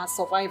chance of her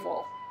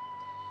survival?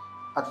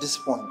 At this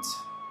point,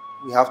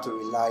 we have to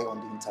rely on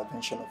the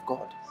intervention of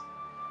God.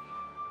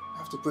 We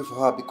have to pray for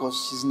her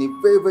because she's in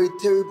a very, very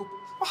terrible...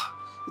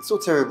 it's so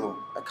terrible.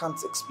 I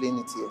can't explain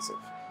it to yourself.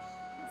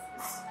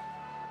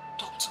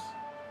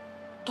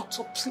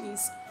 Doctor,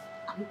 please.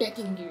 I'm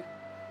begging you.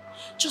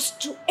 Just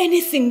do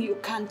anything you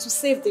can to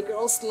save the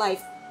girl's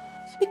life.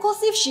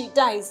 Because if she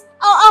dies,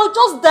 I'll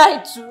just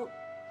die too.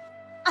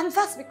 And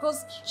that's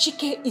because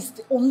Chike is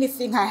the only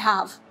thing I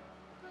have.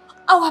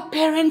 Our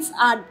parents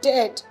are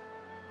dead.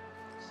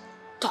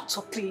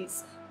 Doctor,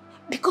 please.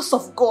 Because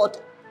of God,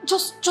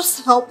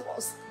 just help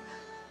us.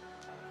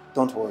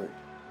 Don't worry.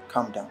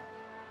 Calm down.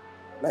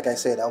 Like I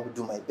said, I will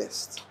do my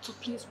best. Doctor,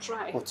 please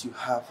try. But you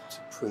have to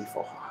pray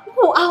for her.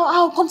 No,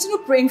 I'll continue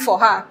praying for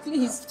her,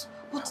 please.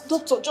 But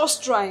doctor,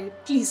 just try.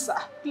 Please, sir.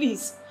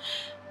 Please.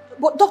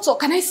 But doctor,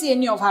 can I see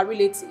any of her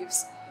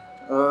relatives?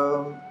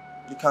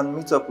 You can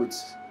meet up with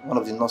one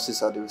of the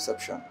nurses at the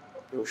reception.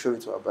 They will show you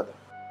to her brother.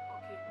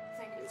 Okay,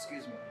 thank you.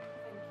 Excuse me.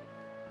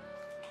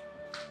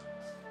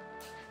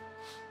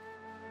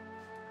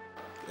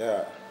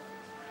 Yeah.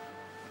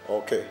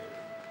 Okay.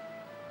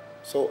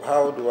 So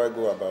how do I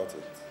go about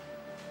it?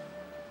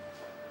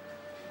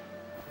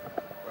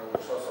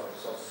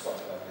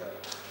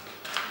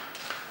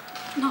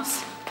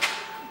 Nurse,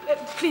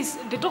 please,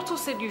 the doctor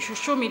said you should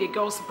show me the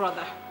girl's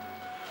brother.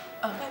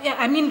 Yeah,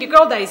 I mean the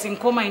girl that is in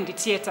coma in the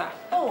theater.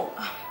 Oh,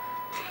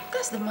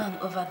 that's the man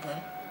over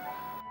there.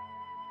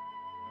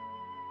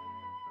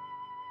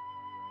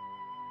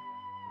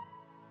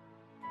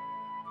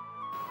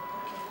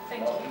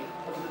 Thank you.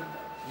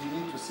 You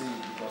need to see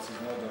it because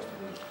it's not just me.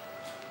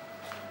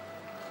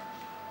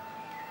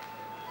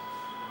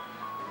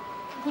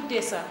 Good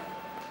day, sir.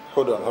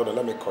 Hold on,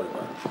 let me call you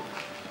back.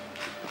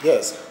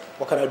 Yes,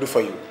 what can I do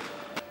for you?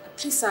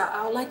 Please, sir,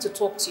 I would like to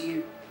talk to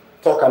you.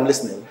 Talk, I'm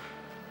listening.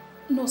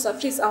 No, sir,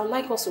 please, I would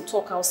like us to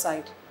talk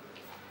outside.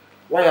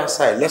 Why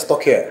outside? Let's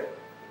talk here.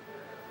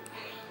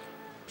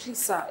 Please,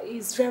 sir,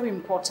 it's very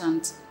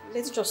important.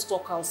 Let's just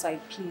talk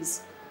outside,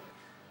 please.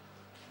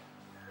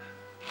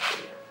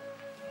 Thank you.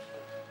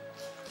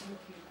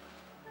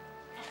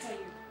 After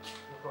you.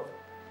 No problem.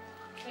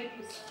 Thank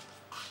you, sir.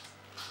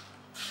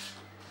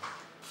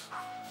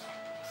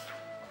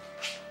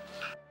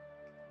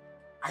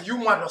 Are you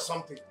mad or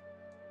something?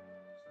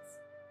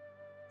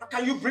 How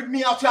can you bring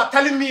me out here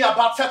telling me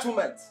about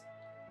settlement?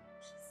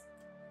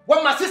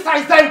 When my sister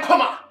is there in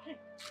coma?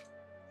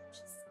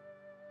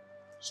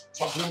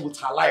 Struggling with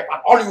her life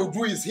and all you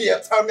do is here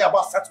tell me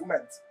about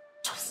settlement.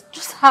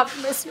 Just have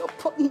mercy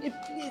upon me,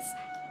 please.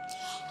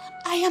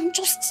 I am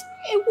just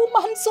a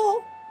woman,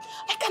 so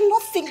I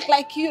cannot think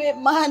like you, a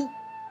man.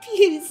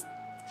 Please,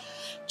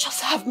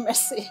 just have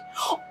mercy.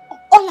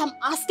 All I'm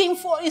asking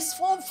for is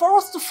for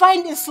us to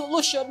find a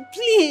solution,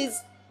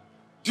 please.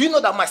 Do you know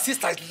that my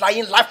sister is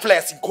lying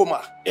lifeless in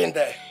coma in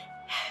there?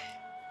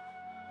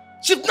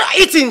 She's not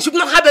eating, she's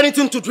not had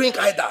anything to drink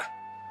either. I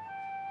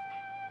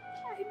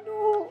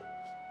know.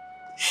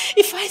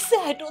 If I say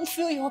I don't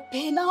feel your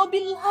pain, I'll be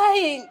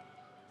lying.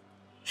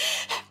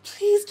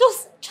 Please,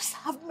 just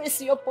have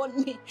mercy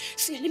upon me.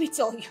 See, let me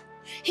tell you,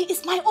 he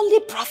is my only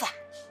brother.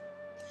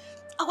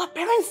 Our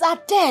parents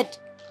are dead.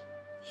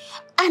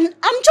 And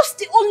I'm just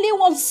the only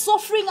one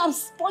suffering and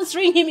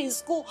sponsoring him in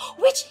school,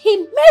 which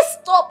he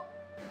messed up.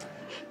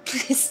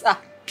 Please, sir,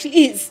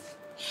 please.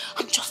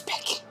 I'm just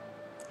begging.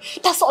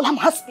 That's all I'm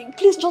asking.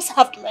 Please just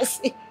have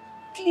mercy.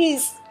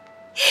 Please.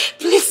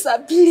 Please,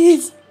 sir,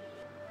 please.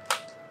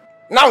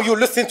 Now you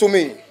listen to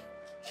me.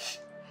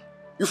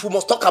 If we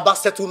must talk about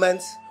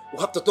settlements, we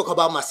have to talk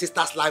about my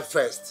sister's life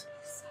first.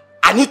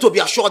 I need to be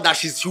assured that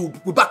she will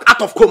be back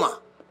out of coma.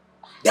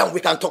 Then we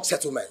can talk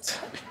settlement.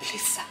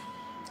 Please, sir.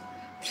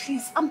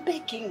 Please, I'm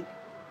begging.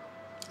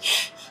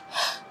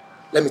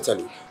 Let me tell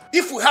you,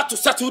 if we have to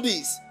settle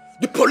this,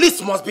 the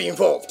police must be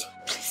involved.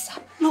 Please,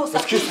 sir. No, sir.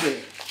 Excuse me.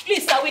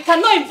 Please, sir, we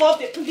cannot involve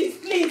the police.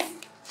 Please.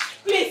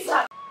 Please,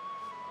 sir.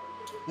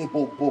 Hey,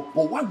 but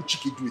why would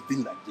Chike do a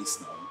thing like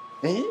this now?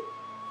 Eh?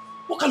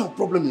 What kind of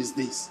problem is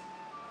this?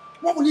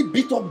 Why will he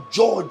beat up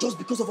George just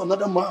because of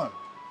another man?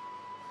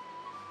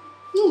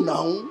 No,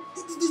 now.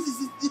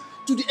 This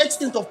to the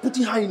extent of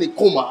putting her in a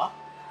coma.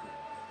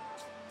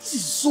 This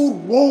is so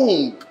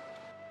wrong.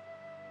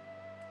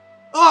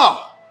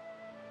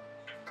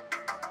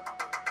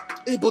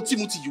 Hey, but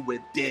Timothy, you were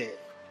there.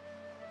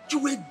 You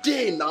were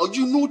there now.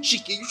 You know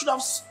Chike. You should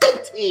have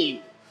stopped him.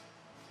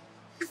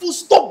 If you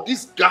stop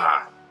this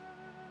guy.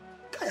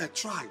 Guy, I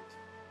tried.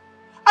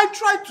 I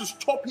tried to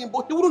stop him,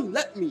 but he wouldn't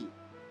let me.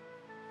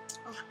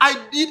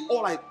 I did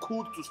all I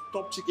could to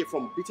stop Chike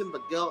from beating the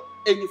girl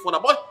any further,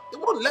 but he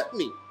wouldn't let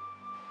me.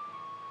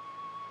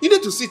 You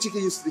need to see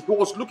Chike yesterday. He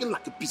was looking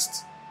like a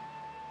beast.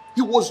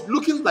 He was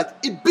looking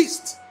like a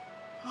beast.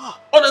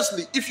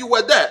 Honestly, if you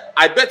were there,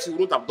 I bet you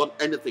wouldn't have done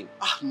anything.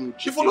 No,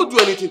 If you don't do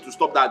anything to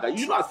stop that guy,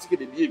 you know how sick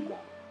the behave now.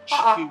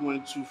 Chike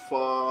went too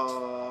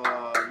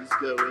far. This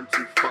guy went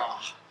too far.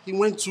 He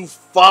went too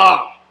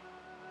far.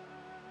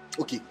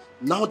 Okay,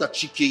 now that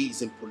Chike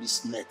is in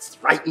police net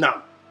right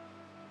now,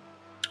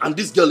 and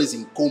this girl is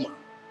in coma,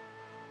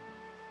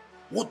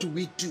 what do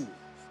we do?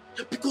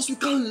 Because we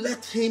can't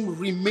let him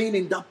remain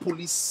in that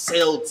police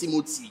cell,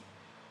 Timothy.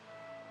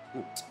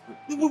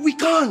 We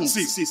can't.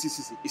 See.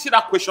 You see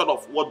that question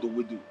of what do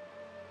we do?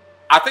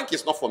 I think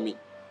it's not for me.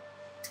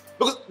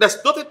 Because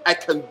there's nothing I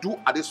can do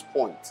at this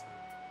point.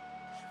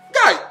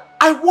 Guy,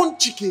 I want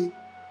Chike.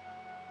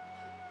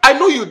 I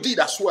know you did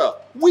as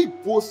well. We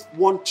both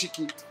want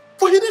Chike.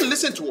 But he didn't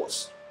listen to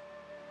us.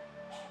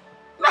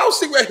 Now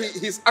see where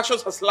his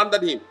actions has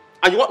landed him.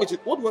 And what do you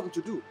want me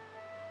to do?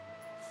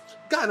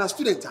 Guy, I'm a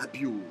student at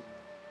you.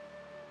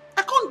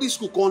 I can't this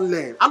school, can't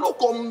learn. I don't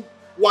come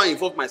why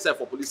involve myself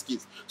for police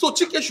case. So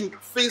Chike should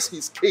face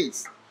his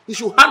case. He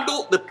should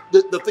handle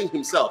the thing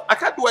himself. I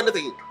can't do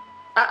anything.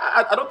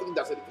 I don't think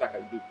there's anything I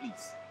can do,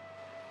 please.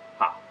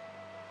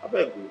 I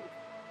beg you.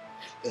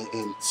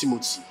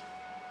 Timothy,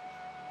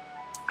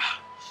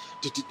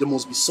 there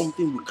must be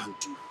something we can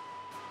do.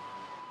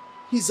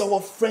 He's our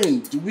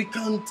friend. We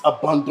can't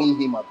abandon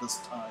him at this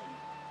time.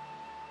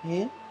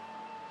 Hmm?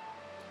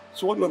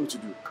 So what do you want me to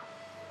do?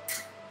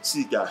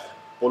 See, guy,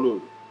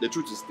 Polo, the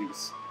truth is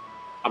this.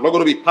 I'm not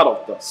going to be part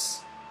of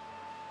this.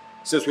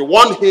 Since we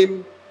warned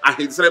him and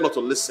he decided not to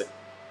listen,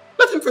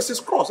 let him face his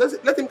cross.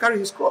 Let him carry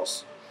his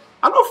cross.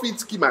 I'm not fit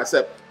to keep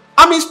myself.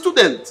 I'm a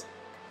student.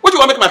 What do you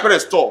want to make my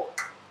parents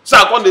talk? So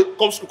I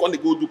come school, come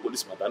go do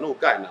police matter. No,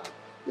 guy, now.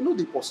 You know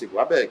the possible.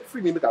 I beg.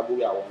 Free me, make I go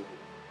where I want to go.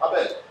 I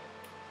beg.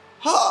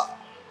 Ha!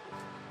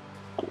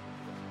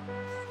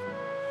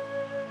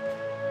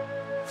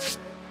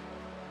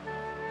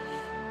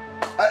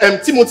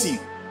 Timothy.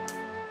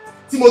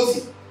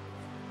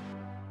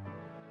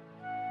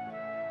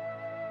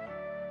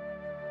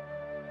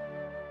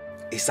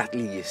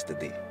 Exactly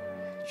yesterday.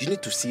 You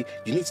need to see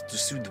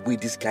the way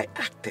this guy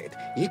acted.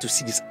 You need to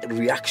see his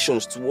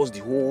reactions towards the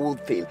whole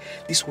thing.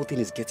 This whole thing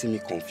is getting me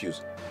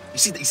confused. You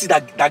see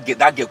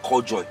that girl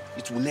called Joy.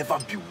 It will never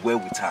be well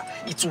with her.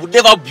 It will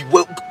never be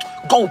well.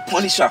 God will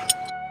punish her.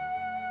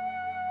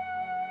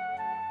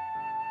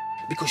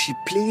 Because she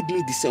played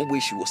me the same way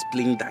she was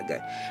playing that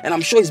guy. And I'm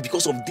sure it's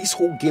because of this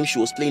whole game she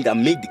was playing that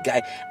made the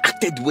guy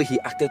acted the way he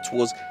acted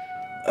towards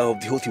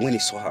the whole thing when he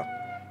saw her.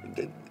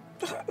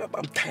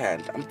 I'm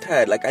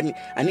tired. Like I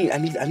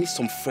need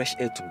some fresh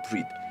air to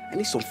breathe. I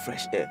need some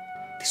fresh air.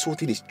 This whole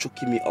thing is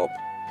choking me up.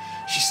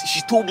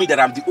 She told me that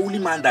I'm the only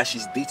man that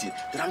she's dating,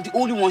 that I'm the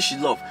only one she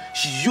loved.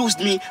 She used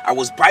me. I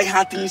was buying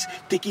her things,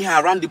 taking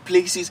her around the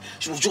places.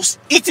 She was just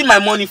eating my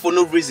money for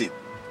no reason.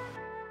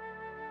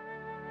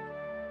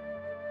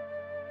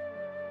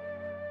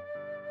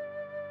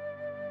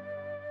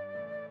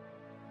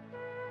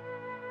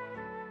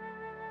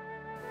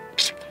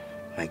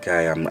 My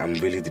guy, I'm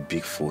really the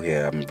big fool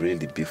here. I'm really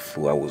the big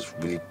fool. I was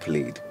really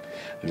played.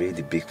 I'm really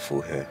the big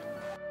fool here.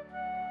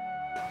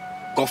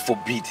 God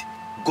forbid,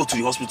 go to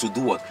the hospital to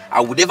do what? I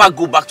would never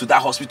go back to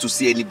that hospital to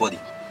see anybody.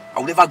 I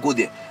would never go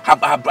there.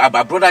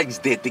 Her brother is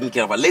there taking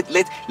care of her.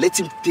 Let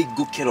him take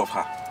good care of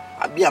her.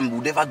 I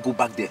would never go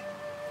back there.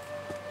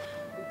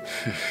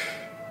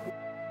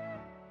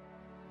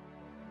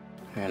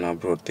 Yeah, now,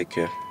 bro, take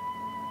care.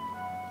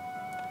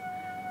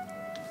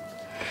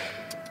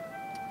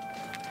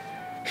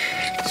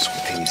 This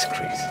whole thing is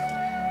crazy.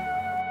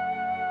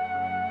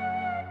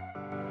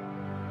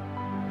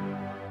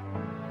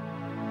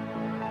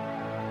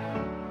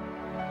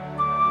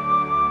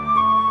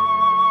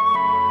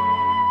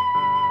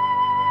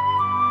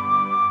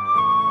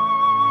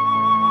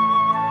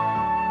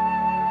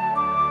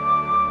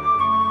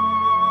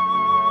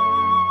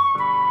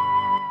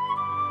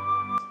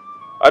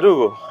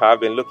 Adugo, I've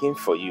been looking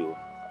for you,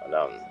 and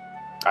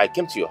I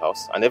came to your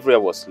house, and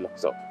everywhere was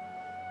locked up.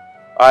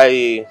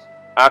 I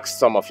asked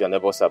some of your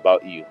neighbors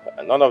about you,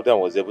 and none of them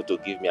was able to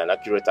give me an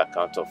accurate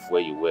account of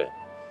where you were.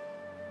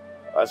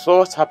 So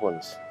what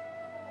happened?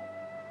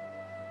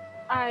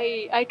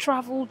 I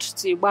traveled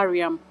to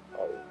Bariam.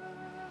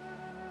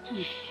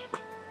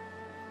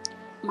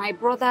 My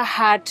brother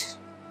had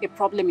a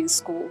problem in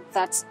school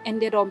that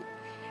ended up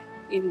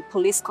in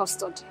police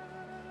custody.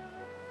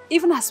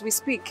 Even as we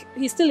speak,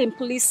 he's still in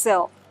police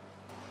cell.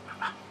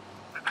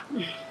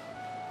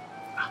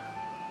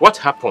 What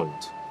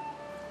happened?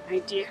 My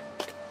dear,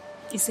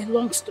 it's a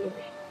long story.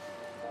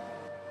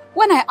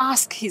 When I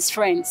asked his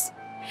friends,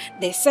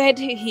 they said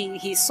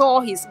he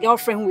saw his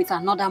girlfriend with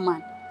another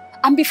man.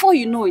 And before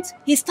you know it,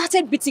 he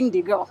started beating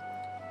the girl.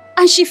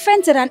 And she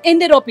fainted and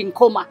ended up in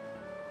coma.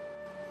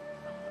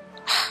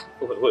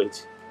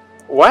 Wait.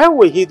 Why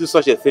would he do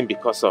such a thing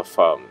because of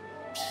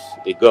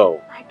a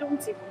girl? I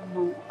don't even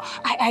know.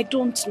 I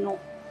don't know.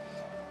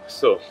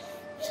 So,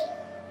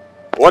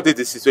 what is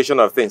the situation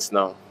of things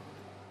now?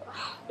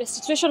 The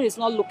situation is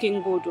not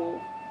looking good, though.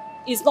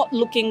 It's not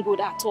looking good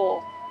at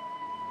all.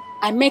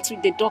 I met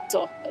with the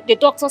doctor. The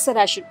doctor said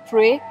I should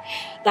pray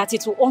that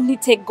it will only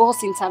take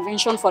God's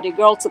intervention for the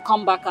girl to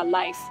come back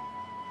alive.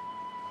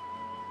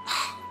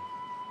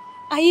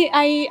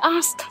 I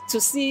asked to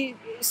see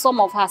some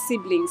of her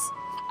siblings.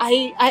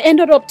 I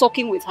ended up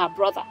talking with her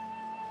brother.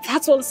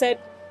 That one said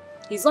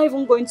he's not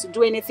even going to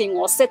do anything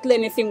or settle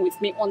anything with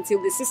me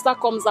until the sister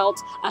comes out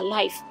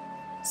alive.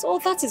 So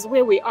that is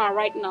where we are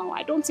right now.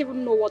 I don't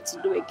even know what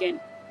to do again.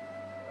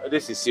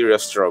 This is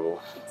serious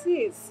trouble. It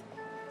is.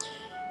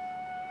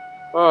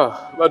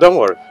 Oh, but don't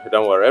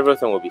worry.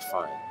 Everything will be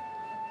fine.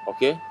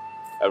 Okay?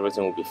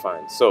 Everything will be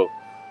fine. So,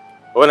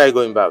 when are you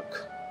going back?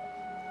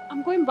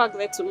 I'm going back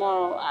there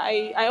tomorrow.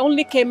 I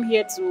only came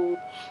here to,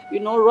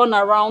 run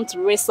around to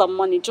raise some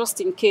money just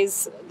in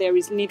case there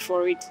is need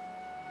for it.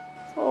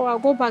 So I'll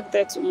go back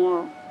there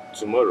tomorrow.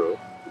 Tomorrow?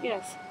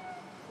 Yes.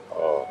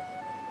 Oh.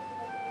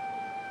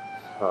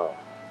 Oh.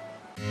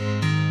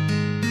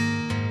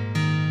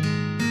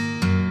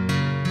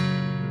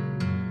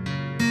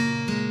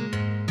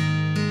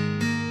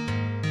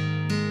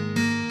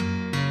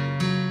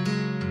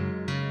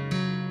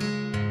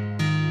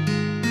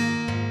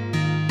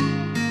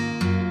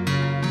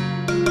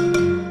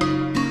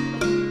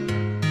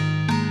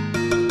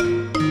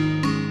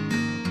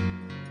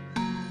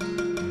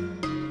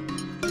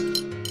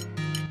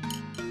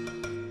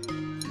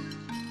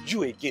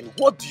 You again,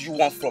 what do you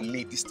want from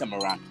me this time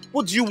around?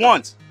 What do you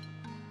want?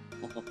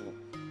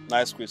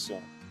 Nice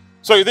question.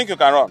 So you think you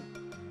can run?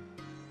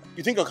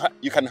 You think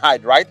you can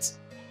hide, right?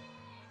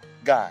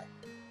 Guy,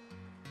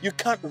 you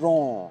can't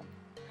run.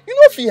 You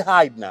know if you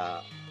hide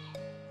now.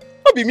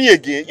 Not be me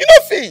again. You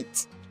know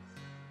fit.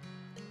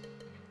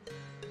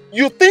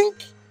 You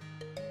think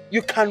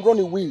you can run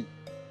away.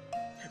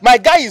 My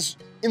guy is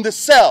in the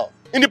cell,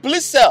 in the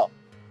police cell.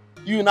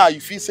 You now, you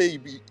feel say you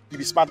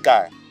be smart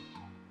guy.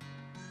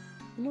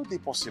 You know they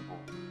possible.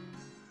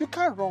 You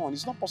can't run,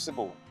 it's not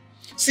possible.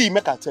 See,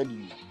 make I tell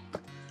you.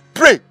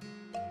 Pray.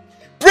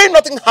 Pray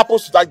nothing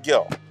happens to that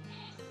girl.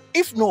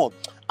 If not,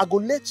 I go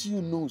let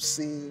you know,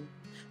 say,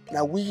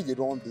 now we they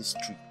run the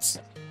streets.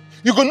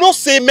 You go know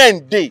say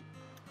men dey.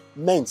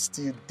 Men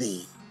still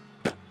dey.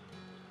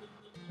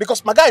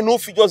 Because my guy no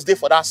fit just dey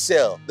for that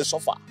cell, they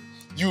suffer.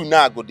 You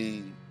now go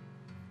the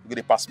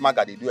pass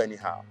maga, they do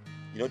anyhow.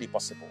 You know the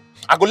possible.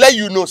 I go let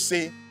you know,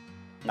 say,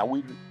 now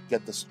we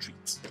get the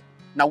streets.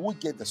 Now we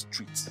get the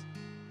streets.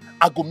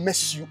 I go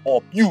mess you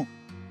up. You,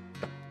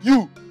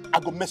 I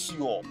go mess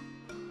you up.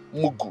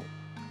 Mugu.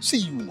 See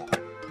you now.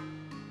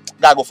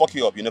 Guy go fuck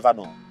you up, you never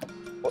know.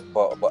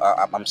 But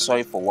I'm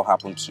sorry for what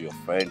happened to your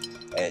friend.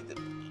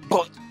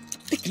 But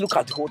take a look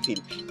at the whole thing.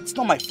 It's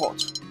not my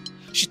fault.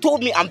 She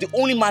told me I'm the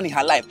only man in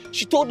her life.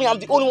 She told me I'm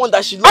the only one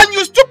that she loves. And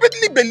you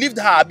stupidly believed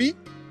her, Abi?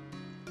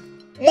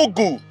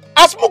 Mugu.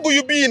 As Mugu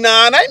you be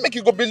now, and I make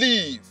you go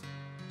believe.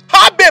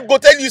 Her babe go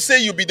tell you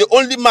say you be the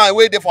only man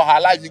waiting for her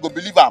life, you go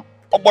believe am.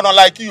 But not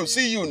like you,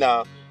 see you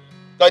now.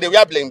 Because they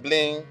wear bling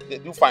bling, they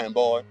do fine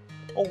boy.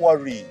 Don't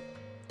worry.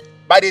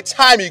 By the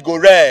time you go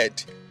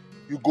red,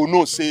 you go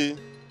know say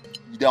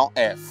you don't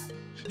F.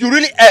 You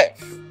really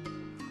F.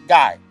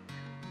 Guy,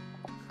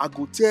 I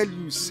go tell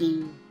you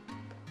say,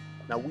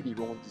 now we dey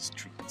run the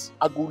streets.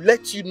 I go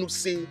let you know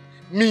say,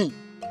 me,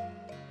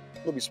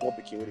 no be small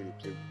pikin wey they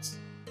play with.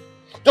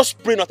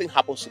 Just pray nothing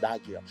happens to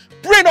that girl.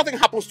 Pray nothing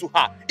happens to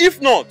her. If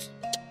not,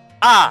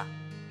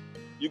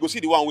 you go see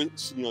the one wey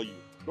senior you.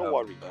 Don't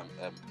worry.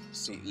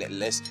 See,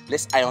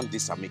 let's iron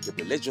this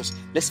amicably.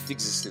 Let's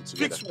fix this thing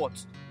together. Fix what?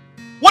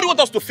 What do you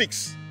want us to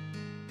fix?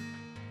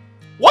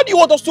 What do you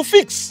want us to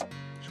fix?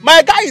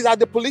 My guy is at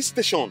the police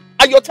station,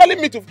 and you're telling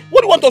me to.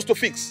 What do you want us to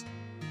fix?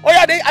 Oh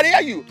yeah, I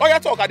hear you. Oh yeah,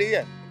 talk. I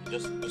hear.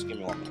 Just give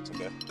me 1 minute,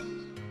 okay?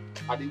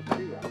 I hear.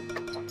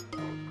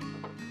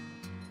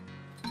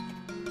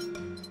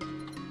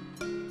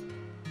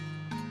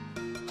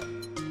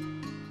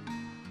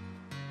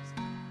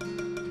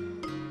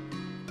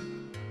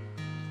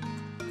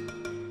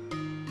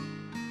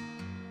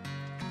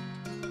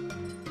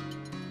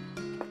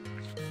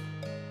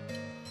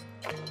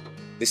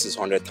 This is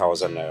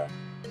 100,000 naira.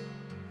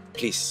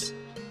 Please,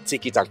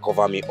 take it and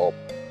cover me up.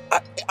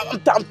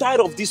 I'm tired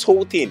of this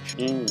whole thing.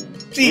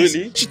 Please.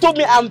 Really? She told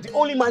me I'm the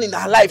only man in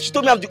her life. She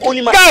told me I'm the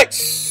only man.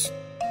 Guys!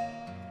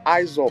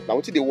 Eyes up. Now,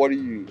 what did they worry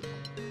you?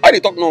 Why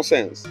they talk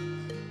nonsense?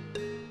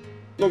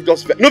 No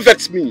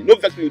vex me. No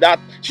vex me with that.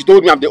 She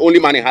told me I'm the only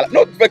man in her life.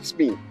 No vex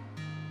me.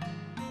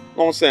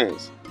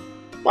 Nonsense.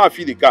 Why I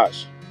feel the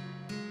cash?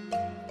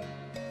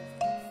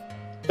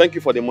 Thank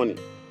you for the money.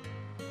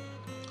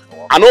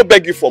 I no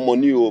beg you for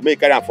money, make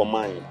carry am for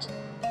mind.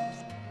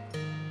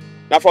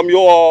 Now from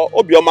your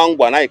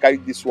Obiomangwa, now you carry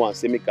this one,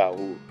 say make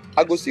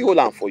I go see hold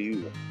on for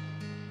you.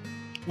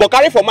 But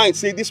carry for mind,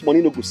 say this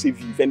money no go save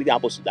you if anything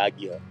happens to that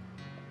girl.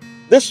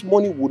 This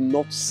money will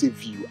not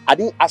save you. I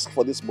didn't ask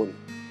for this money.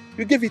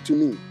 You gave it to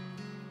me.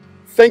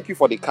 Thank you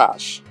for the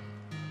cash.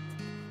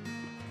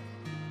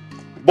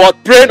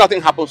 But pray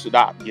nothing happens to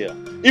that girl.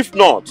 If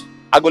not,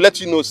 I go let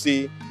you know,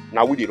 say,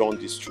 now we dey run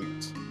the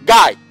street.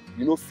 Guy,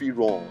 you no fit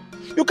run.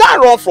 You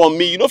can't run from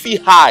me. You no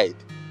fit hide.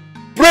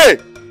 Pray.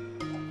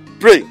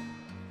 Pray.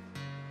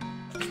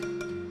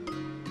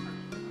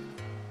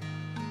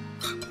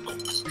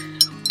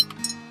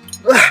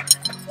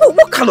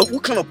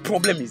 What kind of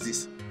problem is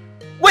this?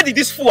 Where did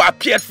this fool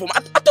appear from? I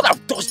thought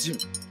I've touched him.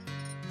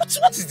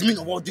 What is the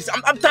meaning of all this?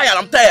 I'm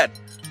tired.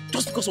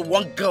 Just because of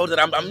one girl that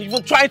I'm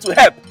even trying to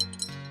help.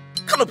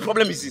 What kind of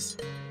problem is this?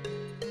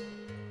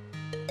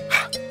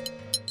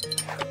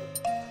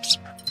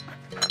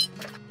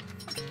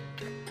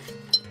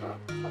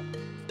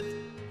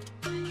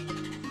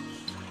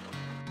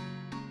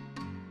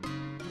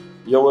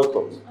 You're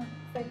welcome.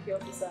 Thank you,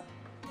 officer.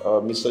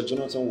 Mr.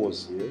 Jonathan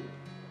was here.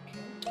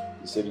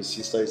 He said his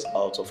sister is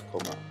out of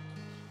coma.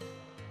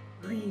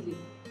 Really?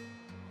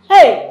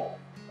 Hey!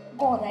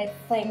 God, I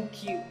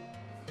thank you.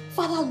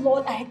 Father,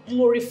 Lord, I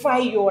glorify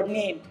your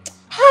name.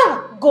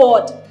 Ah,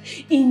 God,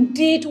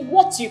 indeed,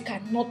 what you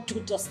cannot do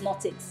does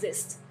not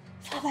exist.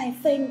 Father, I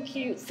thank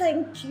you.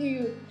 Thank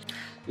you.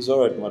 It's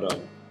alright,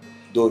 madam.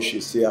 Though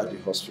she's still at the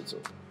hospital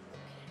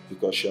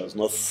because she has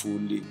not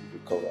fully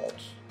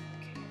recovered.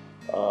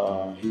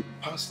 He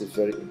passed a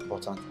very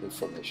important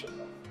information.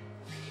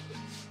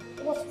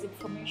 What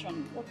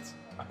information? What?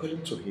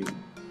 According to him,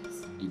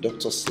 the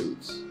doctor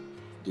says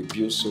the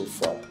bill so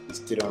far is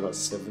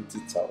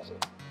 370,000.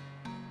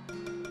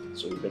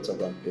 So you better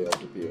go and pay off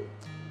the bill.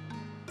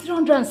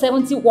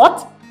 370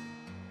 what?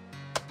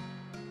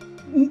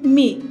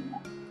 Me?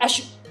 I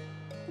should...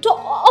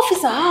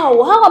 Officer,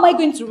 how? How am I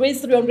going to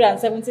raise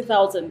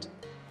 370,000?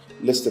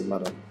 Listen,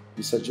 madam.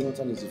 Mr.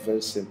 Jonathan is a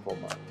very simple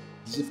man.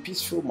 He's a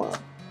peaceful man.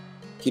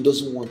 He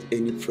doesn't want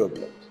any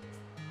problems.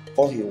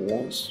 All he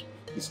wants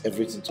is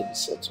everything to be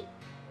settled.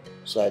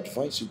 So I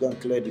advise you go and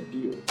clear the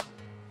bill.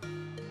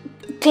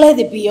 Clear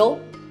the bill?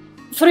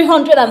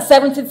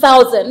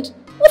 370,000?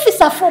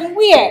 Officer, from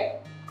where?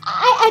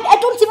 I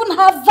don't even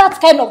have that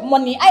kind of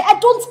money. I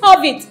don't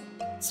have it.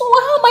 So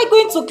how am I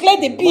going to clear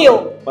the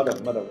bill?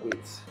 Madam, wait.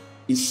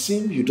 It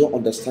seems you don't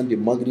understand the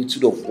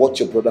magnitude of what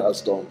your brother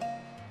has done.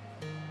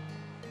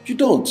 You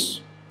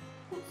don't.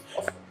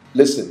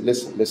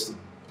 Listen.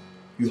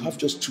 You have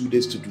just 2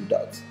 days to do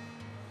that.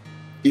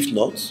 If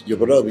not, your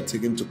brother will be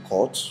taken to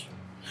court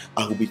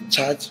and will be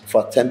charged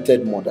for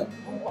attempted murder.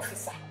 No,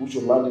 officer. Which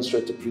will land him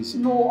straight to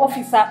prison. No,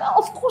 officer.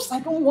 Of course, I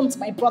don't want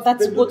my brother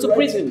to go to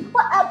prison.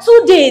 But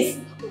 2 days.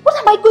 What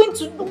am I going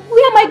to do?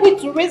 Where am I going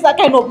to raise that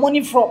kind of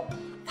money from?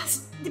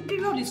 The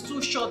period is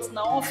too short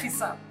now,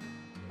 officer.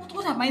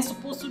 What am I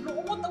supposed to do?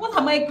 What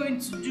am I going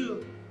to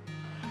do?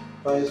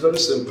 It's very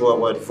simple. I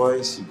would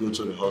advise you go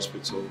to the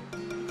hospital,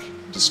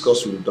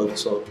 discuss with the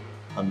doctor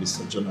and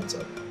Mr.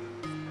 Jonathan.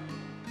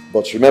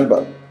 But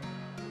remember,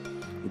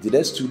 in the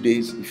next 2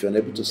 days, if you're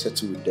unable to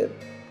settle with them,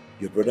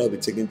 your brother will be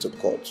taken to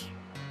court,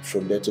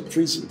 from there to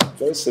prison.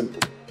 Very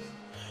simple.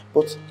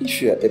 But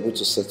if you are able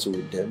to settle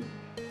with them,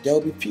 there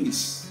will be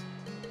peace.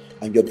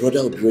 And your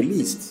brother will be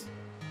released.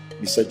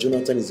 Mr.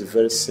 Jonathan is a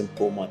very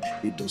simple man.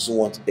 He doesn't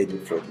want any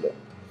problem.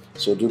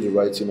 So do the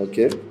right thing,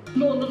 okay?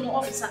 No,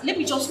 officer. Let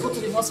me just go to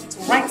the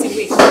hospital right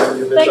away.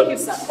 Thank you,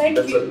 sir.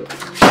 Thank you.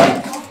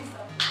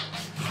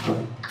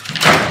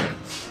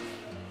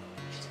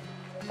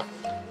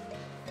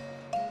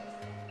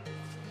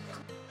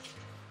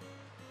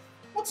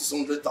 What is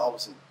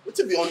 100,000? What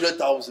will be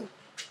 100,000?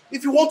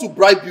 If you want to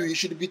bribe you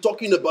should be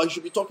talking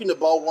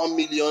about 1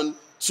 million,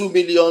 2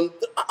 million.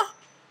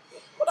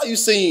 What are you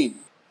saying?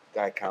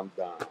 Guy, calm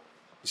down.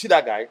 You see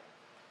that guy?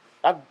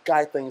 That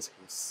guy thinks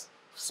he's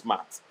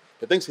smart.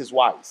 He thinks he's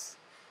wise.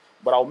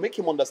 But I'll make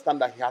him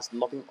understand that he has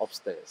nothing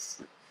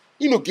upstairs.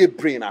 He no get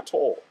brain at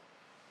all.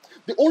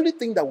 The only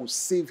thing that will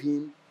save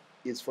him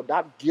is for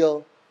that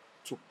girl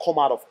to come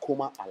out of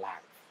coma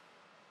alive.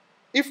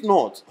 If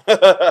not,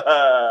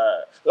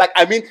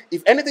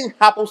 if anything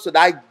happens to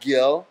that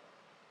girl,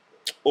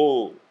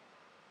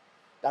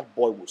 that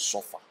boy will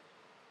suffer.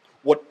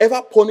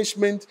 Whatever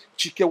punishment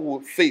Chike will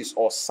face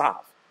or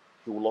serve,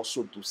 he will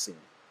also do same.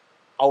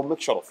 I will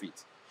make sure of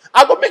it.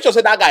 I go make sure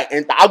that guy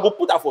enter. I go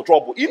put her for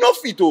trouble. He no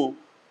fit oh.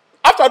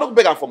 After I don't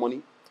beg him for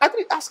money, I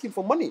didn't ask him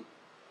for money.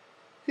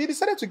 He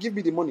decided to give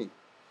me the money.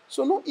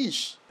 So no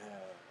ish.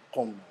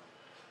 Come now.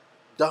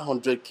 That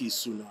 100K is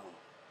soon now.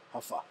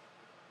 How far?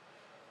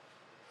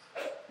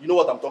 You know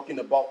what I'm talking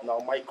about now,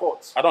 my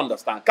court. I don't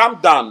understand. Calm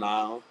down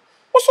now.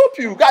 What's up,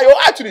 you guy?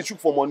 You're actually shoot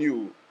for money.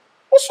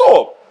 What's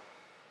up?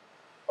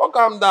 Oh,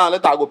 calm down.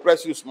 Let I go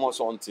press you small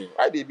something.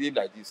 Why they behave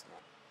like this now?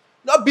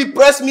 Not be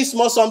press me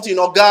small something,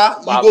 Oga.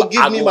 You go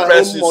give me my own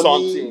money.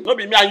 Something. No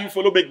be me and you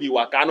follow make the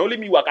waka. And only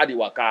me waka the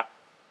waka.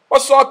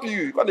 What's up, you?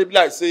 You can't be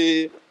like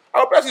say,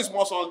 I'll press you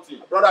small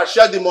something. Brother,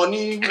 share the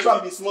money. Which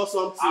one be small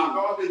something? I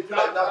don't be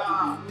like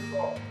that.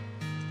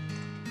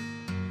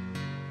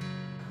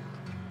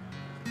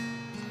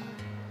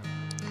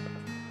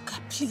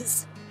 God,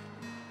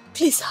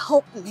 please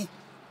help me.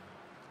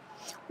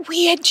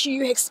 Where do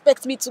you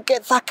expect me to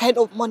get that kind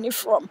of money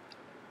from?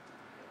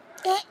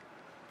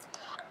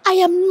 I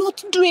am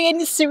not doing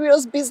any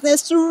serious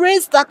business to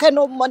raise that kind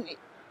of money.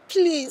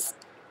 Please.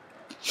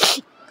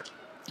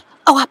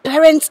 Our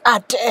parents are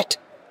dead.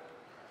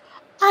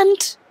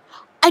 And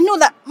I know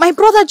that my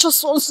brother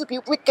just wants to be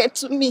wicked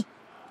to me.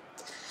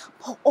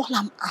 But all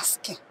I'm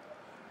asking,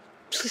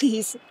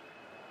 please,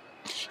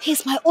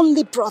 He's my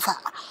only brother.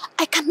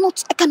 I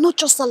cannot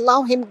just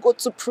allow him go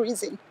to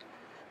prison.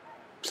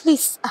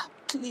 Please,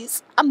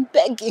 please, I'm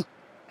begging.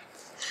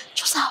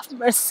 Just have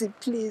mercy,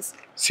 please.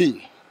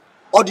 See,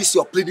 all this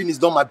you're pleading is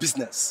not my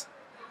business.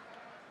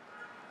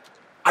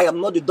 I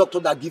am not the doctor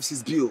that gives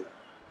his bill.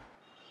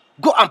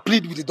 Go and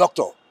plead with the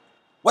doctor.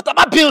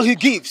 Whatever bill he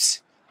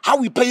gives, how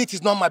we pay it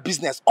is not my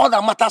business. All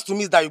that matters to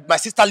me is that my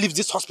sister leaves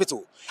this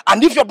hospital.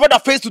 And if your brother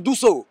fails to do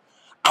so,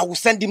 I will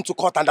send him to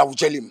court and I will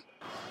jail him.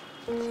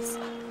 Please.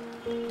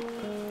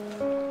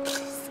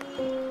 Please.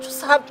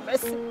 Just have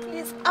mercy,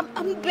 please.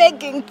 I'm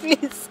begging,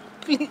 please.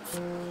 Please.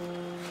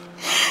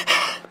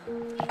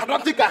 I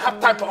don't think I have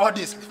time for all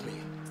this with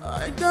me.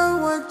 I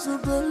don't want to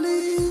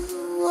believe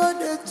what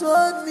they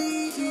told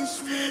me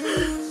is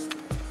real.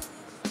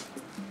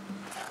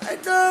 I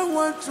don't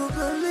want to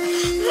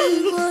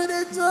believe what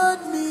they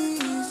told me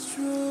is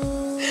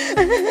true.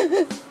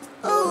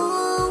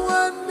 Oh,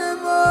 one day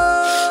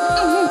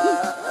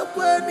more,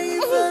 when he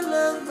fell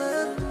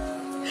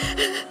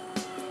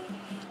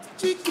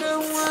chicken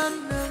one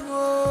day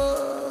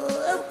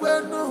more,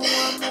 when no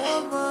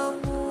one more.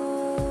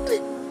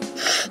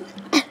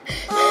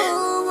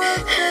 Oh,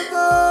 one day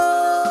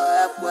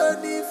more, when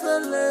he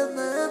fell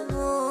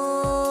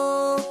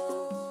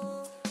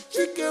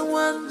chicken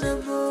one day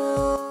more.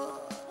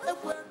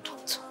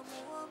 Doctor,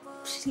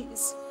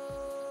 please,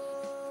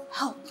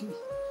 help me.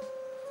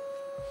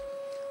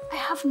 I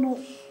have no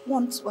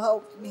one to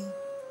help me.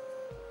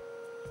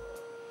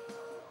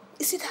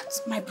 You see,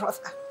 that's my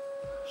brother.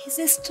 He's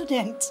a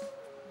student.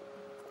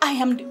 I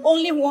am the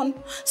only one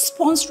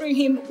sponsoring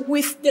him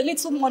with the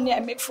little money I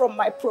make from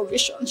my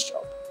provision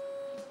shop.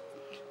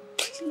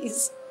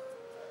 Please,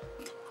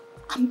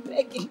 I'm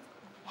begging,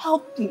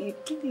 help me,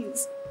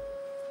 please.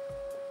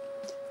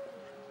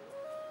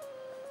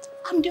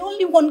 I'm the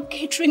only one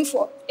catering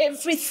for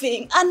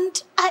everything,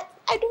 and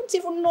I don't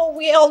even know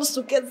where else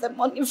to get the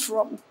money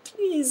from.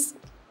 Please.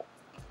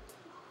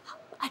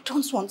 I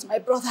don't want my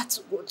brother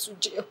to go to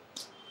jail.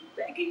 I'm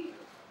begging you.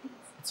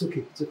 It's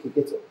okay,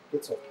 get up,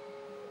 get up.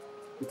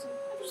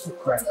 Don't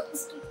cry.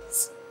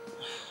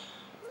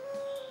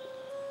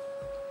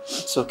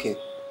 It's okay.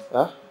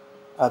 Huh?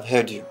 I've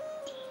heard you.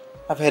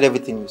 I've heard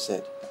everything you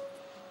said.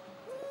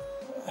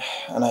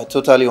 And I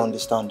totally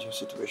understand your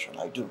situation,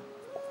 I do.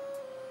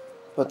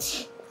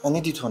 But I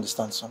need you to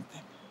understand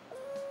something.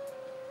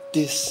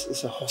 This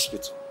is a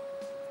hospital.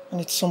 And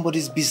it's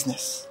somebody's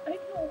business. I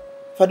know.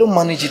 If I don't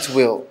manage it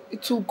well,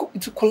 it will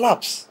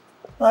collapse.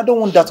 And I don't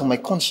want that on my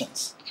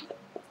conscience.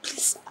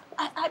 Please,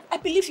 I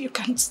believe you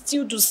can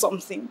still do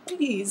something.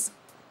 Please.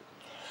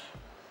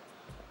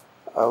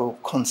 I will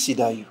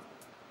consider you.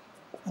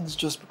 And it's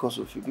just because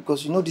of you.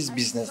 Because you know this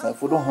business, now,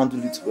 if we don't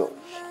handle it well,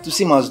 it will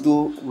seem as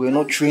though we're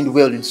not trained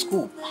well in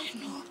school. I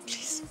know,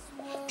 please.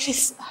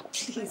 Please,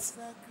 please.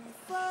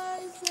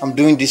 I'm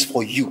doing this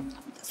for you.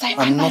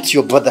 I'm not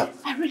your brother.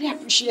 I really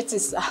appreciate it,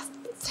 sir.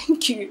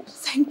 Thank you.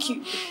 Thank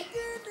you.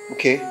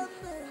 Okay.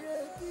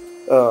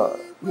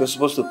 You're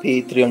supposed to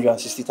pay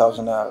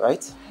 360,000 naira,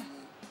 right?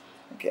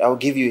 Okay, I'll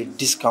give you a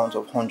discount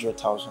of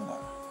 100,000 naira.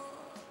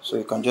 So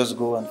you can just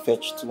go and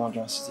fetch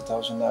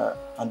 260,000 naira.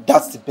 And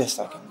that's the best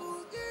I can go.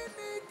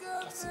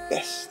 That's the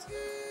best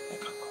I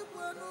can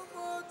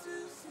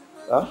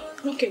go. Huh?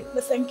 Okay,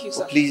 but thank you,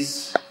 sir. But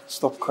please,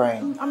 stop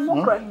crying. I'm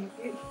not crying.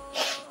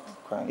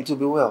 Crying. It will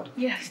be well.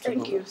 Yes,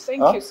 thank you.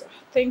 Thank Huh? you, sir.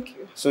 Thank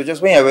you. So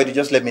just when you're ready,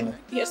 just let me know.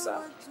 Yes,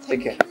 sir.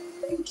 Take care.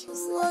 Thank you,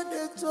 sir. What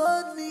they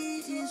told me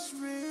is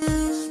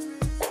real.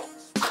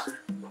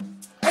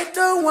 I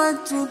don't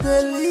want to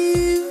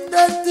believe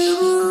that the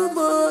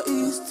rumor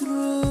is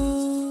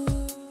true.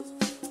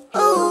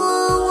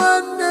 Oh,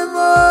 one day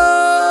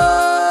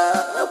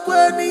more,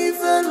 when he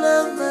fell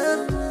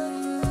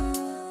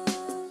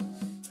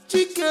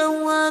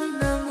chicken one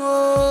day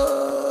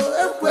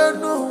more, when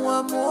no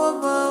one more.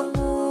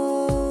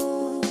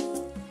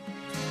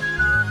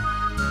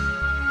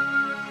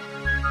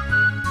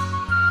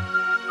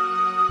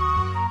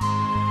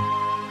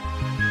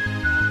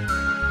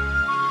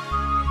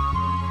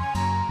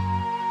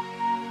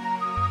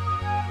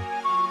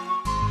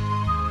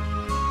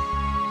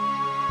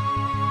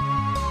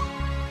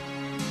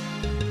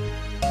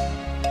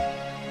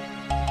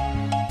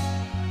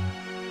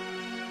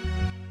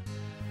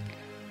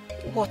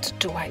 What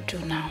do I do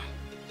now?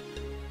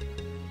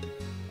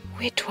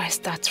 Where do I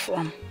start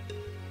from?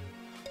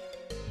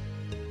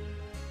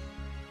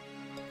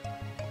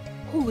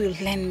 Who will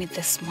lend me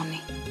this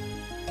money?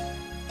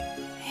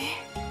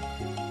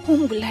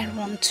 Whom will I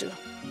run to?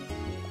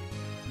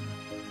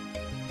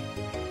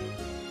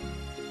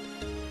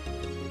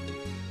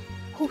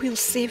 Who will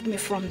save me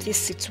from this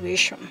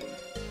situation?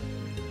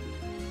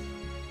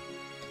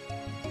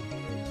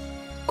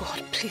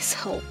 God, please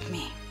help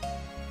me.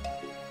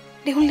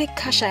 The only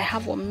cash I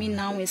have on me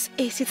now is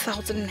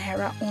 80,000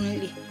 naira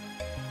only.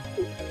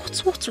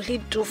 What will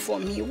it do for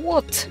me?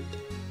 What?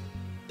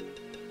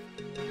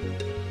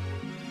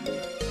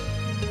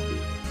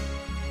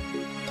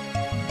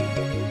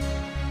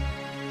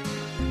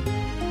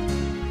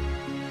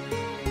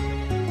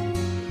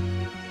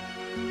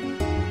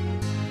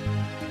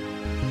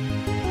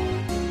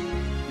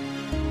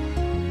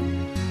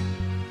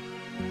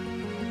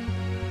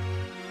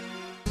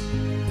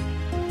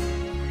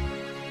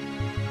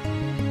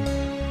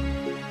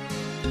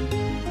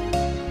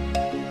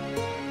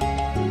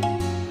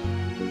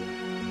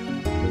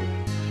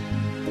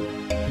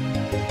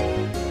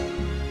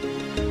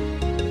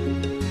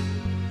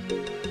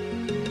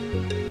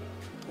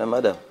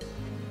 Madam,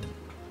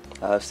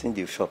 I have seen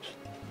the shops.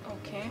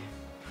 Okay.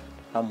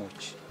 How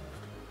much?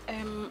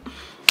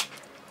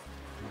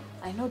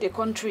 I know the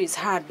country is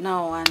hard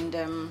now and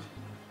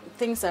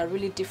things are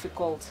really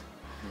difficult.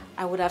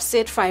 I would have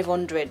said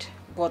 500,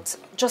 but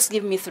just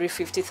give me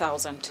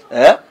 350,000.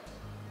 Eh?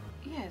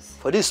 Yes.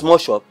 For this small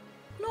shop?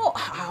 No,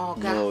 oh,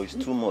 God. No, it's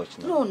too much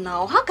now. No,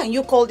 now, how can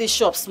you call this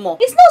shop small?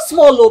 It's not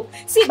small, look.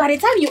 See, by the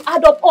time you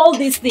add up all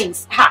these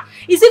things,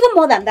 it's even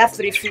more than that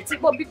 350.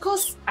 But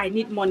because I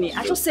need money,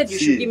 I just said you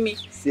should give me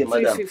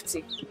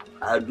 350.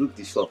 I look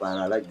the shop and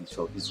I like the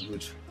shop. It's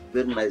good.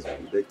 Very nice,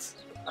 but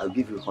I'll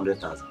give you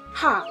 100,000.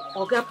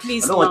 Oga,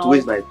 please. I don't want to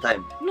waste my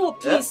time. No,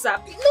 please, sir.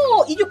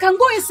 No, you can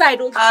go inside.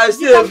 I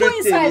see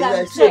everything.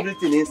 I see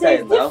everything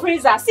inside now. The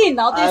freezer. See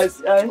now,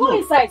 this. Go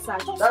inside, sir.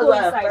 Just That's go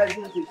why inside. I'm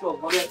pricing the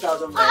shop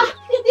 100,000.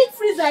 The deep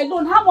freezer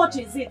alone, how much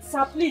is it,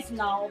 sir? Please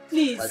now,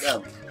 please.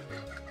 Madam,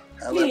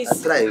 please. I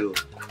try you.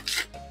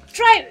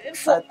 Try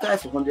for. I try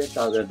for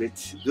 100,000, but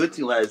the only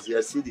thing was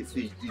I see the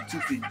fridge, the two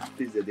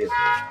freezer there.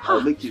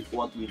 I'll make it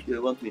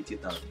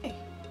 120,000.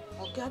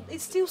 Oga,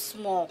 it's still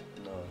small.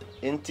 No,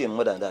 anything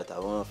more than that, I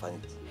won't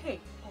find it. Hey,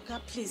 Oga,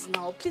 please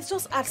now. Please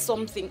just add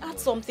something. Add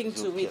something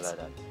to it. Like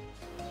that.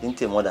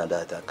 Anything more than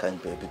that, I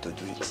can't be able to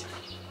do it.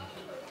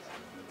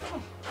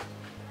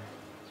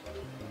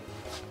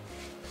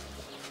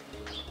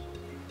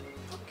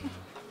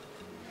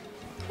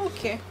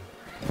 Okay.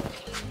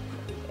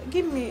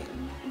 Give me.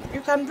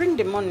 You can bring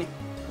the money.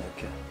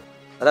 Okay.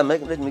 Madam,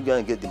 let me go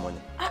and get the money.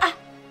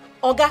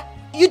 Oga,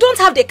 you don't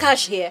have the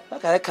cash here. How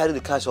can I carry the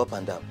cash up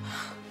and down?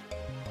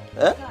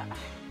 Eh?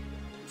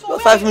 So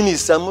 5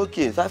 minutes, I'm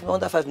okay.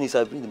 Under 5 minutes,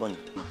 I'll bring the money.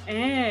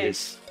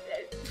 Yes.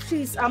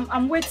 Please,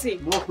 I'm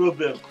waiting. No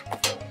problem.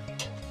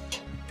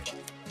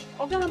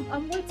 Oga,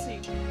 I'm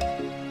waiting.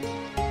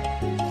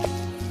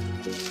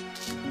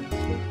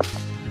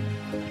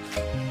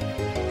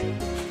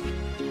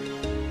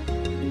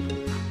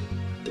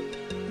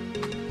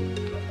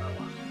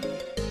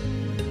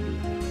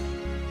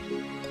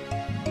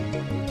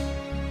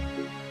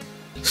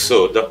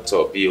 So,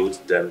 doctor billed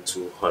them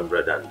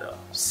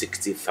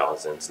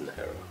 260,000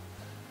 naira.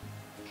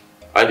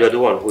 And you're the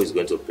one who is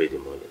going to pay the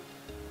money.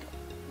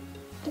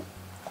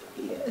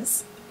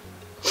 Yes.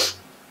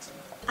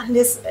 And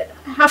this,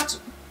 I have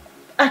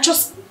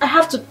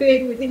to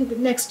pay it within the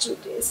next 2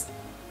 days,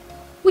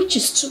 which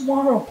is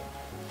tomorrow.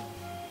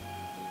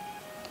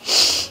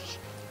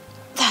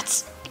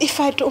 That if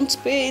I don't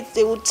pay it,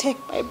 they will take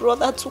my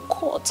brother to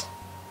court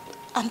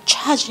and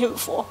charge him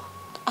for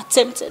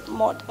attempted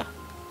murder,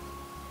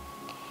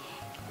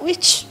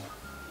 which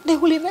they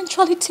will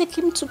eventually take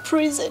him to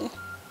prison.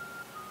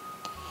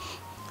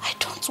 I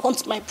don't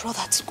want my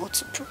brother to go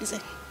to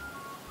prison.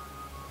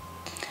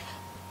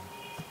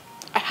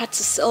 I had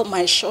to sell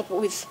my shop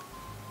with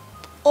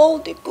all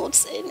the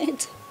goods in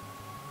it.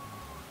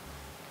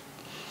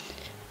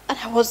 And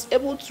I was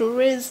able to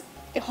raise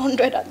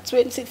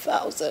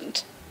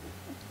 120,000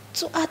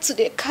 to add to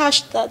the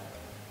cash that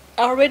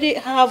I already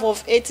have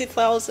of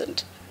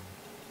 80,000.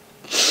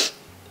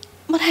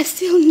 But I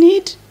still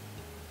need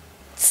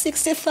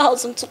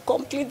 60,000 to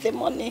complete the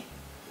money.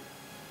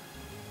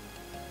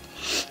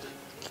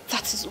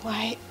 That is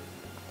why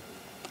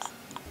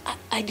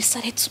I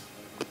decided to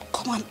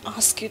come and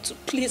ask you to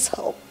please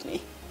help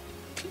me.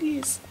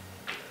 Please.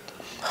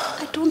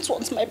 I don't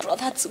want my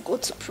brother to go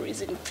to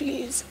prison,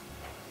 please.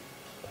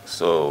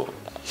 So,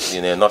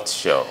 in a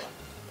nutshell,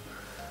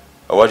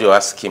 what you're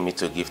asking me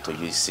to give to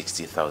you is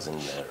 60,000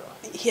 naira.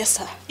 Yes,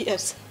 sir.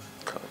 Yes.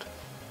 Good.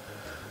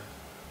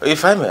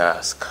 If I may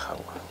ask,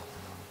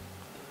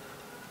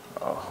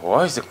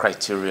 what is the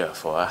criteria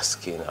for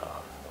asking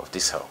of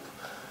this help?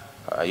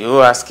 Are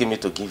you asking me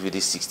to give you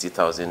this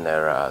 60,000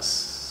 naira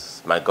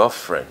as my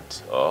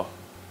girlfriend or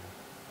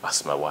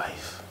as my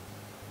wife?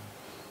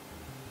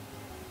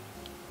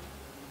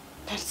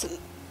 Benson,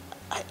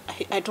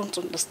 I don't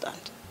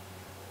understand.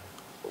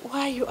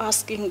 Why are you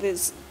asking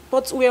this?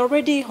 But we're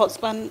already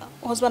husband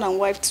and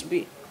wife to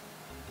be.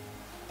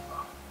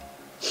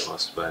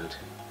 Husband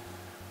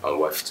and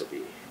wife to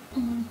be.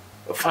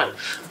 Oh, fine.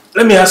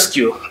 Let me ask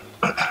you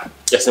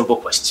a simple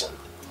question.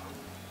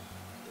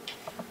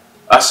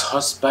 As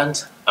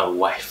husband and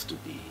wife to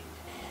be,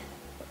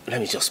 let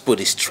me just put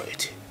this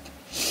straight.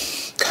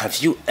 Have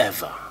you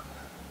ever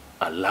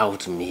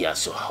allowed me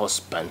as your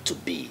husband to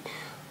be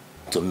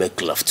to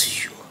make love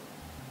to you?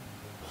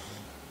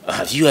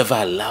 Have you ever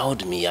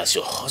allowed me as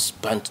your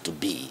husband to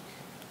be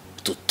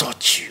to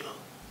touch you?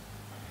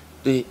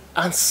 The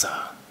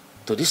answer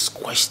to these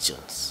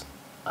questions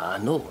are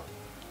no,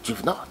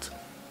 you've not.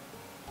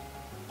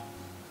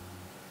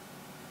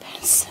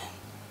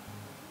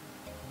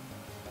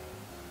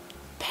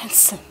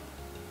 Benson,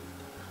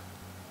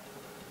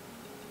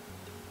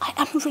 I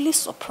am really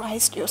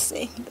surprised you're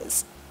saying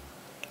this.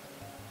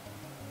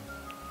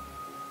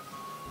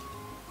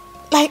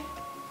 Like,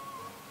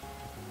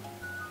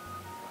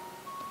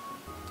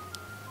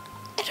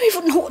 I don't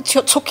even know what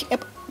you're talking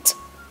about.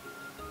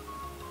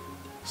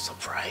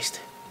 Surprised?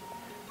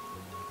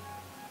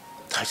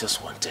 I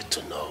just wanted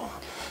to know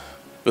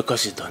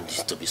Because you don't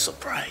need to be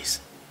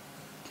surprised.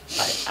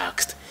 I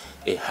asked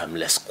a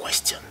harmless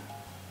question.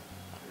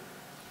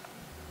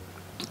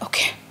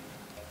 Okay.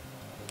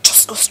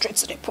 Just go straight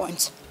to the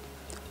point.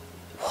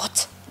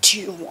 What do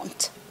you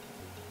want?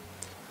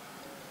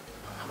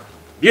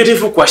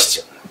 Beautiful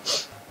question.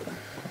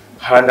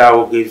 And I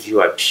will give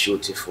you a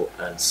beautiful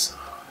answer.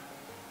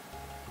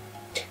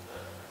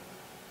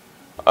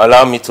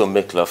 Allow me to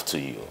make love to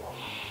you.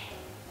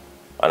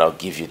 And I'll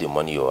give you the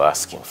money you're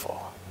asking for.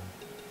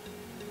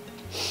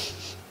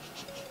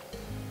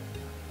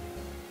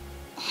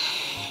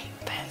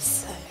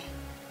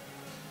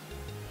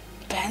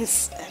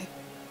 Benson.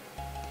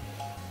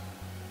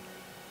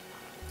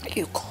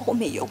 You call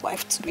me your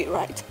wife to be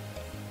right.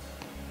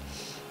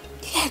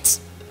 Yet,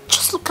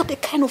 just look at the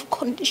kind of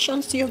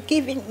conditions you're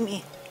giving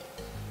me.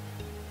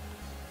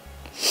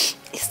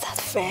 Is that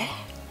fair?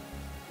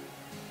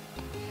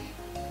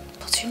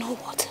 But you know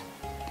what?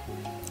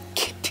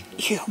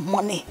 Keep your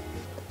money.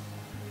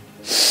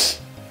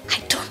 I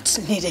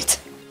don't need it.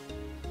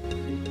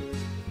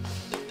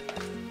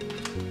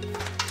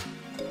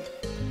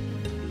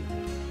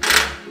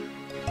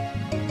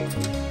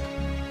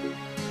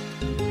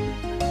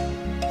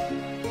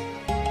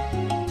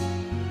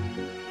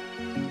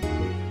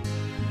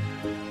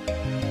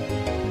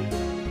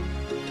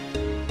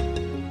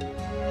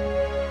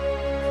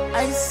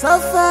 I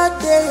suffer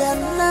day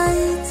and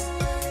night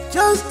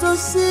just to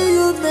see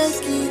you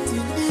make it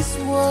in this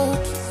world.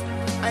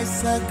 I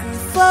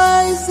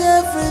sacrifice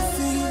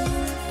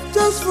everything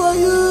just for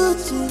you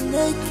to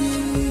make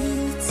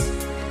it.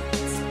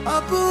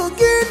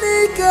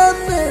 Abugini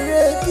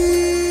kameregi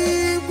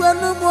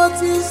gwanu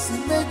moti si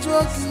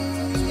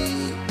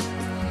mejogi.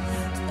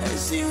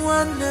 Esi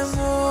wane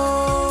mo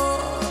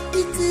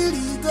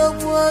itiri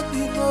gabwa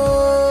bimo.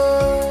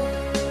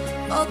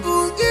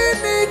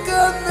 Abugini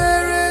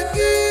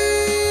kameregi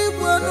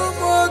gwanu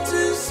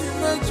moti si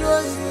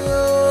mejogi.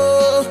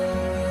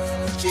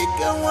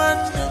 Chicken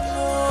wane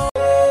mo.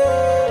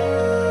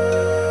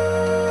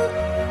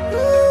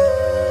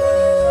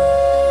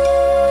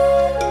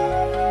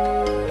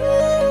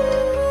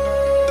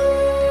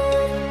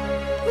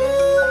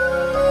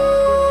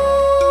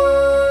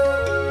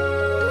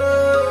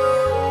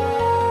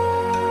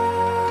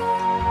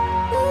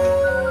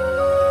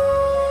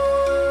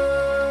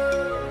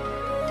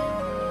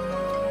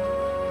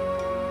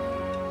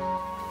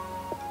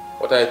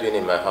 What are you doing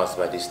in my house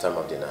by this time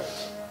of the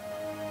night?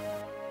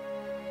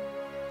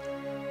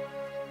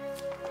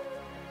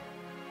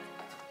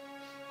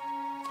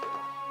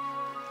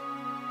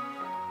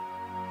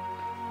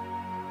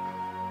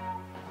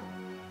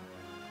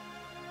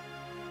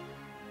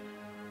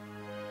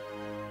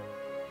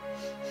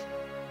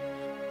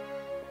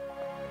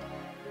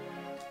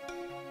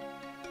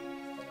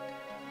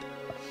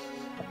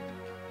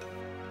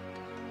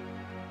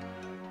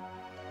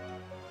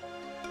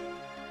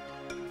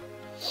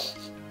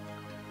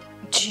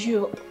 Do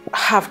you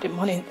have the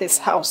money in this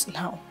house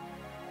now?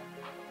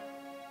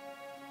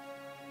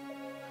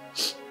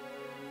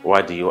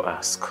 Why do you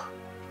ask?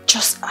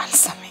 Just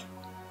answer me.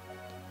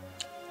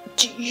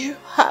 Do you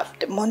have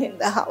the money in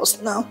the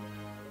house now?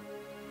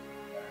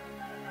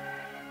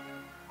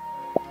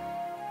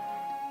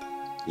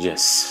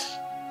 Yes,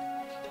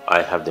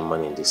 I have the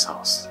money in this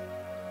house.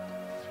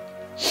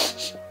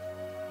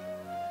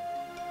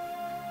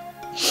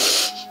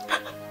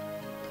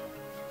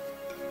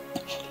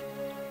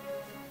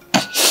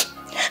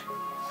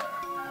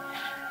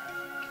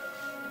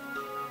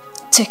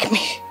 Take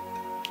me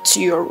to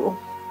your room.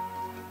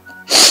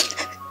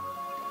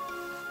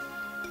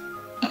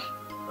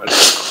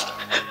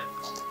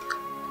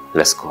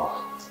 Let's go.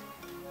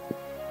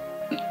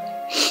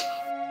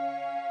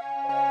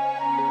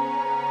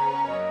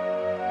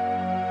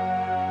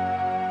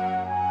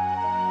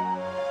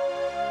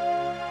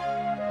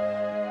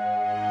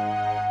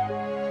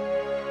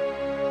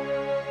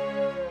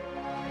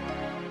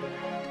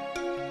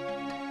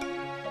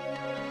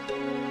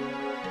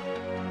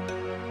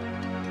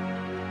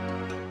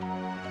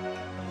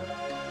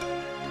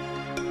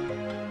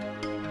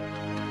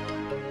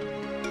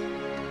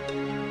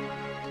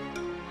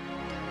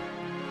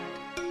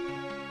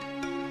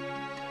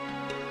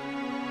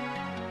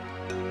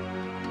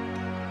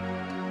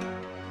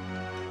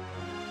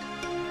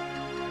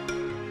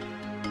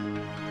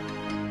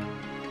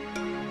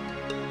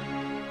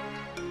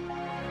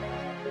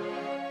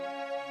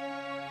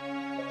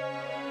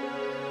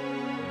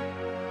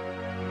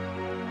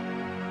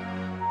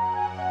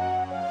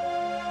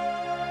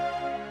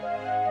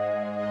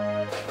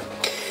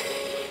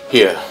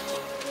 Here,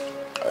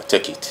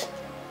 take it.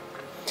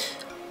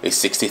 It's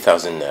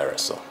 60,000 naira,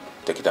 so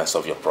take it and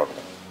solve your problem.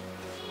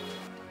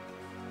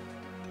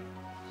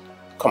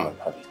 Come on,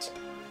 have it.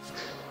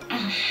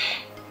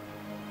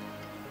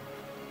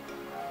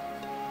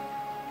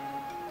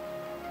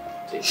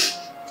 Take it.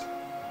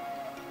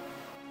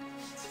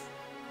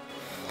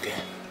 Okay.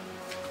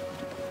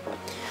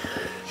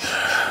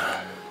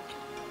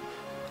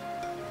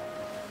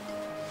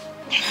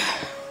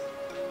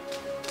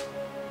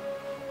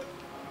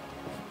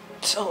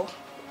 So,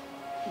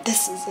 this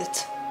this is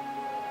it.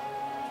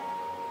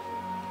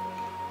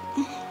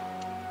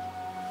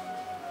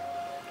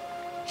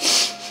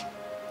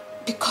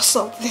 Because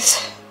of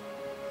this,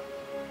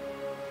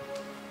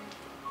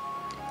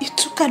 you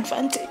took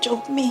advantage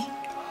of me.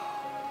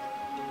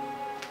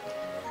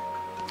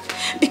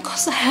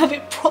 Because I have a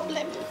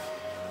problem,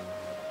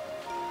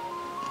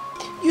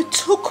 you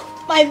took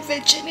my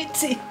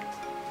virginity.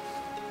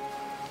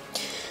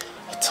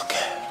 It's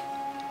okay.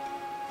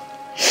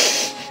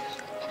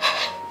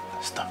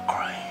 Stop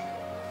crying.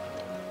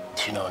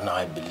 Do you know now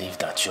I believe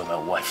that you're my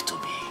wife to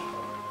be?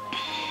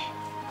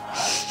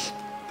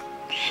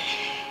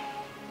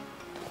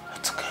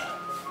 It's okay.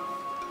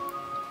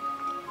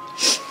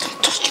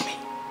 Don't touch me.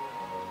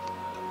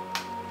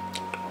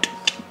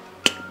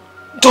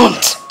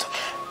 Don't.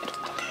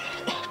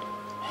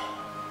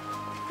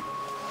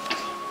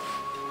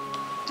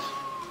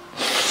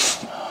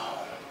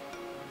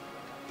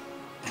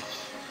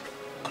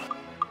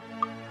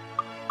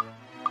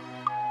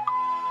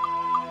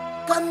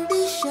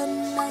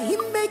 Condition, na him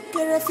make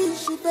her a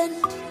fish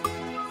bend.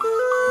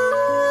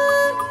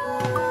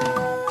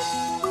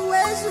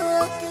 Where's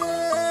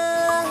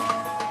okay?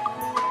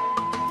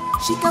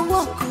 She can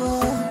walk,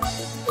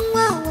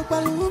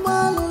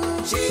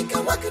 she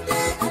can walk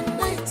day and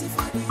night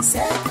for the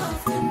sake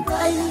of him,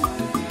 right?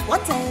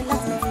 What I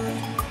love,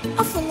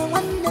 I follow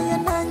one day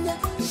and Nanya.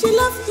 She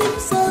loves him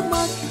so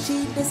much,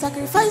 she the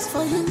sacrifice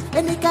for him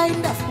any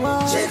kind of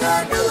work. She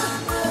got the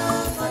one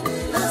for the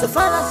love, so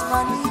far as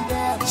money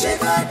there. She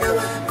got the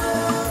one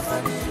for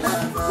the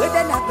love, with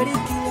an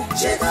apericule.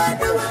 She got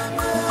the one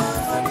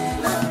for the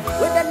love,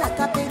 with an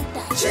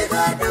carpenter. She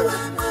got the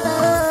one for the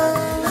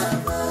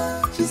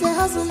love. She's a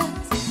hustler.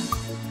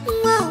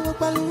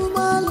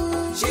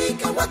 She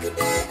can work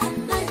day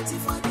and night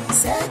for the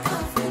sake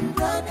of him,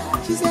 brother.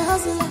 She's a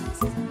hustler.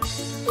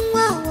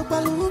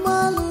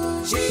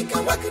 She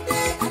can work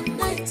day and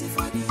night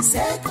for the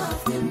sake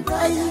of him,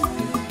 brother.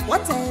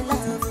 What I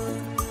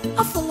love,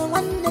 I follow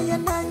one day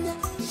and Nanya.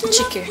 She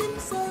loves him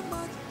so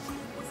much.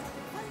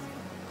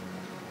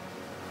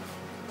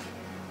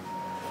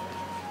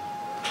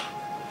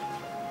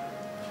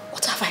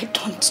 What have I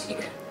done to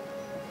you?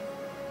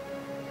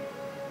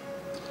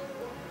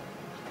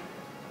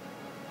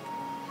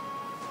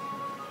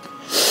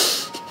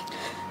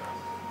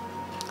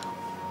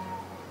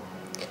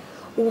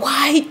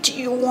 Why do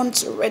you want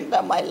to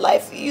render my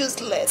life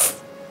useless?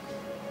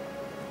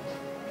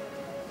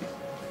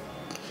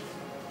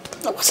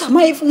 What am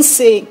I even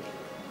saying?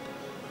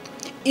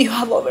 You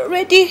have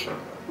already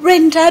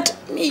rendered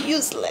me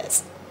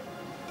useless.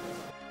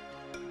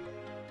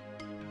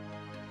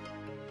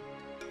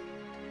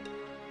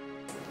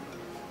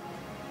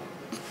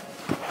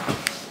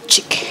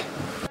 Chike.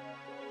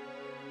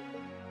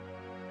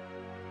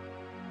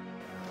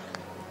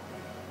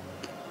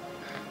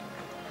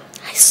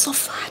 I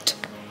suffered.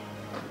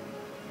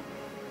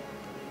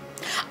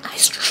 I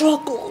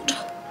struggled.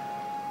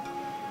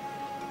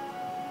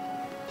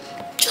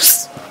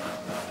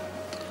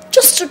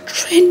 Just to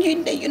train you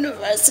in the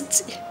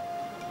university.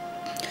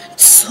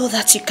 So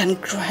that you can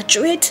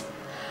graduate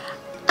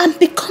and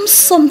become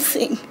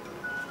something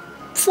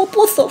for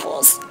both of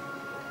us.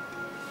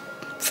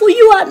 For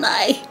you and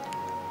I.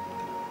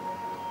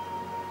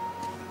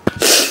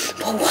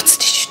 But what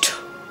did you do?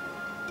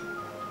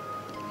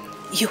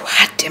 You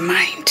had the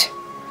mind.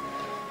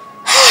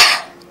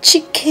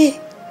 Chike.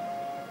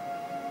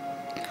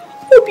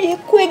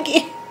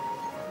 Obiekwege.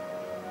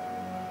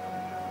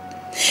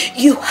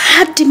 You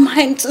had the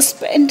mind to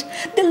spend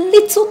the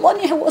little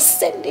money I was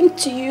sending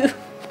to you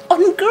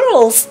on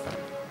girls.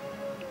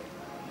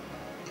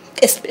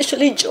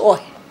 Especially Joy.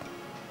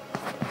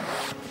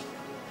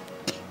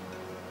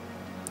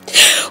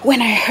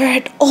 When I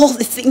heard all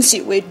the things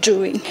you were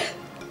doing,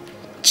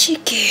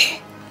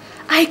 Chike,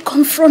 I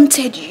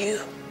confronted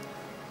you.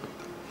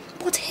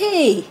 But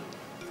hey,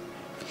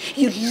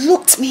 you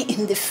looked me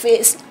in the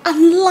face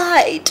and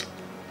lied.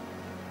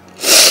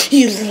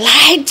 You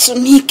lied to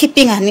me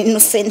keeping an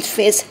innocent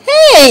face.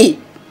 Hey,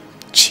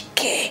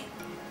 Chike,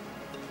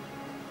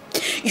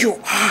 you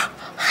are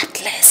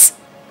heartless.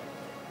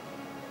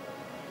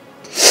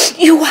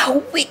 You are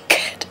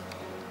wicked.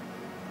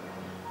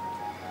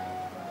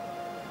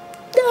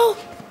 No,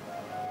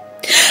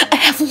 I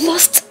have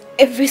lost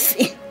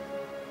everything.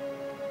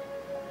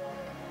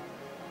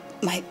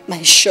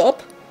 My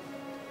shop,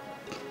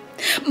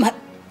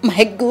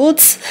 my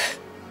goods,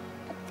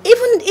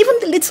 even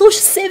the little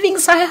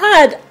savings I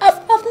had.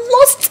 I've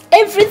lost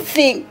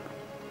everything.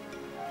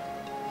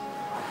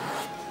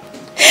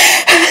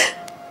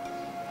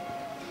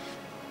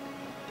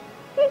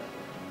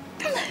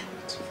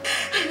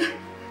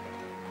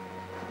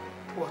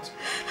 What?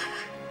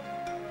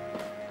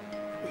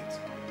 Wait.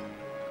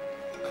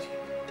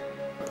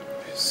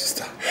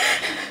 Sister,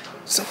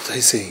 what are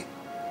you saying?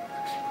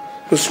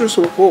 No,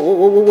 seriously,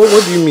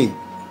 what do you mean?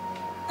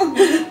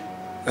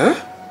 Huh?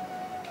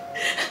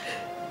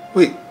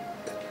 Wait.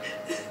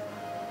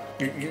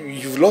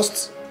 You've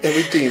lost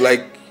everything,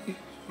 like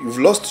you've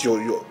lost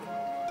your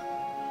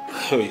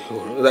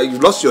like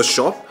you've lost your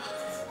shop?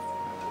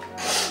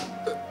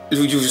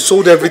 You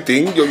sold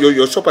everything,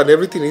 your shop and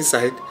everything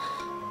inside.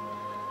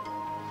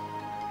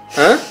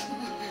 Huh?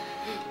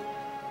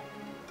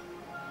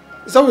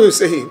 Is that what you're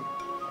saying?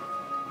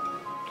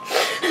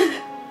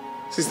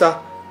 Sister?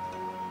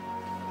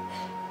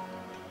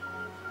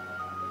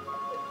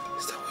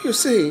 Is that what you're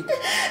saying?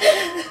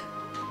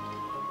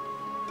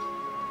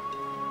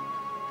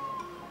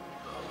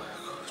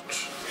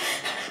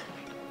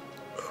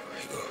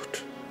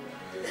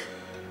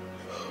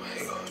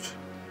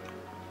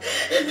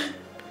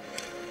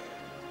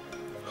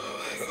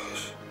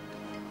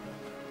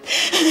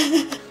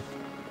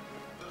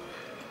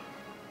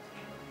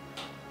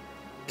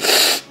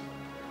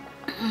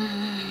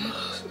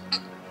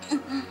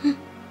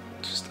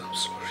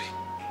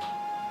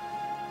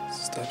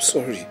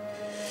 Sorry.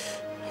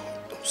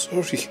 I'm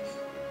sorry.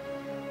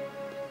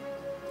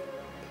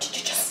 Did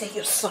you just say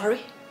you're sorry?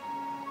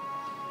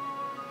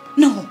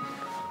 No.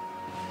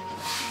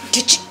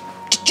 Did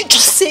you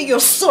just say you're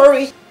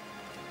sorry?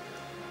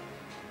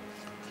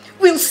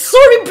 Will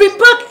sorry bring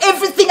back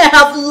everything I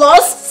have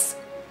lost?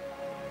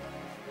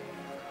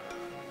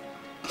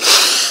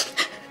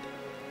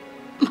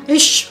 My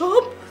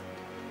shop?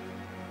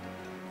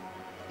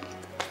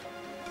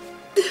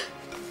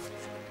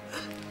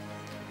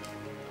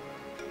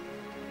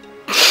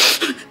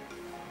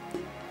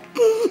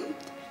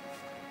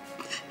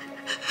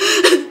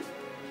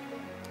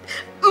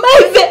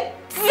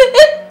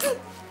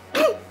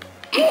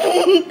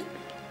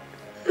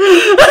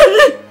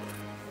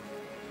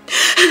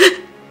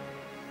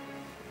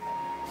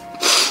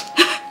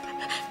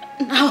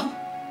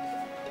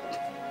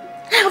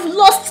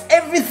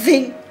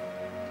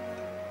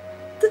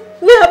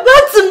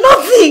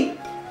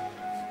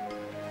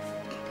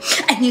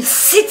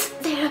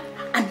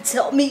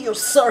 You're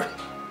sorry.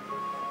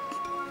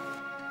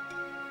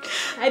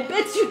 I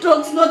bet you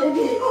don't know the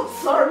meaning of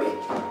sorry.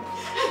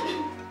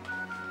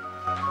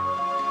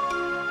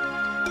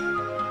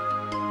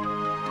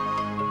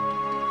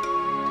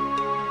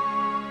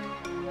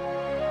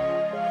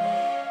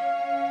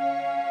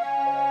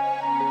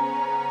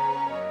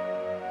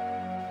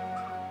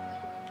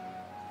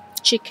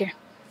 Chike,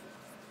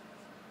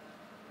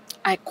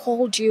 I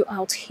called you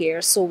out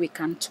here so we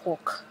can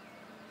talk.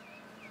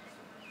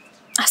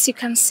 As you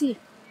can see,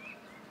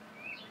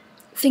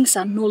 things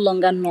are no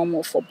longer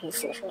normal for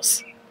both of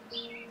us.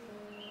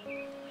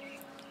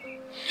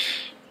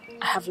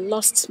 I have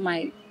lost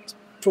my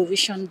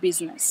provision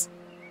business.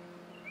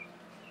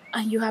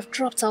 And you have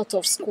dropped out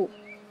of school.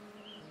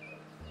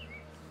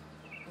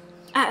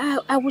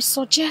 I would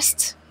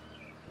suggest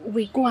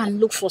we go and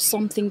look for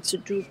something to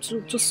do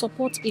to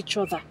support each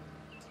other.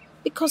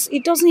 Because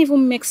it doesn't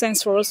even make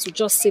sense for us to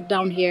just sit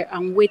down here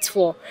and wait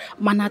for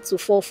manna to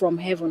fall from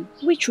heaven,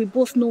 which we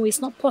both know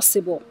is not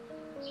possible.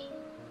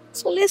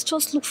 So let's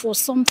just look for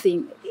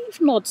something. If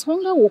not,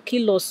 hunger will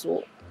kill us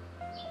all.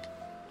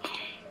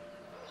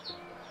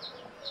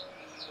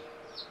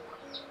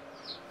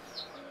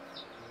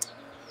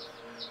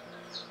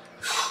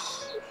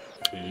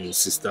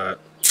 Sister,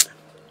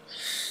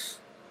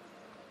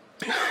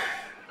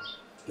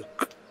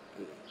 look,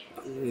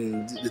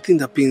 the thing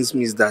that pains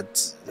me is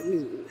that,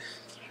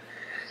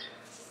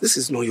 this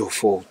is not your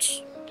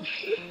fault.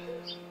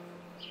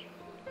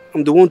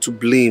 I'm the one to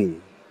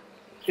blame.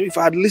 If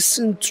I had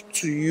listened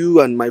to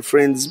you and my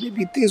friends,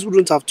 maybe things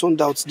wouldn't have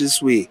turned out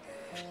this way.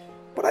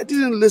 But I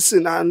didn't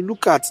listen, and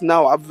look at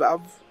now, I've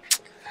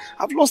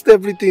lost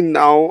everything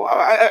now.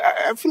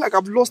 I feel like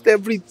I've lost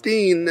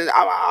everything.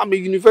 I'm a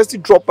university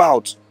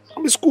dropout.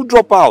 I'm a school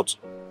dropout.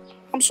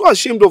 I'm so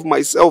ashamed of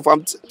myself.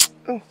 I'm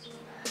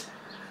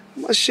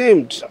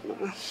ashamed.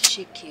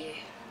 Chike,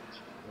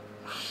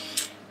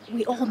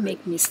 we all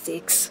make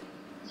mistakes.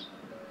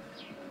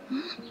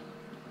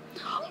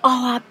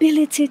 Our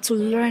ability to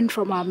learn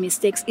from our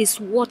mistakes is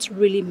what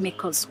really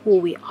makes us who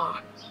we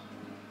are.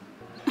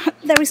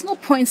 There is no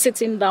point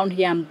sitting down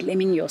here and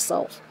blaming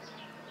yourself,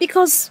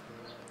 because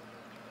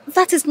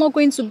that is not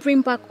going to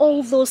bring back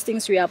all those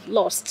things you have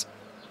lost.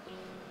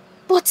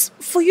 But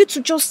for you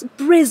to just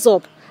brace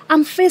up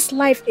and face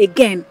life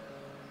again.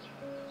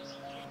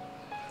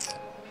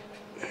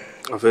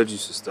 I've heard you,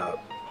 sister.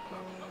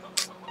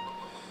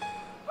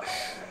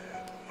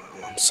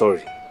 I'm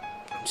sorry.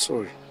 I'm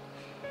sorry.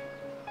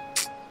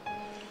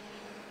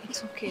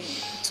 It's okay.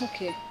 It's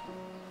okay.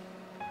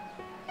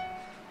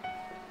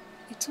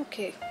 It's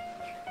okay.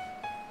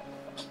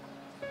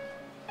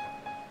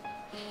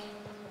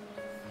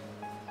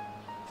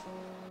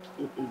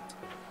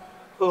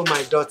 Oh,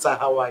 my daughter,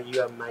 how are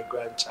you and my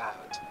grandchild?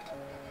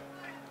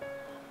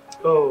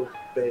 Oh,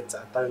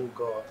 better, thank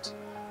God.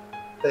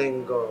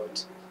 Thank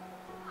God.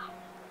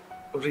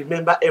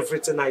 Remember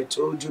everything I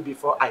told you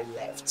before I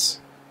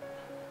left.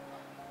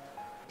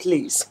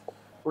 Please,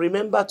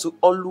 remember to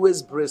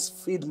always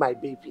breastfeed my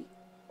baby.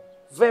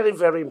 Very,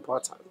 very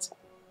important.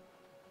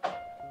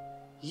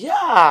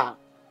 Yeah,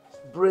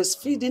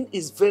 breastfeeding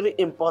is very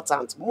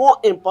important. More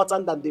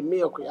important than the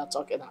milk we are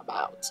talking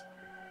about.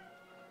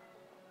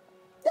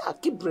 Yeah,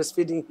 keep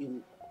breastfeeding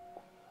him.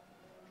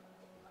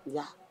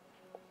 Yeah.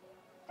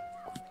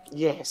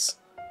 Yes.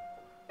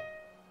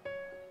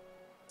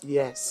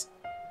 Yes.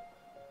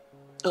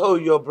 Oh,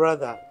 your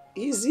brother.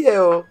 He's here.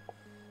 Oh.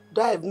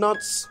 Though I've not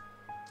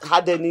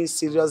had any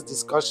serious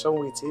discussion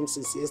with him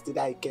since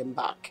yesterday I came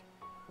back.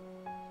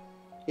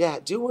 Yeah,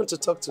 do you want to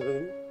talk to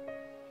him?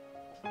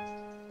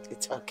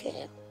 It's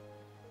okay.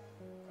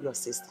 Your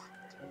sister.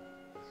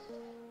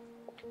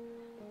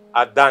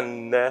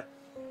 Adan. The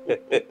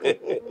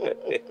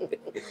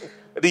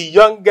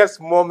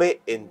youngest mommy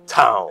in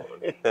town.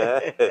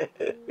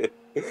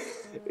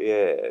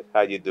 Yeah,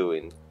 how you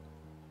doing?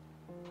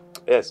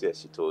 Yes,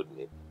 she told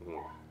me.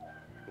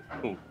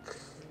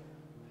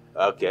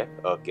 Okay.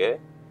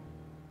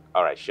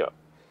 All right, sure.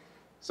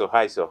 So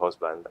how is your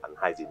husband and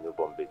how is the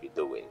newborn baby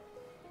doing?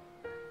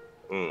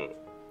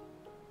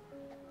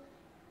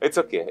 It's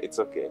okay.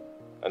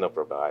 No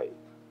problem.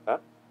 Huh?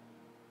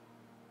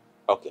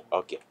 Okay.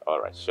 All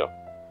right, sure.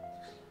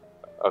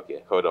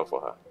 Okay, hold on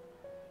for her.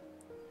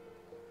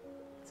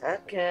 It's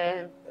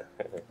okay.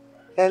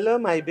 Hello,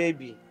 my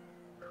baby.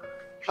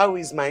 How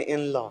is my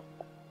in-law?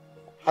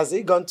 Has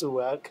he gone to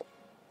work?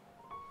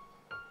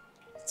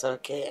 It's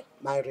okay.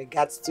 My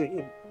regards to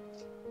him.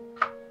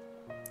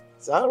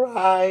 It's all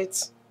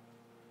right.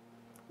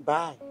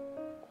 Bye.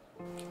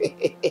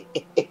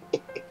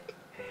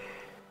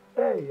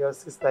 Hey, your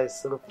sister is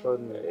so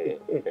funny.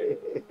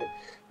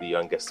 The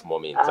youngest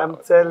mommy in town. I'm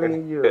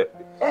telling you.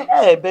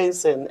 Hey,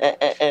 Benson.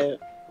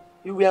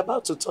 You were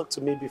about to talk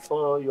to me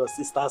before your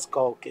sister's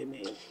call came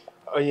in.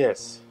 Oh,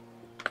 yes.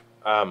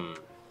 A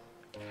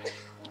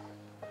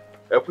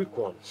quick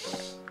one.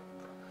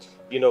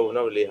 You know, we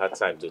not really had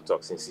time to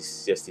talk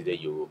since yesterday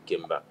you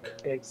came back.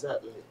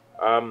 Exactly.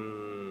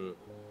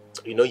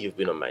 You know you've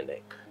been on my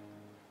neck.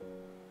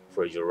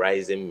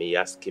 Pressurizing me,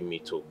 asking me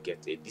to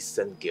get a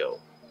decent girl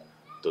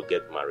to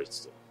get married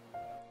to.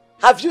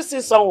 Have you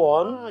seen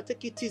someone?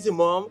 Take it easy,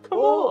 Mom. Come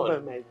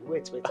on.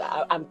 Wait.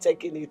 I'm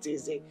taking it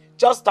easy.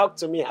 Just talk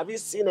to me. Have you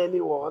seen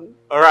anyone?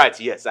 All right,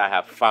 yes, I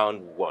have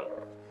found one.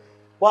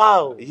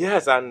 Wow.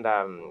 Yes, and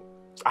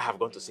I have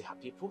gone to see her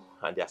people,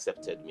 and they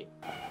accepted me.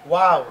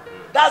 Wow.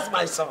 That's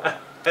my son.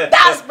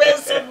 That's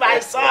Benson, my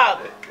son.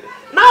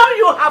 Now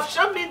you have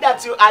shown me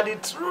that you are the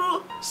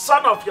true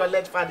son of your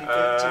late father.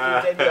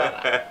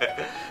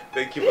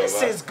 Thank you, This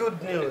Mama. is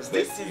good news.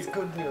 This is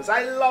good news.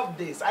 I love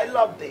this.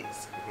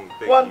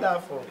 Thank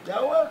Wonderful.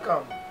 You're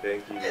welcome.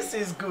 Thank you. This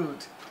is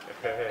good.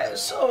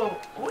 So,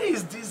 who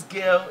is this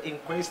girl in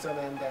question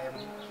and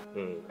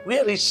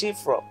where is she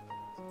from?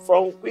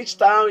 From which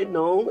town, you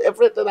know,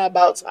 everything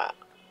about her?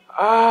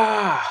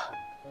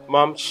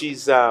 Mom,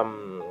 she's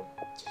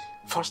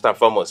first and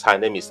foremost, her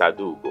name is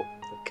Adugo.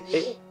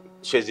 Okay.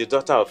 She's the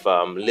daughter of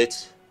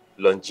late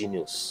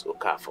Longinus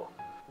Okafor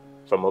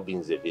from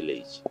Obinze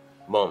village.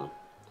 Mom,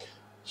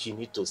 you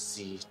need to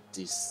see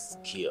this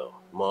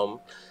girl. Mom,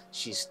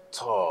 she's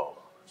tall,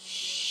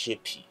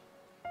 shapy,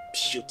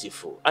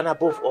 beautiful, and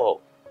above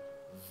all,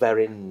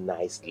 very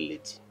nice lady.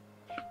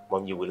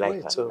 Mom, you will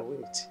like her.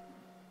 Wait.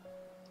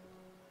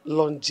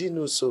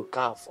 Longinus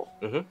Okafor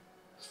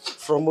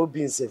from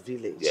Obinze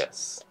village.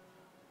 Yes.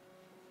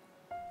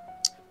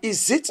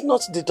 Is it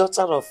not the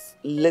daughter of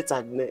late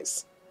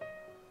Agnes?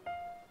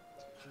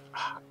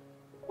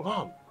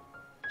 Mom,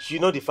 you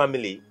know the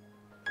family.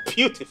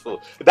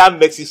 Beautiful. That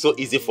makes it so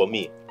easy for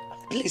me.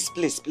 Please,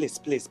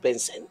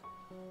 Benson.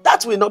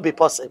 That will not be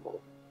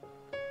possible.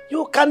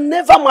 You can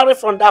never marry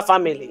from that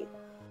family.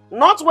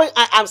 Not when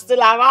I am still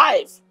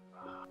alive.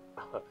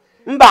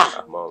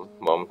 Mba.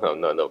 Mom,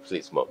 no,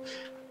 please, Mom.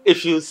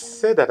 If you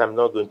say that I'm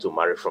not going to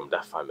marry from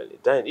that family,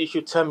 then you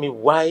should tell me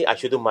why I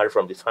shouldn't marry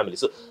from the family.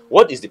 So,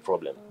 what is the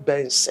problem?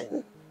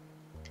 Benson,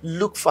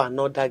 look for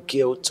another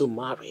girl to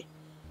marry.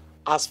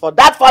 As for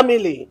that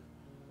family,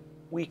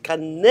 we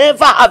can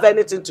never have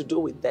anything to do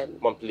with them.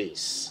 Mom,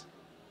 please.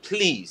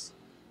 Please.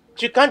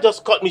 You can't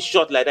just cut me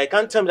short like that. You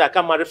can't tell me that I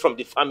can't marry from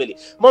the family.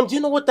 Mom, do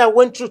you know what I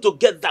went through to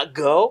get that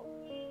girl?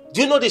 Do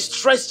you know the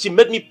stress she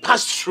made me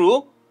pass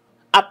through?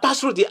 I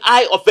passed through the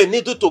eye of a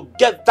needle to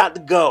get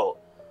that girl.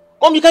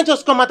 Mom, you can't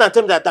just come out and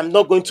tell me that I'm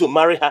not going to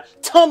marry her.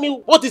 Tell me,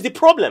 what is the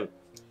problem?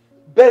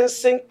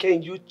 Benson,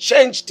 can you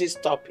change this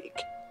topic?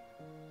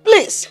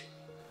 Please.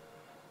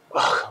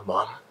 Oh,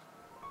 Mom,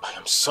 I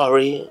am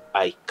sorry.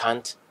 I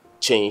can't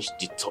change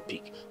the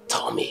topic.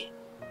 Tell me,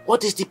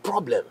 what is the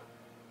problem?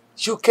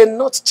 You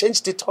cannot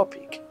change the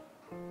topic.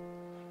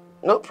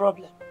 No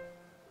problem.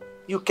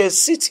 You can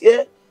sit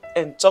here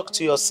and talk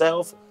to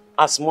yourself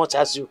as much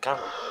as you can.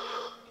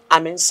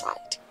 I'm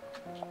inside.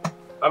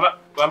 Mama,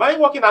 are you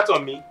walking out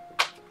on me?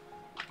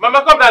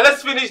 Mama, come now,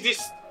 let's finish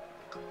this.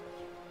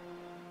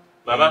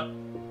 Mama,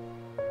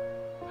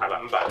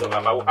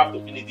 Mama, we'll have to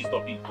finish this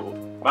topic, bro.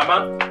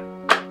 Mama.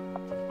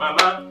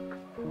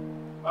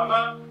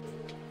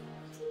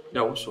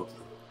 Yeah, what's up?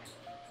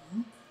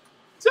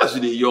 See as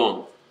you dey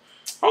young.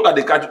 Hunger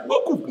dey catch you.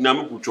 Go cook na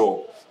me cook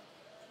chop.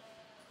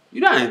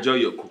 You don't enjoy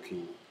your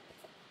cooking.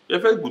 You're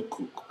a very good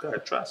cook. Okay,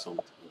 try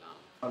something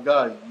now. My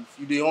guy, if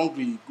you dey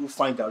hungry, go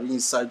find garri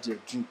inside there,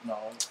 drink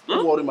now.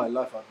 Don't worry my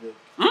life, abeg.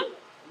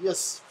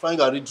 Yes, find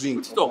garri,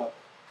 drink. Stop.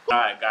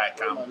 Guy,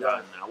 calm down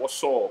now.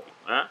 What's up?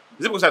 Huh?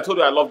 Is it because I told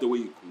you I love the way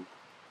you cook?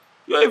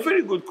 You're a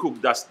very good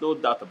cook. There's no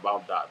doubt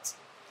about that.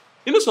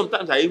 You know,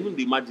 sometimes I even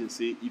imagine,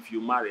 say, if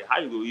you marry, how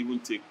you will even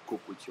take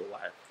cook with your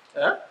wife.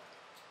 Eh?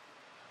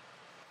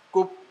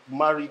 Cook,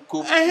 marry,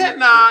 cook.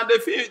 Nah,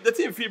 the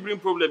thing feel bring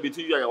problem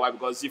between you and your wife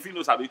because if you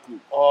know how to cook.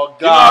 Oh,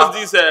 you know God.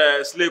 these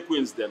slave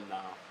queens them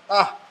now.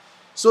 Ah,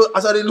 so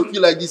as I dey look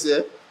you like this,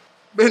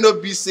 may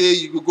not be say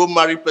you go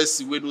marry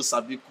person wey no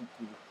sabi cook.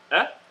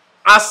 Eh?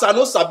 As I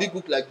no sabi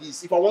cook like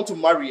this, if I want to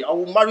marry, I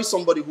will marry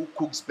somebody who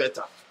cooks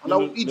better. And I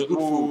will eat good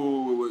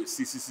food. Wait.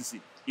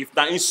 See. If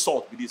that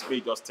insult with this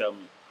page, just tell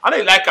me. I know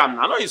you like him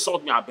now. I know you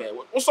insult me, I bet.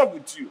 What's up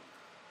with you?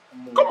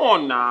 Come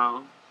on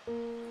now.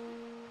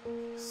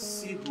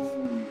 See who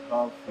we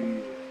have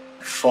here.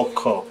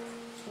 Fuck up.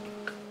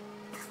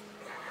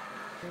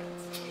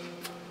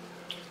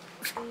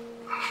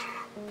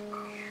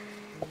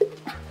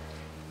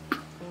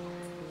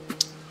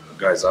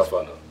 Guys, have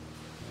fun.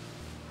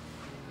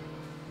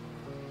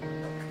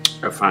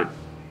 I'm fine.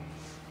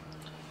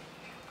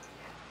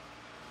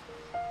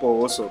 Paul,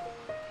 what's up?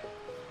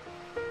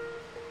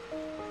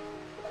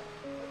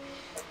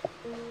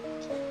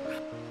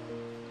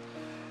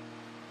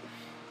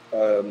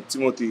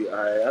 Timothy,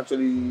 I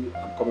actually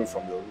am coming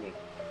from your room.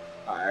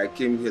 I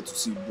came here to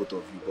see both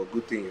of you, but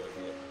good thing you're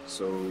here.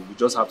 So we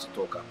just have to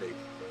talk, I beg.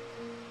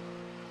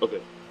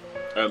 Okay.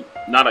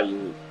 Now that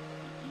you've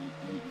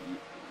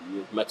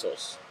met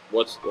us,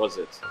 what's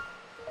it?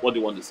 What do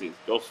you want to say?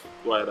 Just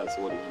go ahead and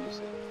say what you want to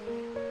say.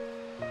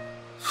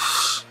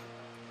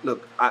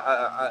 Look,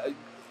 I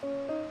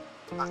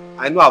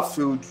know I've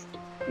failed,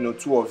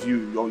 two of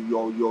you.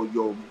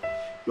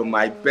 You're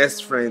my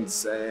best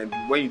friends, and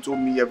when you told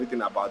me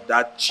everything about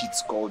that cheat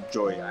called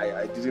Joy,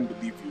 I didn't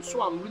believe you.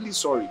 So I'm really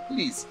sorry.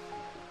 Please,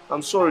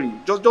 I'm sorry.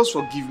 Just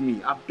forgive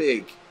me. I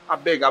beg.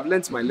 I've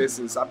learnt my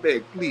lessons. I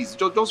beg. Please,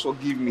 just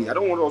forgive me. I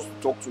don't want us to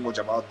talk too much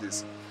about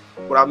this,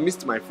 but I've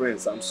missed my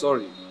friends. I'm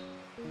sorry.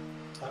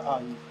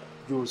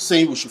 You're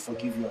saying we should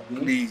forgive you, Abi?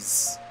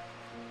 Please.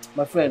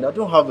 My friend, I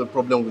don't have a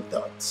problem with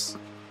that.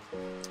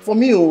 For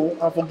me,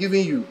 I'm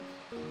forgiving you.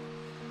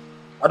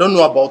 I don't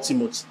know about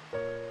Timothy,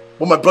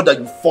 but my brother,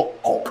 you fuck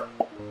up.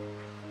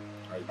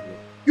 I agree.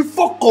 You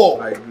fuck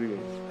up. I agree.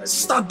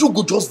 Sister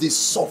Dogo just they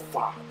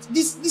suffer.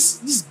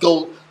 This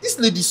girl, this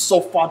lady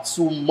suffered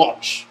so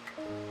much.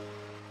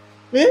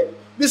 Eh?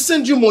 They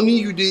send you money,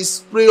 you they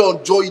spray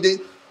on Joy.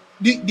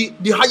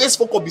 The highest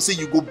fuck up, you say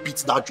you go beat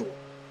that Joy.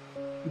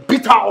 You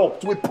beat her up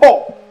to a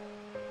pulp.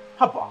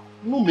 Haba,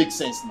 no make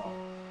sense now.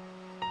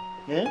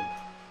 Eh?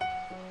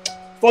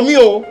 For me,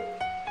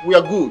 we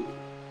are good.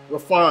 We're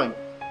fine.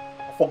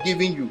 I'm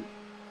forgiving you.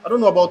 I don't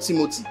know about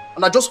Timothy,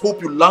 and I just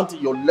hope you learned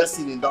your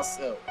lesson in that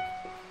cell.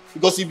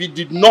 Because if you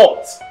did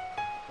not,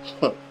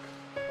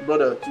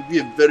 brother, it would be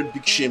a very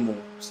big shame.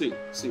 See.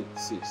 To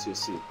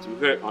be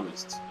very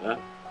honest, I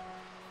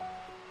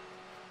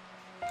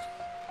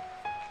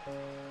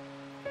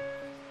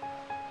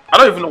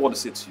don't even know what to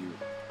say to you.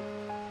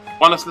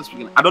 Honestly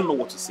speaking, I don't know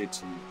what to say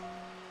to you.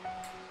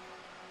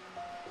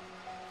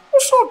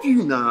 What's up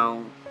you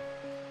now?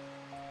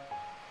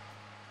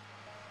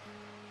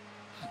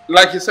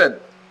 Like you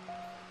said,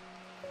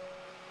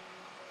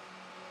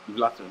 you've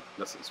learned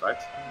lessons, right?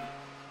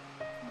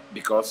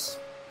 Because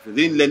if you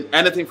didn't learn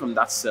anything from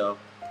that cell,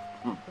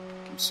 I'm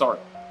sorry.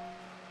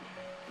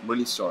 I'm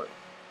really sorry.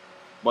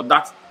 But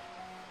that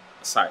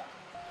aside,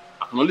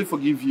 I can only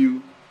forgive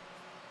you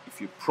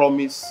if you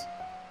promise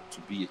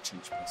to be a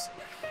changed person.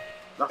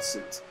 That's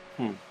it.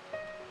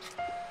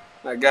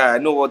 My guy, I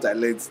know what I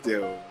learned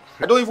there.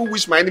 I don't even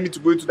wish my enemy to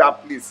go into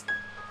that place.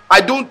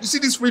 I don't. You see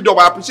this freedom?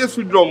 I appreciate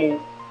freedom.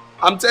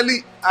 I'm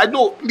telling. I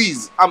know.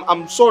 Please,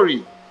 I'm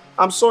sorry.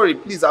 I'm sorry.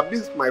 Please, I've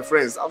missed my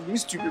friends. I've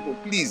missed you people.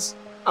 Please,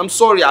 I'm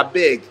sorry. I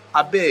beg.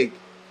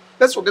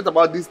 Let's forget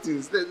about these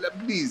things.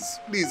 Please.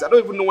 I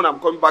don't even know when I'm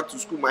coming back to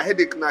school. My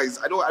headache now is.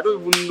 I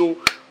don't even know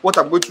what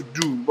I'm going to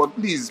do. But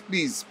please.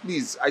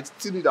 I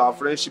still need our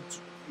friendship,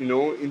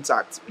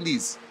 intact.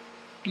 Please.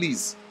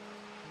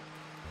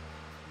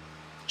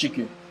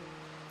 Chicken.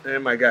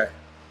 My guy.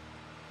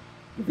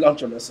 You've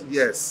learned your lesson.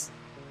 Yes.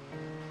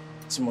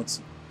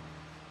 Timothy.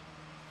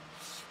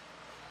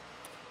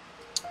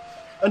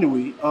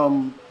 Anyway,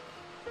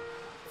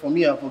 for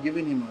me, I've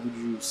forgiven him, and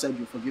you said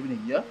you've forgiven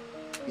him, yeah?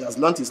 He has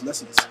learned his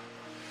lessons.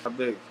 I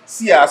beg.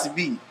 See as it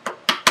be.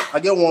 I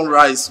get one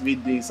rice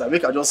with this. I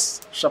make I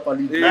just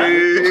sharply. So now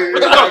you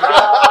don't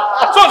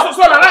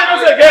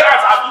say get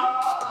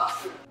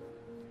rice,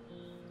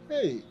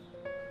 Hey,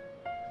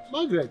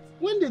 Margaret,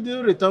 when did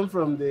you return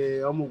from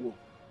the Omugo?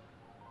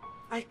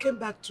 I came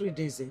back 3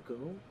 days ago.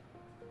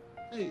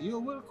 Hey, you're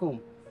welcome.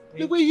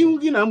 Thank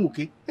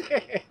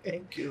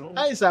you.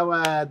 How is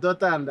our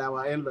daughter and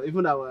our in-law,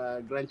 even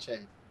our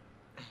grandchild?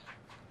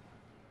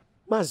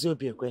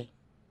 Maziobiekwe,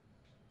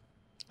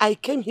 I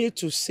came here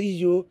to see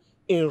you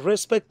in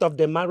respect of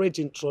the marriage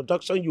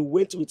introduction you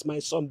went with my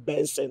son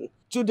Benson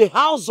to the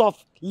house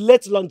of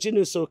late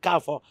Longinus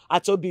Okafor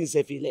at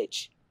Obinze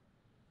village.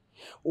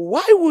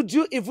 Why would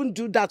you even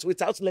do that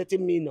without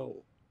letting me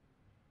know?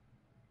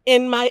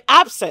 In my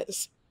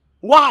absence,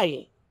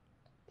 why?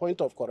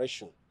 Point of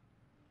correction.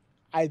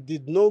 I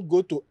did not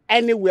go to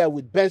anywhere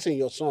with Benson,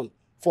 your son,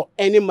 for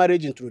any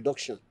marriage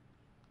introduction.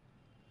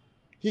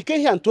 He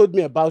came here and told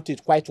me about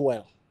it quite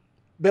well.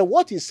 But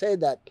what he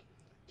said that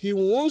he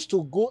wants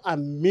to go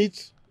and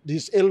meet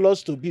his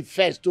in-laws to be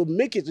first, to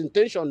make his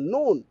intention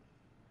known.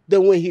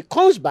 Then when he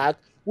comes back,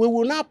 we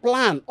will now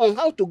plan on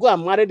how to go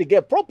and marry the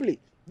girl properly.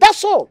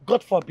 That's all.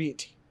 God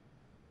forbid.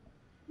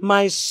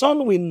 My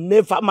son will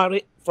never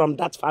marry from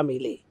that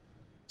family.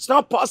 It's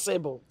not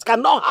possible. It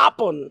cannot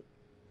happen.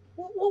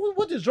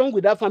 What is wrong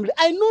with that family?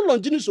 I know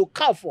Longinus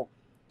Okafor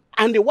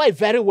and the wife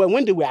very well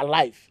when they were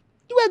alive.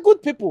 They were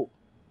good people.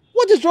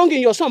 What is wrong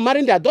in your son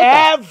marrying their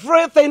daughter?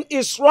 Everything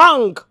is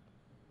wrong.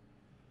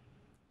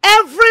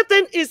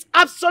 Everything is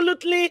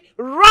absolutely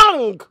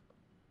wrong.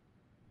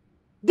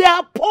 They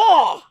are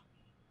poor.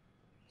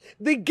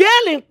 The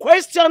girl in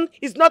question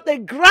is not a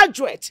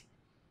graduate.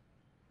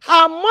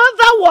 Her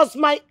mother was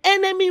my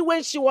enemy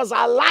when she was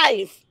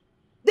alive.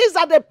 These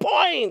are the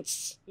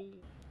points.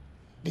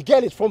 The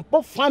girl is from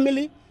poor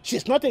family.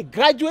 She's not a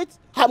graduate.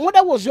 Her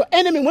mother was your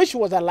enemy when she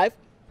was alive.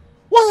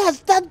 What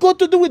has that got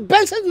to do with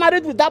Benson's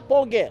marriage with that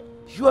poor girl?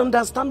 You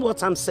understand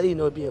what I'm saying,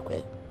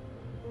 Obiekwe?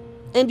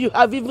 And you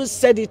have even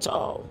said it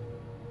all.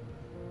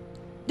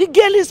 The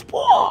girl is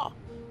poor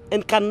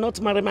and cannot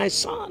marry my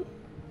son.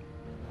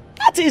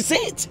 That is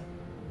it.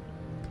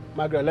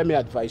 Margaret, let me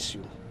advise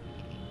you.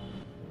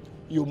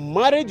 You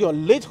married your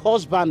late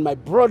husband, my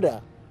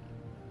brother,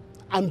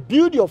 and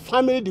build your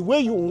family the way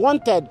you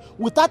wanted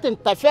without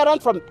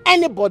interference from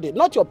anybody,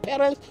 not your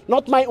parents,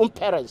 not my own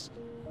parents.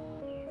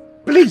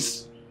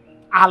 Please,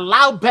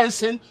 allow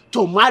Benson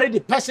to marry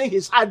the person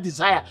his heart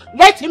desires.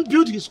 Let him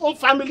build his own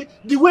family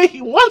the way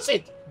he wants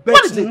it. But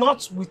What is it?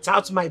 Not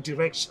without my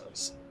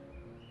directions.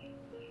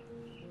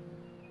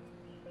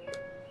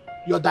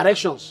 Your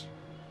directions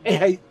in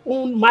her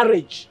own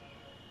marriage,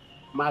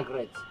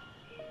 Margaret.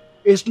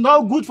 It's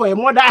not good for a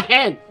mother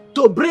hen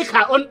to break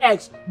her own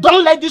eggs.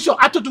 Don't let this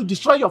your attitude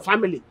destroy your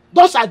family.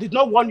 Those I did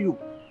not warn you.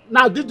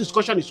 Now this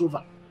discussion is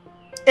over.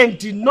 And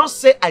did not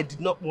say I did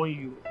not warn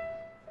you.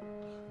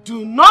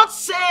 Do not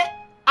say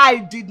I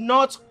did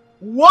not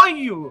warn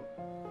you.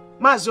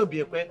 Mazi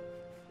Obiekwe.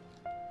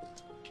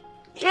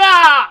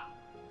 Yeah!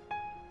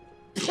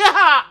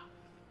 Yeah!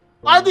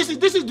 Oh, this is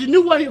the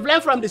new one you've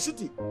learned from the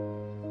city.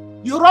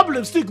 You rub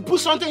lipstick, put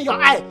something in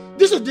your eye.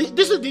 This is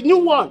the new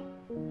one.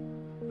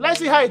 Let's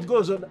see how it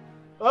goes.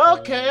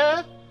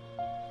 Okay.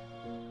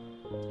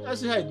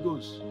 Let's see how it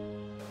goes.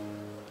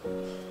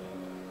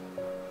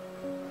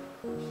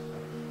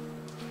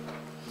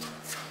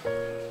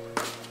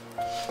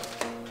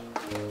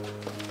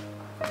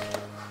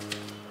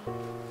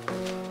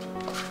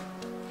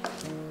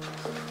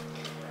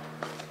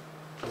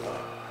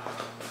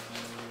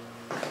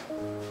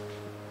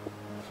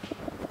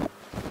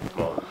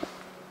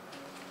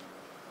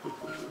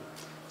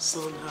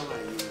 Son, how are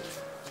you?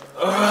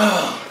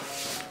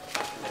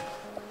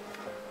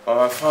 Oh,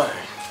 I'm fine.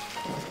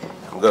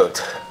 I'm good.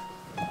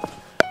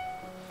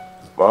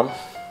 Mom,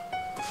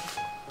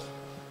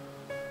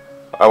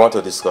 I want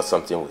to discuss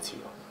something with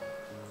you.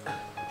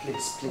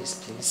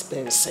 Please,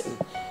 Benson.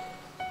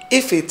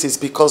 If it is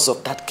because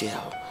of that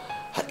girl,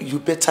 you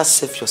better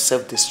save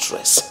yourself the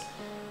stress.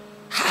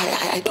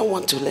 I don't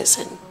want to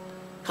listen.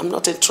 I'm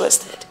not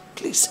interested.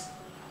 Please.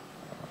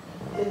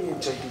 Let me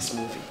enjoy this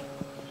movie.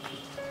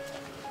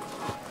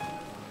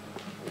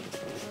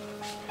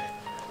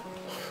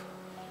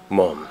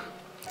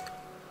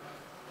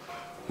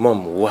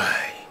 Mom,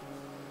 why?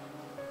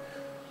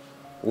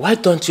 Why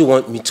don't you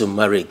want me to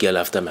marry a girl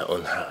after my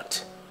own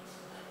heart?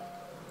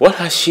 What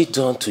has she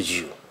done to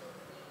you?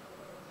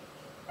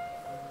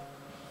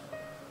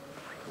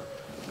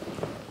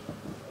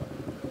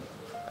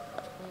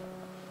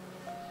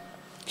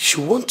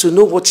 You want to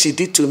know what she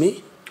did to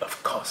me?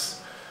 Of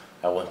course,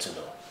 I want to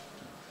know.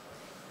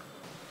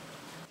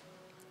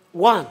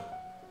 1,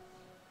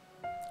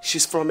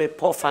 she's from a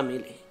poor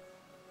family.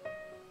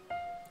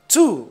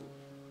 2,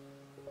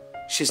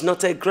 she's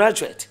not a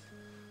graduate.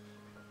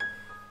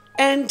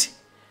 And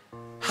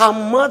her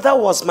mother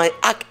was my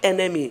arch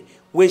enemy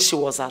when she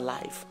was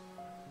alive.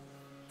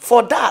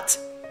 For that,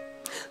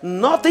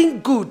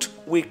 nothing good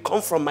will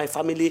come from my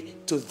family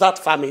to that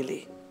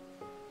family.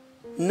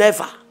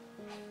 Never.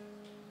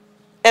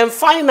 And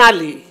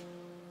finally,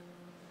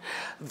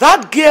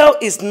 that girl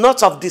is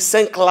not of the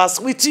same class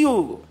with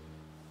you.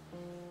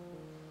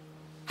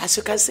 As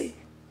you can see,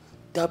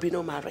 there will be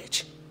no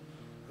marriage.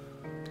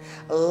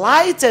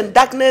 Light and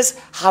darkness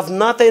have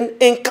nothing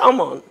in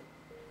common.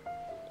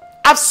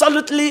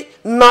 Absolutely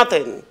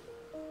nothing.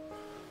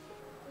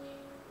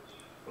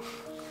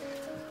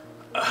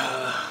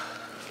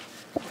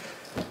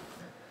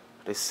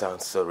 This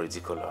sounds so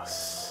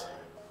ridiculous.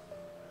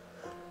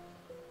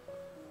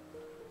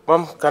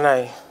 Mom, can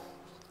I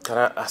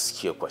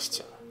ask you a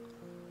question?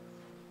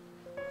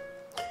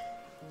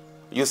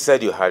 You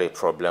said you had a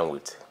problem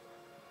with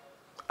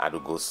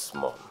Adugo's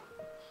mom.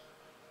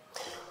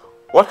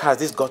 What has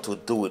this got to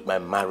do with my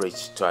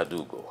marriage to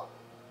Adugo?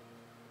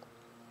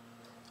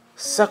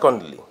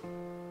 Secondly,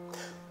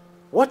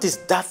 what is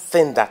that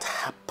thing that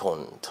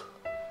happened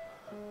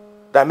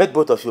that made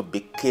both of you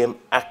became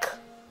arch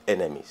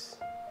enemies?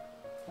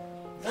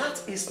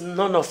 That is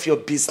none of your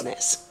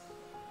business.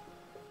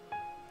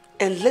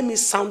 And let me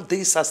sound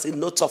this as a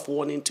note of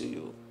warning to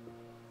you.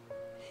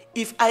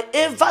 If I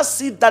ever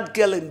see that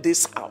girl in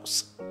this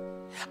house,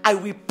 I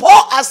will pour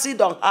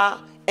acid on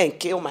her and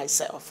kill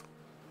myself.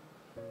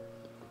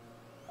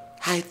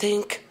 I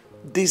think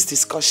this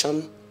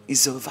discussion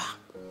is over.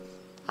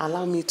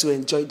 Allow me to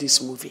enjoy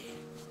this movie.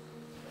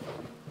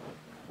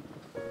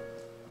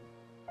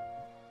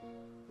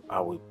 I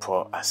will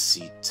pour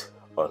acid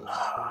on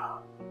her.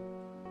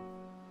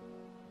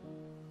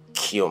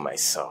 Kill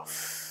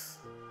myself.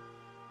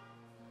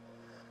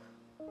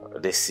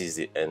 This is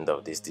the end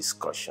of this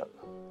discussion.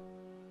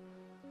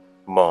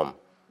 Mom,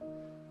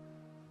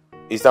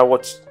 is that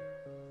what...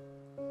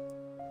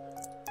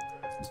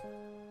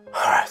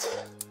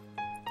 Alright.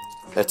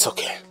 It's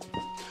okay.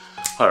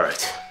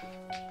 Alright.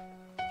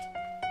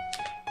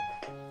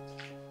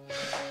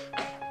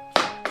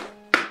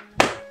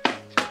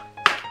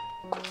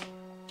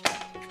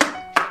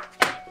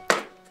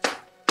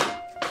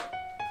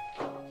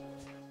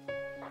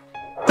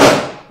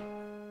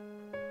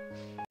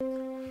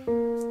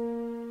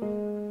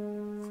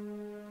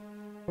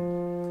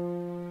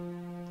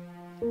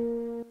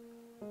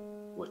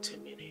 Wait a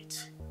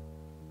minute.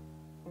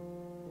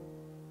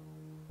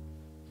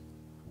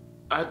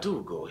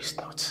 Adugo is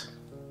not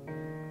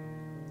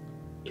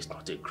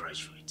a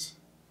graduate.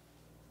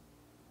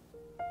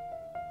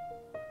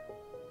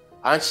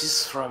 And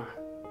she's from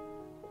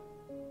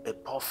a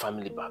poor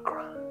family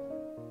background.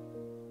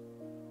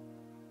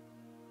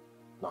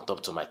 Not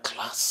up to my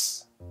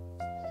class.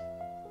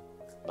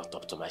 Not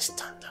up to my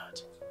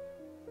standard.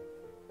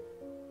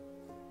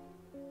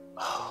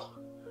 Oh,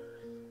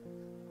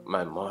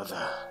 my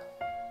mother.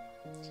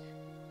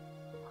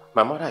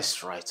 My mother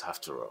is right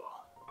after all.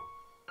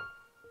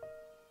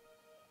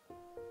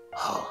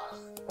 Oh,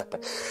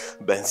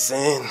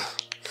 Benson.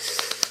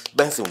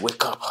 Benson,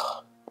 wake up.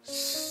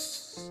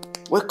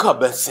 Wake up,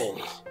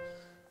 Benson.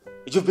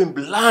 You've been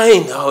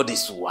blind all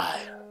this while.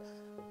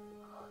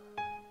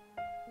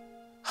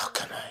 How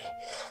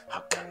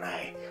can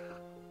I,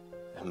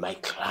 in my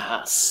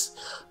class,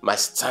 my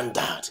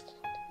standard,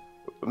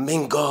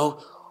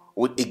 mingle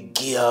with a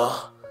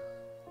girl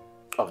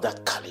of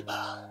that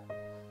caliber,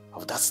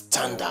 of that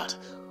standard,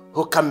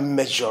 who can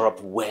measure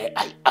up where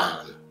I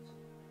am?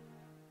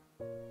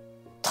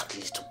 That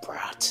little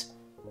brat.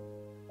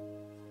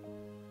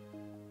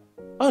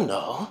 Oh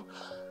no.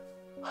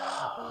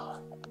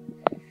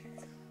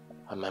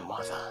 And my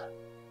mother.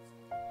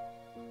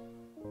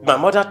 My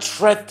mother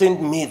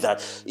threatened me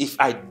that if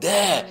I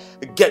dare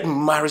get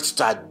married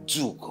to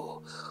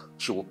Adugo,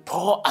 she will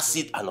pour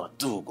acid on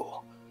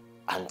Adugo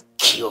and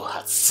kill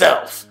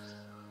herself.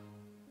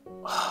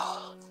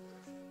 Oh,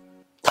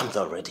 I'm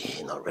not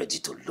ready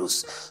to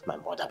lose my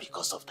mother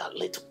because of that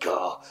little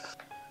girl.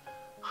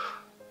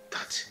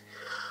 That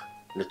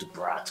little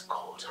brat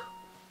called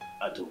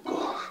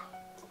Adugo.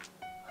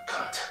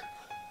 I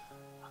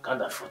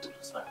can't afford to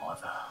lose my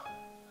mother.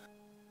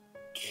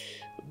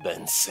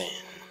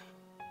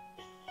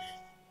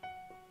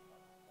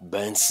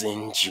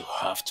 Benson, you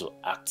have to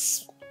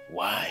act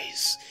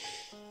wise.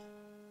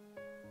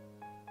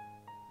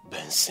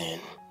 Benson,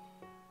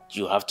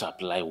 you have to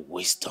apply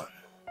wisdom.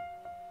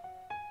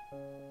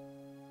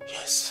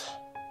 Yes,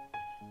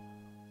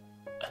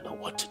 I know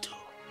what to do.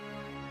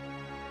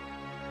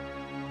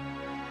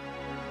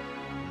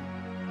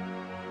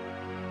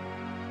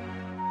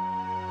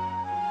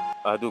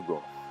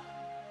 Adugo,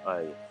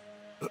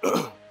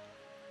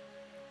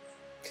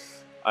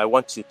 I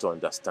want you to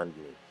understand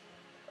me.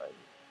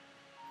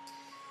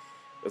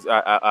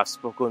 I've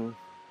spoken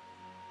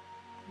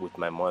with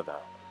my mother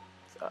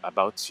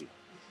about you,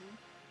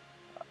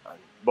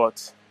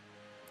 but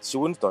she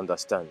wouldn't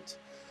understand.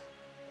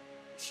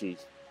 She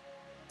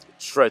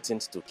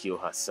threatened to kill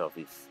herself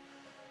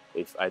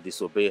if I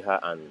disobey her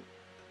and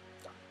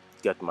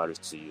get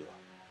married to you.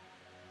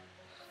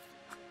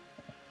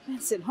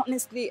 Listen,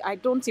 honestly, I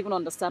don't even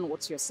understand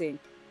what you're saying.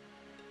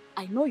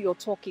 I know you're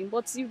talking,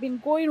 but you've been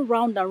going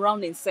round and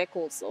round in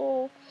circles,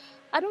 so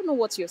I don't know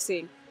what you're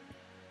saying.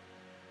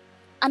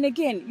 And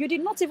again, you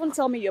did not even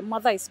tell me your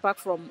mother is back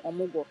from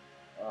Omugo.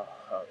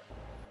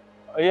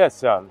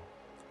 Yes,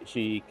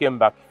 she came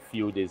back a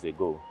few days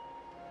ago.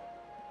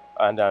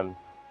 And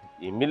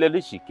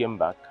immediately she came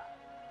back,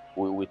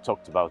 we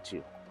talked about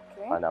you.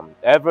 Okay. And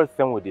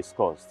everything we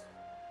discussed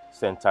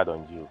centered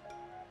on you.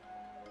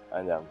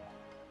 And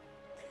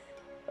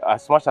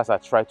as much as I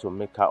tried to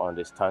make her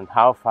understand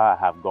how far I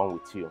have gone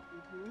with you,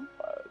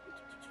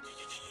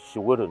 she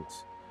wouldn't.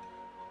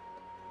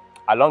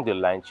 Along the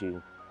line, she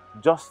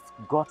just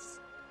got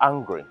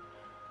angry.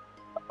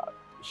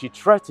 She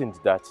threatened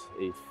that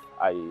if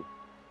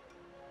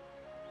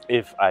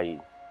I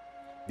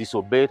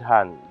disobeyed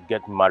her and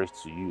get married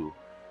to you,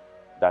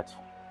 that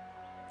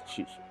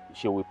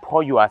she will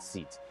pour you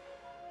acid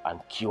and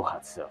kill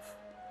herself.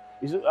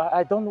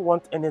 I don't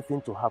want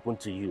anything to happen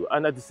to you,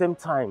 and at the same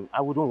time,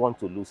 I wouldn't want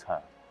to lose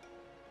her.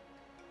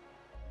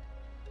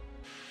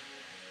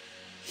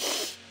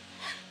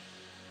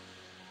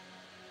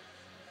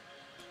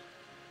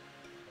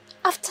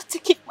 after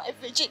taking my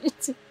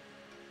virginity.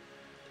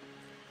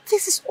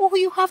 This is all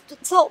you have to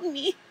tell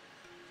me.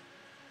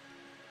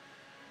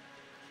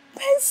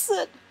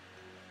 Benson.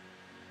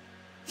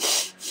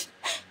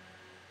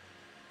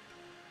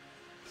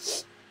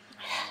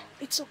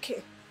 It's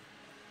okay.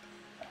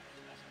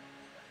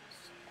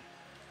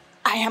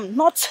 I am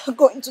not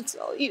going to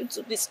tell you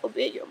to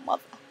disobey your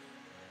mother.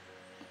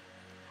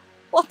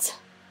 But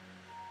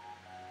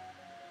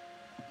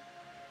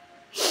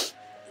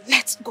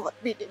let God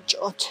be the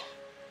judge.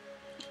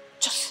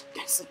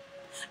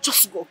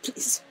 Just go,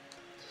 please.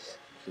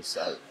 Please,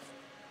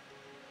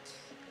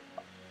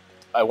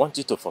 I want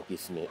you to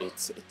forgive me.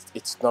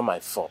 It's not my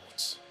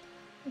fault.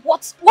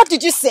 What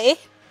did you say?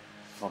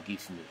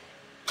 Forgive me.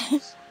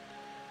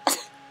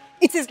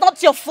 It is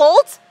not your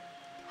fault?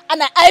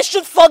 And I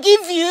should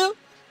forgive you?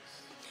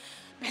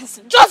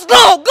 Benson, just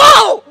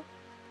go!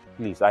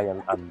 Please,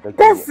 I'm begging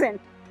Benson,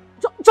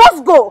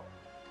 just go!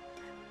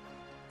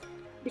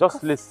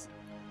 Just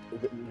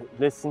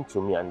listen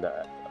to me and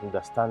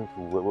understand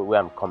where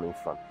I'm coming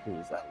from,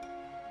 please.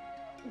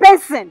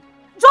 Benson,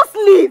 just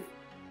leave!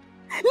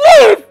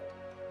 Leave!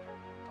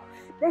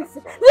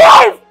 Benson,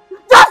 leave!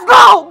 Just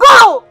go!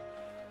 Go!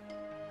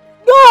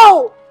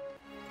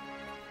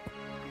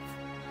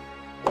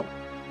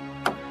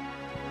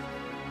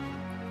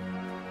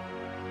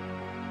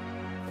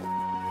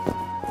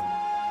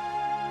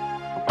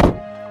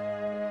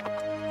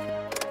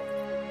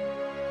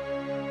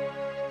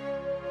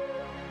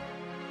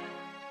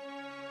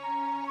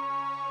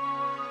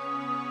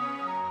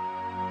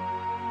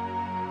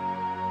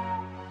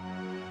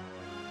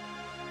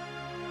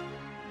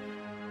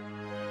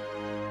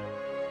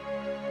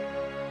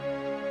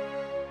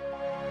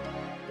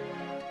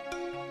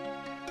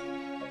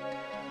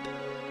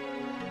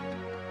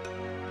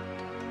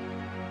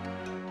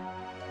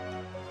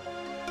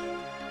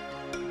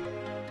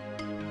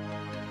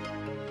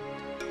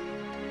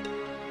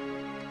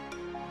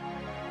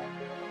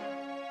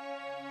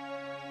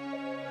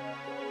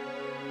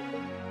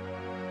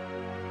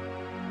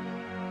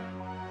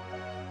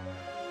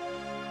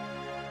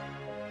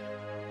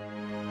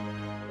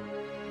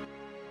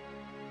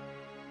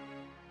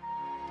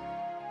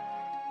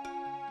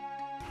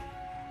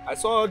 I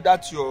saw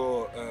that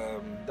your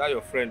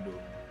friend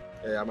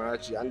though,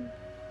 Amarachi, and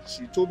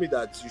she told me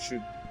that you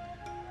should.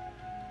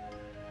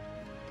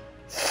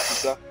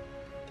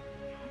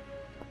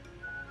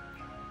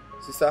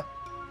 Sister,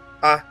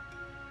 why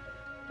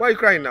are you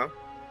crying now?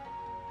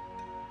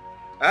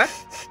 Huh?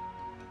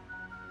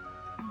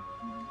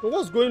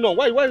 What's going on?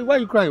 Why are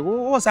you crying?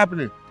 What's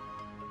happening?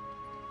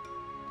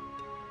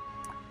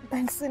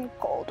 Benson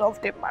called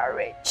off the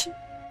marriage.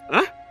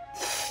 Huh?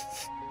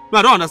 No,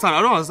 I don't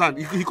understand.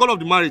 He called off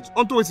the marriage.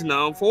 Onto it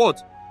now. For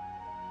what?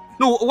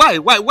 No, why?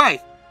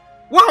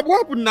 What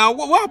happened now?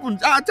 What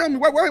happened? Tell me,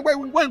 why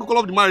you call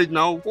off the marriage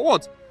now? For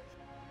what?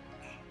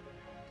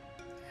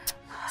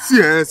 See,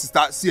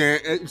 sister, see,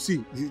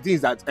 the thing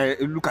is that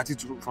look at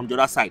it from the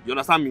other side. You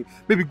understand me?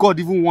 Maybe God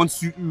even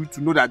wants you to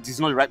know that this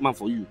is not the right man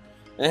for you.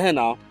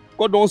 Now,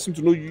 God wants him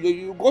to know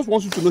you. God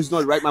wants you to know he's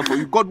not the right man for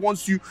you. God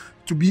wants you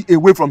to be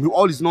away from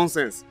all his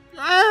nonsense.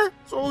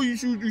 So you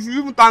should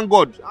even thank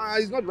God.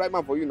 He's not the right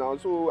man for you now.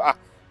 So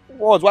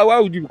what? Why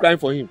would you be crying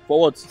for him? For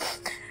what?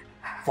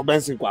 For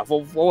Benson,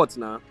 for what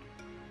now?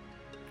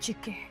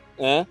 Chike.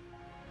 I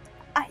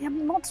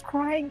am not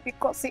crying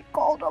because he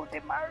called off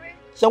the marriage.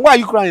 So why are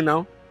you crying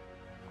now?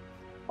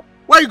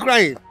 Why are you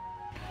crying?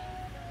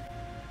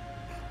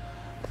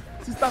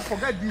 Sister,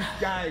 forget this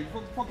guy.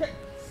 Forget.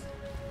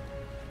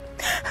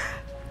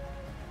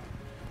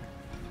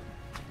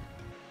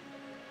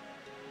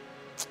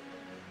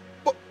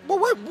 But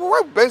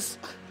why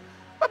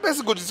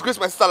Benson go disgrace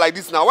my sister like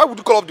this now? Why would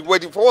you call off the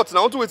wedding? For what now?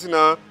 I want to wait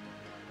now.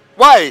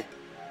 Why?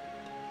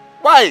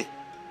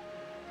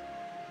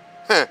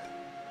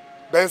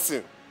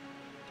 Benson.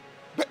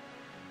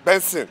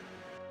 Benson.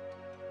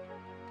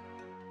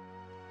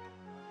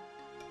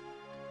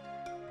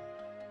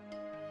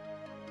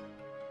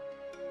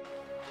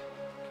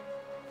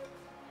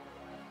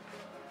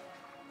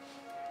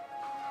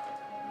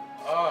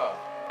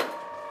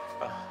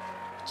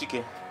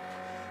 Chike,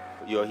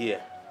 you're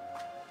here.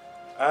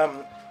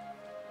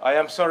 I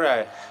am sorry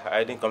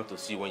I didn't come to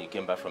see you when you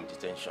came back from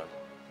detention.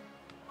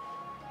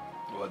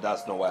 Well,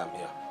 that's not why I'm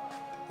here.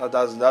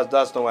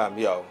 That's not why I'm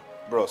here,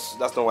 bros.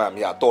 That's not why I'm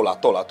here at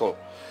all.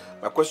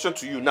 My question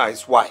to you now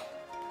is why?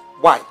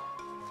 Why?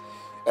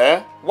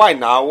 Why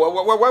now?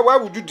 Why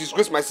would you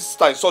disgrace my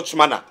sister in such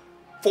manner?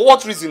 For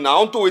what reason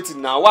now? I'm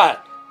waiting now. Why?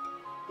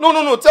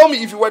 No. Tell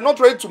me, if you were not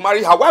ready to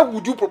marry her, why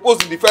would you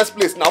propose in the first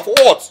place now? For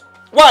what?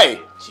 Why?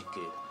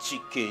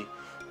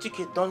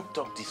 Chike, don't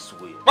talk this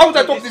way. Why would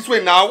I talk this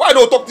way now? Why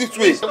don't talk this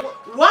way?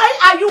 Why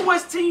are you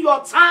wasting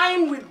your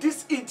time with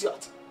this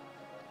idiot?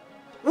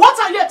 What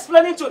are you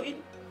explaining to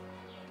him?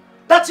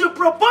 That you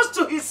proposed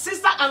to his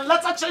sister and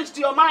later changed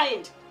your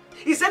mind.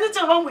 Is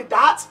anything wrong with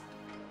that?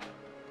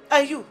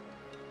 And you,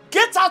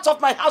 get out of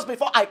my house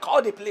before I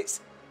call the police.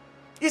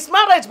 Is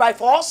marriage by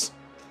force?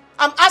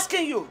 I'm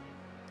asking you,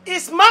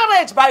 is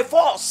marriage by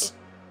force?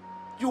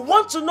 You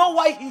want to know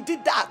why he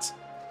did that?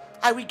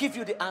 I will give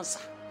you the answer.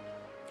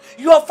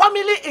 Your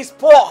family is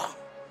poor.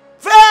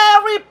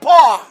 Very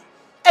poor.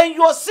 And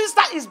your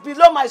sister is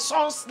below my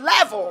son's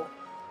level.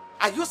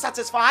 Are you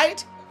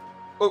satisfied?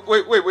 Oh,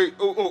 wait.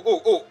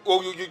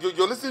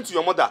 You're listening to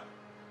your mother.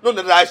 No,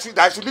 I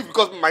should leave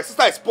because my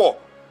sister is poor.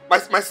 My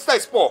sister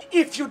is poor.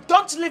 If you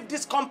don't leave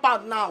this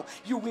compound now,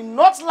 you will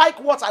not like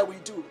what I will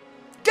do.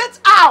 Get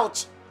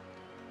out!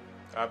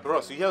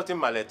 Bros, you hear him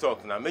Malay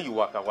talk now. Make you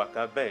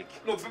waka beg.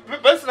 No,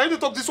 Benson, I need to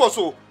talk this one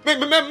so. Make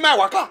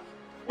waka.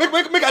 Make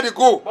I dey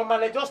go. But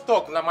Malay just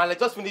talk now. Malay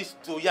just finish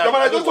to yarn. Yeah,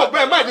 Malay just talk.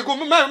 Make I dey go.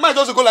 Make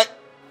just go like.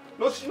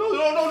 No.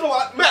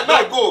 Make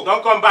I go.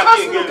 Don't come back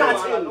here again.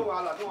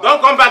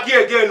 Don't come back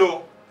here again,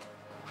 no.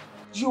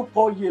 You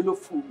poor yellow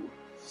fool.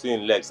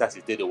 Seeing legs as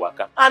he take the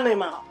waka.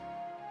 Animal.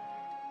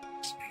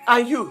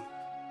 And you?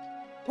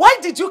 Why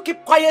did you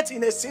keep quiet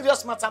in a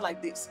serious matter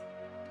like this?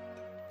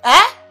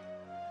 Eh?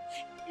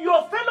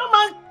 Your fellow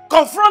man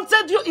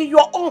confronted you in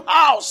your own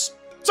house,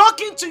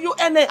 talking to you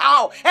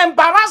anyhow,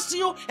 embarrassed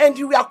you, and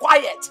you were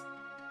quiet.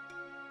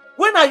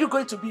 When are you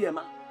going to be a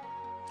man?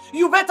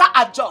 You better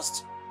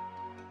adjust.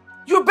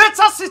 You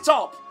better sit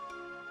up.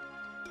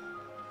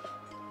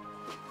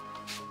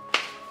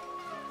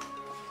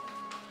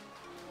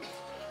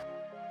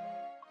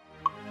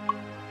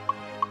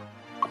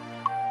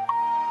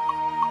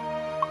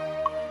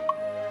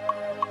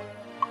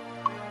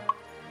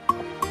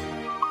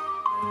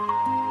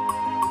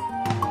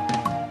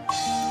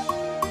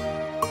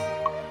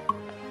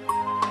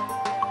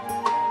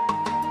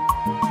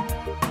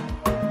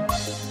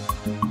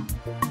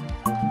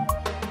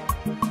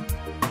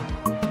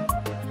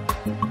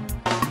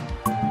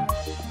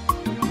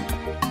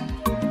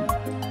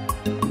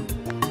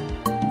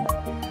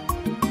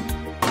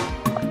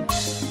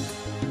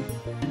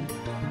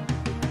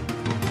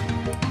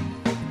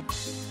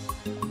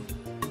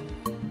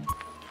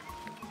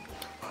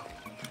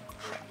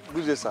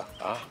 Good day, sir.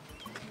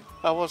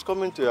 I was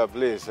coming to your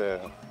place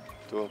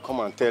to come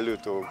and tell you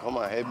to come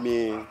and help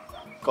me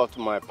cut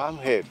my palm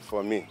head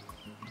for me.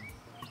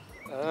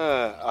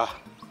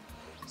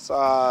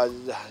 Sir,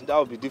 that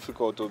would be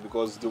difficult though,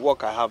 because the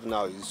work I have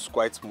now is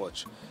quite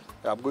much.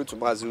 I'm going to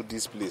Mazil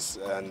this place,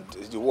 and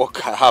the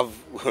work I have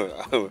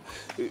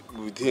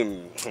with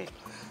him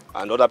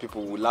and other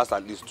people will last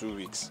at least 2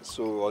 weeks.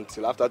 So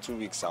until after 2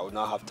 weeks, I will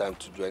not have time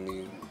to do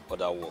any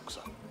other work,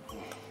 sir.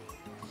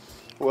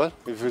 Well,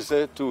 if you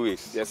say 2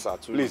 weeks. Yes, sir,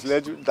 2 please,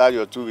 weeks. let that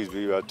your 2 weeks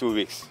be your 2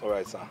 weeks. All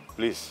right, sir.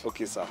 Please.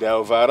 Okay, sir. They are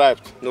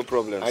overripe. No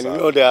problem, and sir. you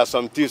know there are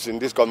some thieves in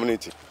this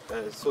community.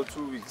 So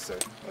 2 weeks, sir.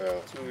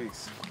 2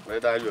 weeks.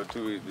 Let that your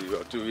 2 weeks be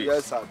your 2 weeks.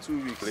 Yes, sir,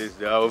 2 weeks. Please,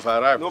 they are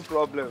overripe. No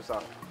problem, sir.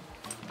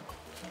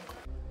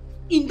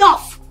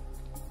 Enough!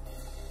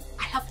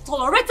 I have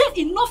tolerated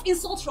enough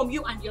insults from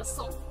you and your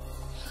son.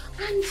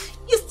 And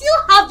you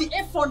still have the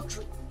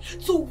effrontery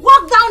to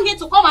walk down here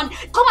to come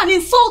and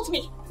insult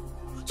me.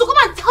 To come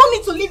and tell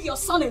me to leave your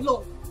son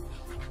alone.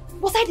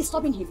 Was I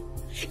disturbing him?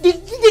 Did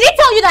he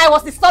tell you that I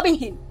was disturbing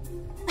him?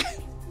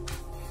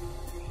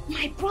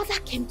 My brother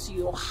came to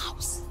your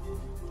house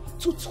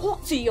to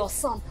talk to your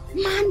son,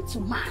 man to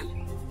man.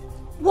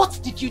 What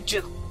did you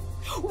do?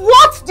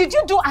 What did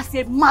you do as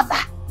a mother?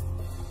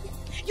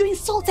 You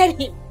insulted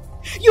him.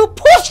 You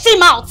pushed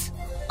him out.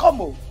 Come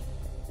on.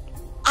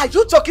 Are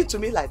you talking to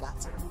me like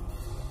that?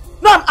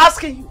 No, I'm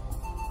asking you.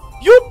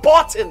 You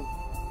button.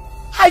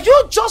 Are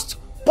you just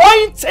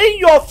pointing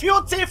your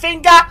filthy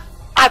finger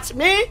at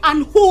me?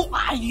 And who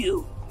are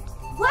you?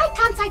 Why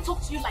can't I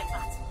talk to you like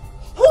that?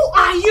 Who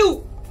are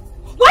you?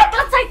 Why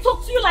can't I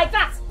talk to you like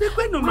that?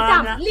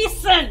 Madam,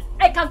 listen.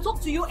 I can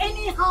talk to you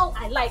anyhow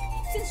I like,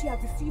 since you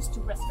have refused to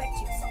respect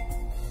yourself.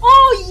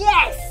 Oh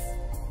yes!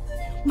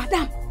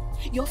 Madam,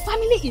 your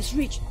family is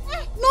rich,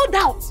 no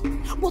doubt.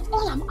 But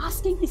all I'm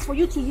asking is for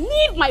you to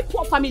leave my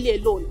poor family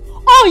alone.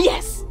 Oh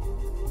yes!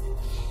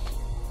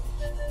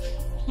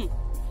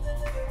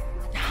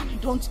 Madam,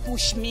 don't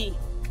push me.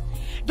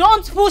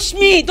 Don't push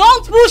me!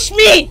 Don't push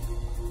me!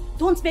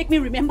 Don't make me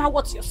remember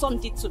what your son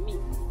did to me.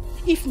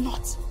 If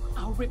not,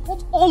 I'll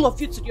report all of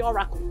you to the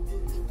oracle.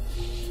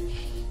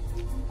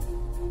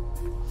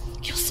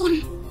 Your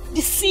son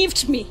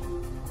deceived me.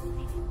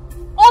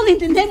 All in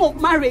the name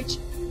of marriage.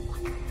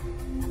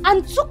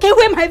 And took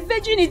away my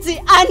virginity,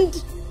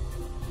 and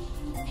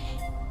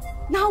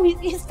now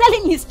he's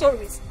telling me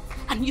stories.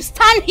 And you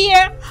stand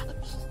here.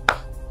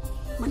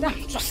 Madam,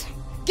 just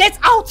get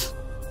out.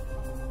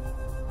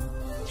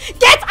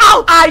 Get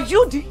out! Are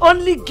you the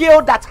only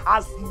girl that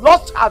has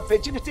lost her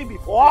virginity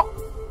before?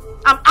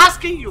 I'm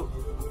asking you.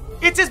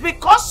 It is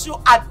because you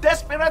are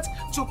desperate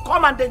to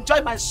come and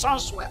enjoy my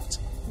son's wealth.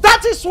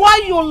 That is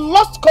why you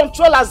lost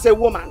control as a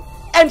woman,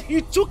 and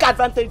he took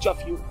advantage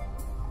of you.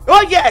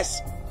 Oh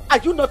yes. Are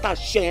you not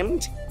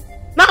ashamed?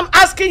 Now I'm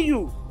asking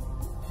you,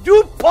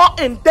 you poor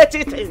and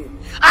dirty thing,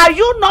 are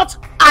you not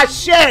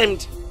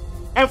ashamed?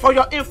 And for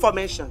your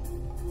information,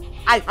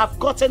 I have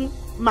gotten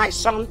my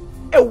son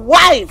a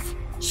wife,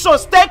 so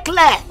stay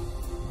clear.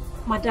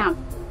 Madam,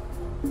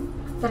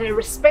 that I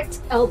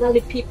respect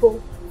elderly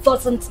people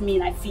doesn't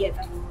mean I fear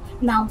them.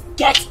 Now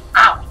get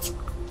out!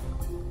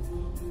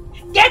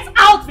 Get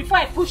out before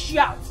I push you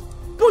out!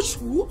 Push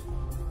who?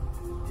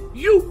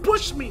 You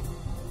push me.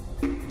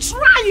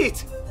 Try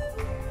it.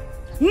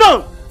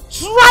 No,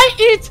 try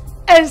it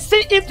and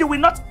see if you will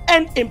not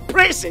end in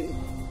prison.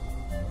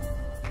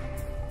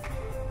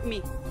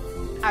 Me?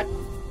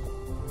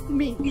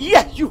 Me?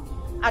 Yeah, you.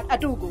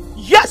 Adogo?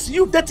 Yes,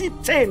 you dirty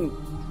thing.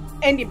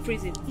 End in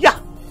prison? Yeah.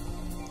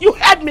 You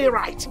heard me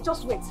right.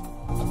 Just wait.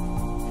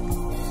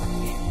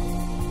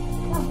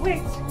 Just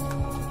wait.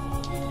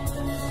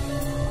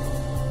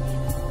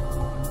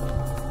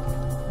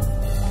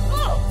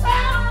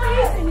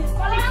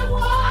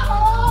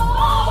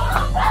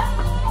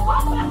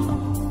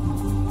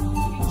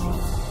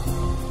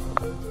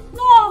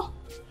 No!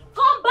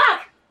 Come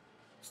back!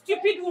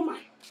 Stupid woman!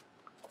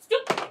 You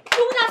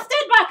would have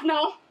stayed back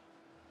now!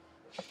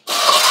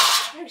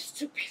 Very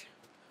stupid.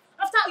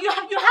 After you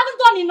haven't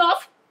done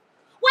enough?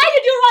 Why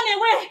did you run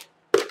away?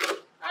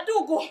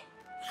 Adogo,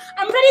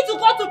 I'm ready to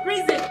go to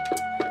prison.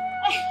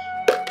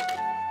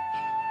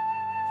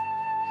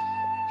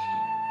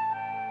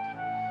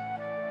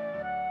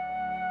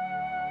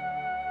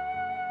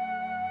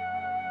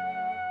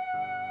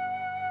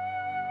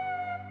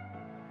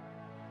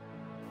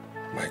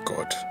 My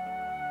God,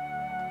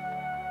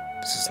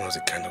 this is not the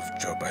kind of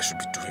job I should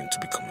be doing to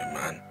become a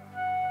man.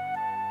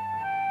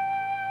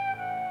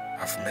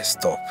 I've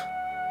messed up.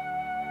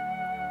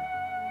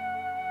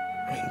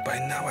 I mean, by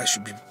now I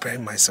should be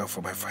preparing myself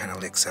for my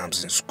final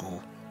exams in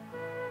school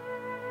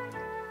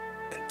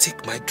and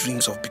take my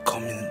dreams of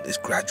becoming a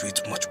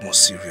graduate much more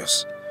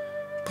serious.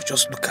 But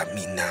just look at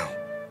me now.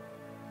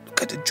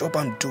 Look at the job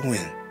I'm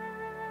doing.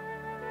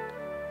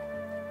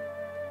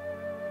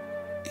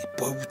 A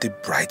boy with a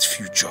bright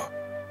future.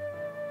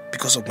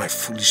 Because of my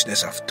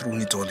foolishness, I've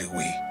thrown it all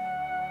away.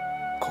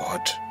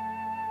 God,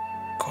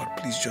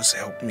 please just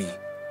help me.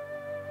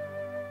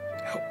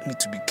 Help me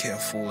to be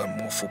careful and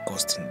more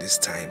focused in these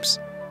times.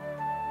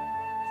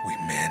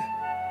 Women,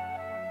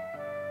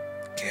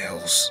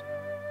 girls.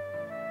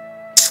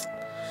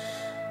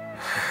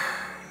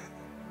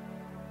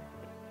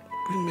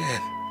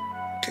 Women,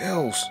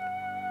 girls.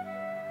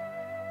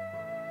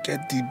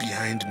 Get thee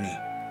behind me.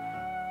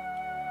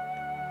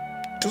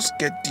 Just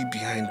get thee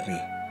behind me.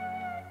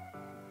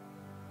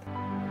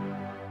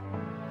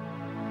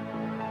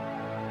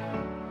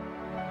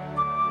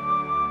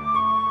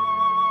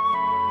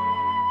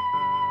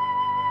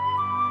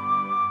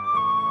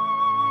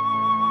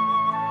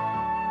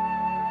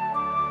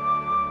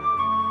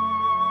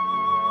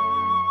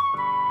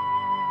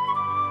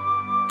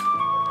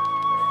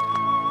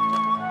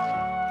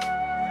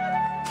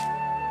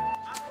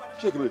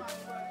 Check me.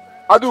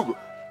 Adugo.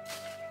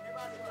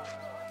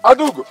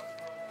 Adugo.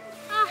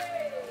 No.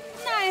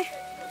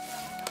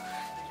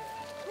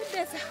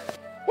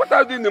 What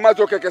are you doing in the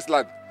Mazo Keke's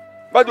land?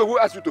 By the way, who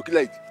asked you to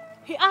clear it?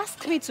 He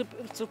asked me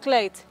to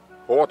clear it.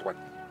 For what one?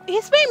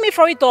 He's paying me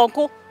for it,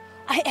 Uncle.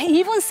 He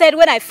even said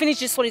when I finish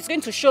this one, he's going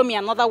to show me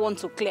another one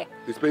to clear.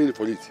 He's paying you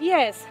for it?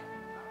 Yes.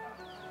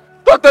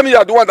 Don't tell me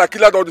you're the one that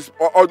cleared all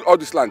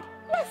this land.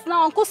 Yes,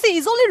 now, Uncle. See,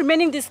 he's only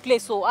remaining this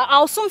place, so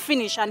I'll soon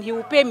finish and he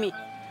will pay me.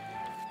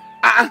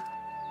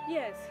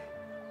 Yes.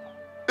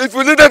 If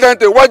you needed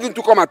anything, why didn't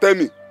you come and tell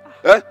me?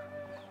 Eh?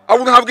 I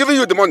would have given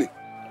you the money.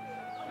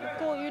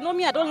 Uncle, you know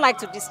me, I don't like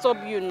to disturb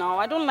you now.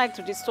 I don't like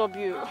to disturb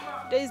you.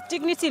 There is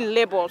dignity in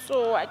labor,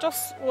 so I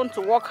just want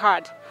to work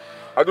hard.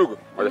 Adugo,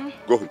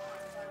 go home.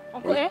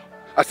 Uncle, eh?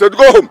 I said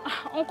go home.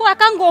 Uncle, I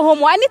can't go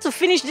home. I need to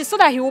finish this so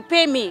that he will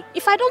pay me.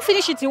 If I don't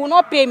finish it, he will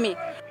not pay me.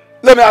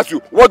 Let me ask you,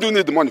 what do you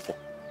need the money for?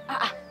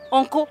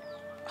 Uncle,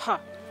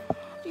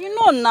 you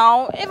know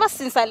now, ever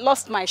since I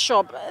lost my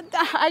shop,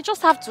 I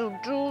just have to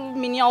do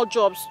menial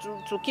jobs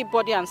to keep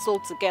body and soul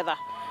together.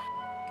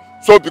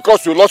 So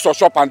because you lost your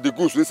shop and the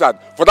goods inside,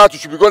 for that you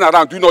should be going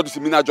around doing all these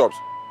menial jobs?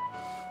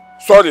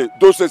 Sorry,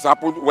 those things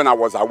happened when I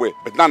was away,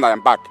 but now I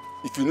am back.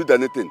 If you need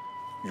anything,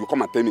 you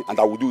come and tell me and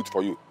I will do it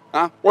for you.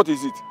 Huh? What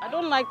is it? I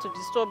don't like to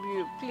disturb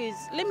you. Please,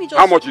 let me just...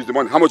 How much is the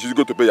money? How much is he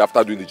going to pay you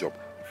after doing the job?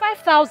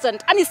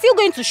 5,000. And he's still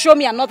going to show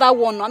me another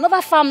one,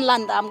 another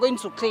farmland that I'm going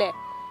to clear.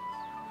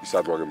 He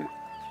said,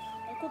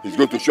 he's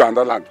going to show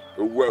another land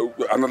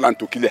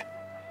to clear.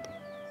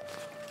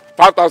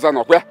 5,000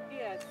 or where?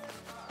 Yes.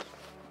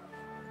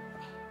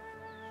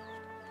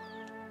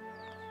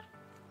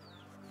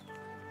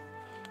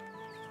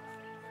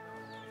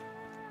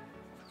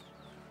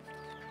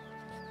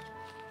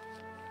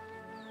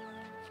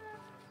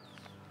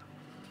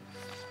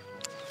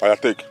 I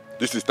take.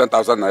 This is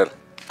 10,000 naira.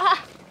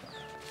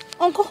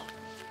 Uncle.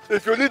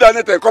 If you need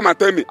anything, come and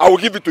tell me. I will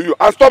give it to you.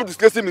 And stop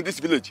disgracing me in this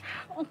village.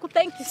 Uncle,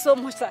 thank you so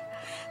much, sir.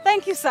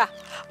 Thank you, sir.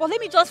 But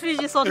let me just finish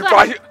this one.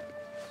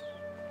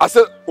 I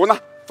said,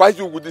 Ona, fight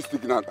you with this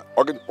stick now.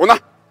 Okay, Ona.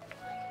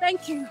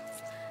 Thank you.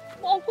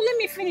 But Uncle, let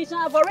me finish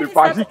now. I've already If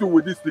I hit you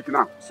with this stick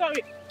now.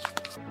 Sorry.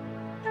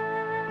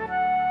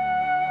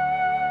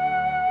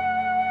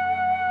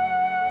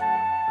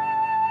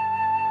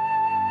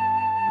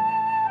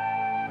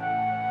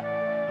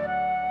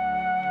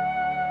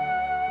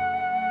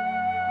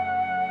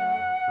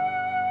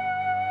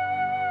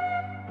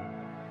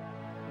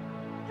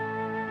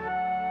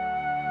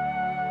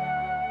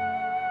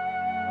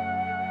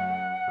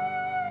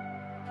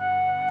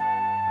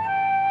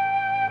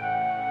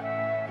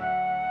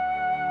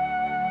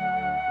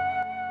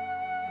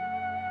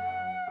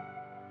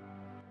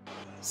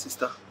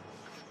 Sister,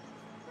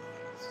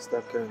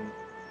 can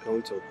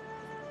we talk?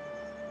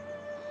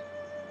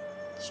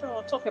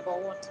 Sure, talk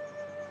about what?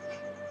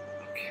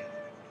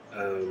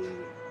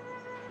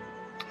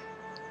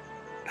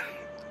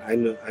 I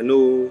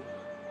know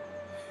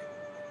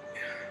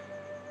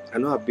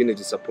I've been a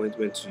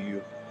disappointment to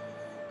you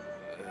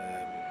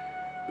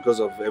because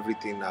of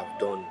everything I've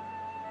done,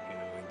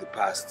 in the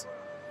past.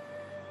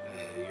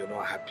 You're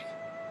not happy.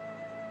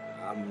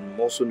 I'm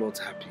also not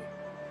happy.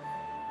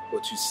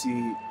 But you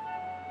see,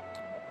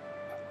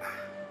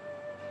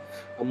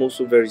 I'm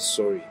also very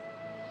sorry,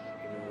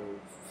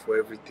 for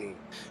everything.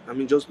 I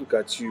mean, just look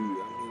at you.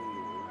 I mean,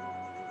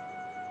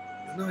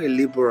 you're now a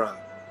laborer.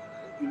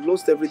 You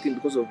lost everything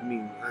because of me,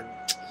 and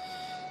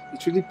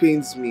it really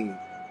pains me.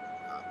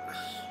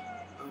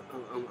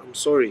 I'm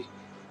sorry.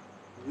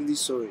 I'm really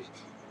sorry.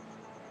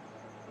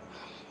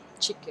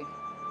 Chike,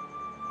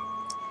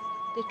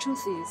 the truth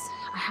is,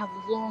 I have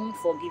long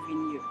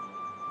forgiven you.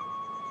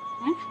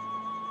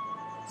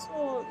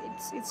 So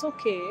it's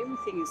okay.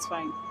 Everything is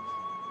fine.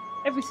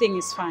 Everything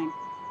is fine.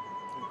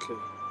 Okay.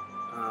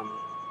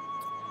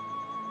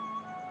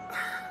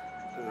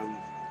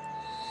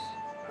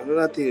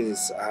 Another thing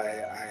is,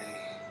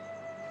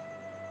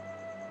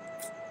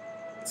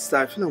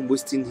 I feel I'm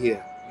wasting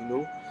here.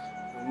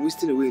 I'm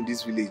wasting away in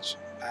this village.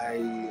 I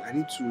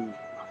need to,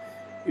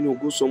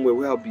 go somewhere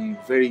where I'll be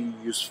very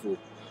useful,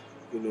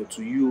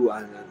 to you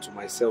and to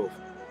myself.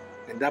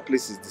 And that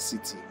place is the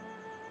city.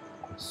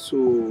 So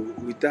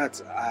with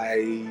that,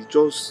 I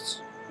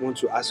just want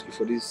to ask you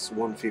for this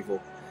one favor.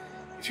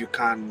 If you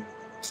can,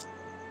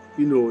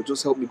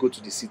 just help me go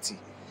to the city.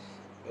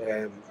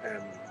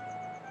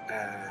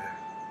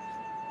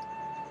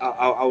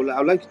 I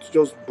would like you to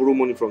just borrow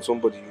money from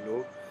somebody,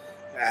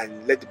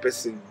 and let the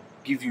person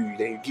give you,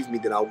 then you give me,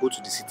 then I'll go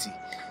to the city.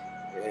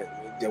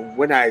 Then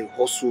when I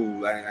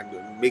hustle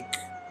and make,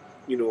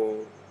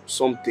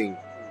 something,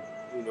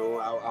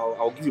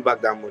 I'll give you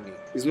back that money.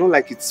 It's not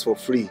like it's for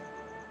free.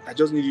 I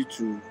just need you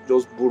to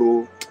just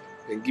borrow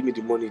and give me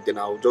the money, then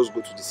I'll just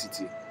go to the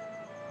city.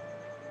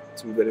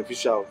 To be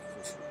beneficial,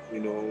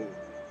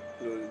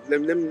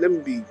 let me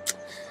be.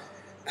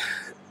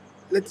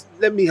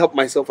 Let me help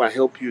myself and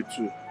help you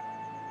too.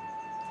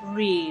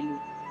 Really?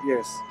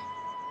 Yes.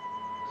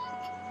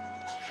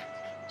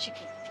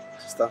 Chike.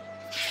 Sister.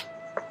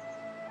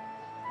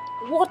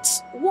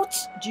 What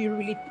do you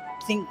really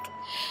think?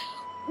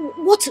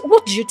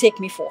 What do you take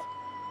me for?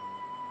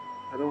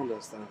 I don't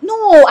understand.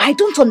 No, I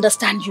don't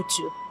understand you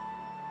too.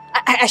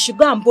 I should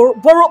go and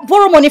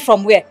borrow money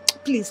from where?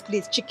 Please,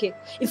 Chike.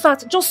 In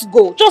fact, just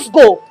go.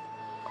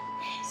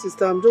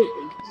 Sister, I'm just...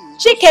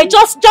 Chike,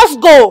 just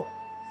go.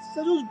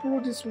 Sister, just borrow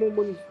this small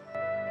money.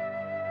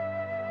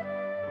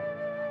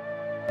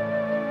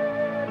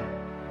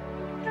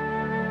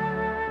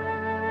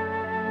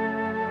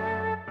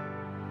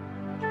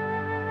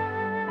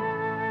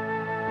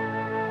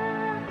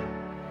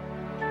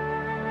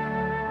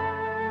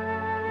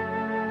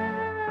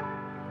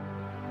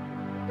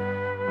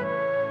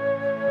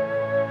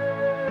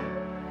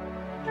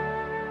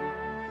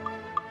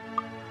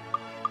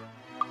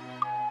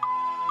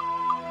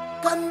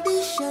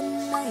 Condition,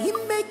 na him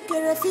make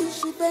her a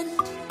fish bend.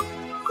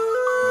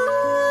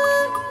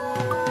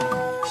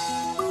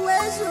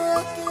 Where's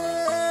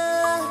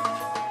okay?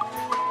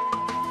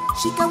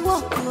 She can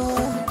walk.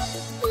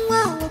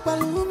 Wow,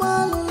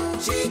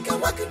 she can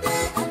walk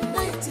day and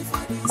night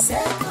for the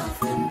sake of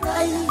him.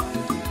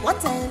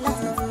 What I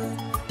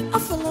love, I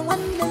follow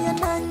one day and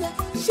nanya.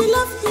 She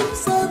loves him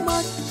so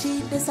much,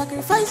 she dey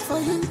sacrifice for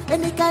him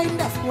any kind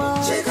of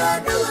work. She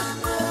got do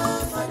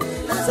for the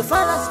love. So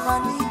far as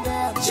money.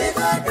 She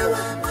got the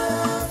one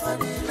for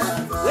the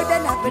love. With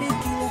an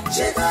abricula.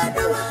 She got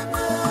the one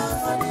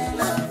for the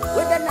love.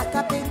 With an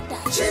carpenter.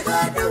 She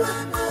got the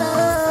one for the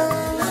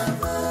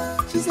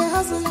love. She's a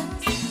hustler.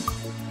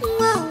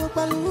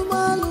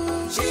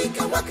 She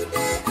can work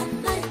day and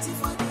night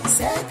for the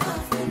sake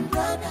of him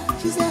brother.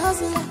 She's a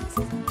hustler.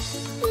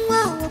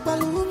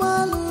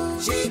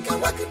 She can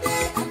work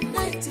day and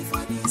night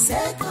for the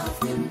sake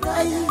of him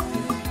brother.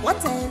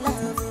 What I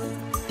love,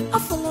 I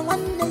follow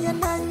one day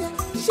and nanya.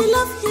 She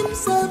loves him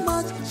so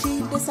much, she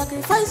dey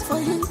sacrifice for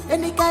him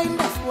any kind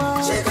of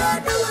work. She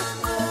got the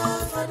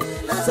one for the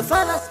love. So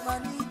far as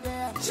money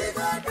there, she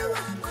got the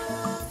one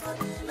for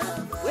the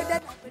love. With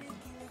that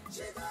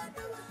she got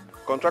the one.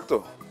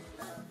 Contractor,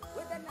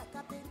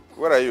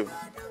 where are you?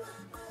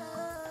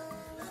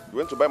 You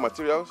went to buy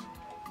materials?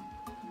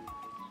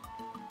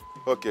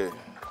 Okay,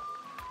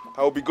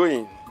 I will be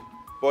going,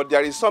 but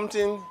there is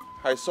something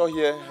I saw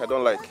here I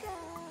don't like.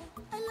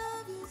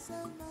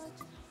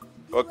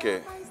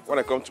 Okay. When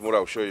I come tomorrow,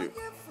 I'll show you.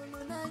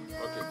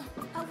 Okay.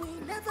 I will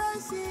never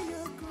see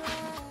you cry.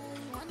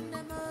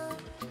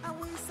 I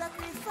will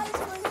sacrifice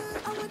for you.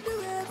 I will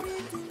do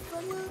everything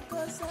for you.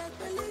 Cause I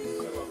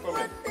believe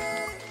one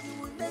day you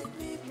will make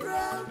me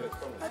proud.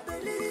 I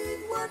believe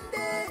one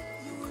day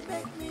you will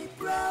make me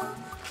proud.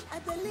 I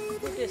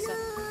believe in you.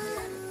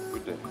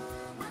 Good day.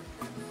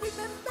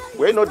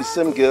 Were you not the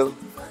same girl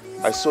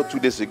I saw 2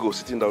 days ago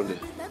sitting down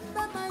there?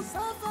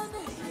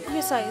 Yes,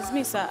 Yes, sir, it's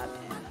me, sir.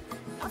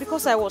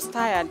 Because I was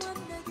tired.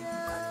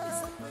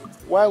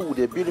 Why would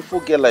a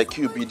beautiful girl like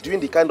you be doing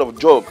the kind of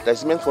job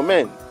that's meant for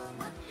men?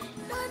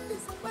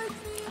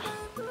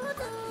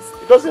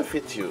 It doesn't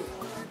fit you.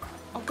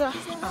 Okay.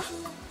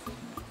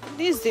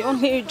 This is the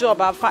only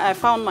job I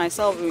found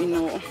myself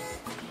in.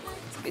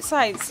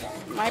 Besides,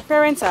 my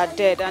parents are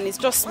dead and it's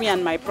just me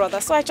and my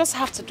brother. So I just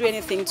have to do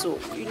anything to,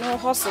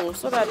 hustle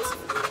so that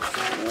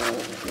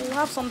we'll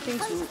have something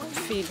to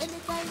feed.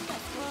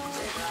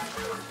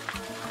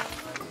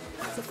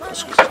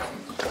 Excuse me.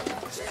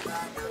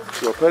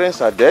 Your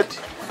parents are dead?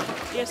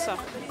 Yes, sir.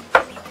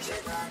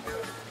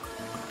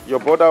 Your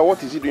brother,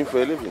 what is he doing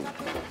for a living?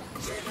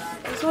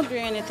 He's not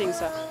doing anything,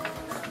 sir.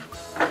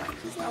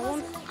 I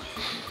won't...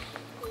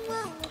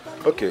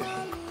 Okay.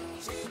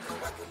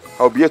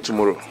 I'll be here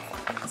tomorrow.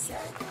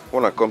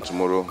 When I come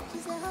tomorrow,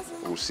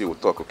 we'll see, we'll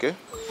talk, okay?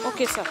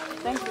 Okay, sir.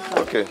 Thank you, sir.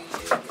 Okay.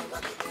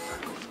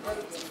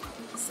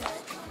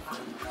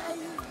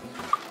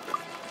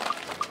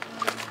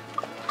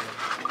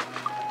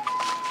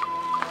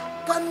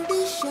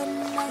 Condition,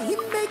 he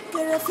make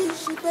her a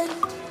fishy bend.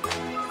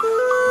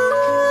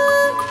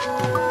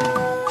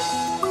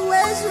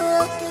 Where's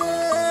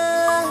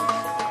okay?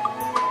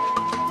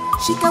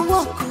 She can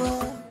walk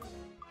well.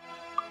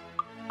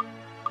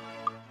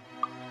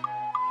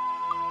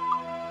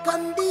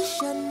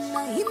 Condition,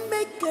 he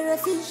make her a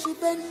fishy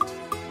bend.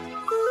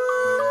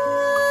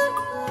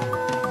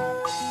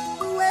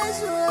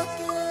 Where's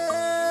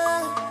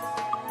okay?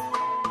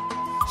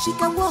 She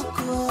can walk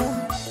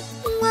well.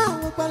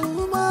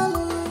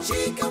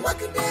 She can work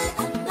day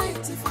and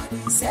night for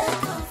the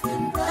sake of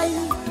him, right?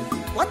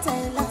 What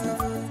I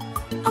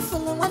love, I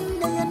follow one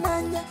day and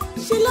Anya.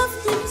 She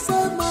loves him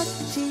so much,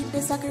 she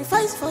the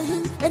sacrifice for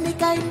him, any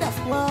kind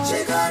of work.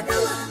 She got the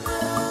one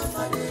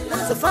for the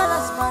love. So far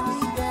as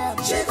money there,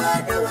 she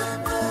got the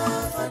one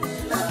for the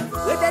love.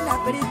 With an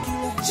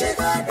Everytin, she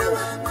got the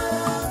one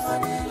for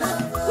the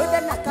love. With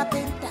an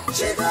carpenter,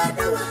 she got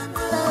the one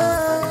for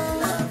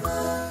the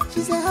love.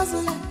 She's a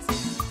hustler.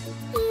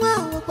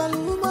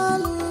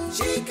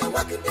 She can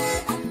work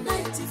day and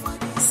night for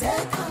the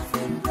sake of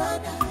him,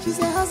 brother. She's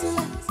a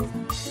hustler.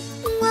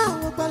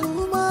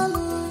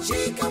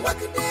 She can work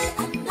day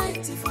and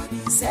night for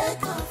the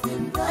sake of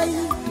him,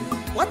 brother.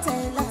 What I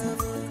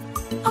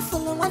love, I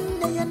follow one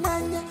day and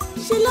Anya.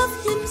 She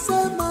loves him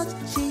so much,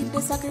 she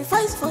the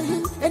sacrifice for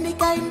him, any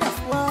kind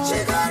of work.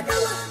 She got the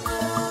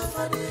one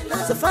for the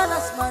love. So far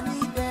as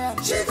money there,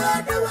 she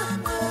got the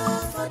one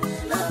for the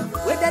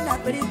love. With an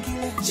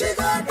Everytin, she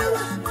got the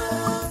one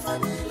for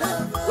the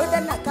love. With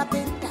an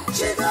carpenter,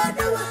 she got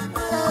the one for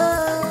the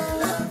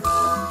love.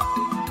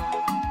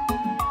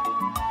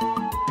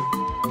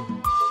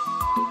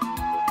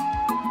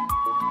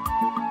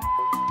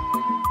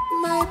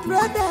 My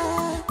brother,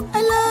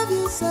 I love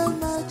you so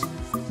much.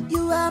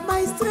 You are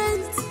my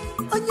strength.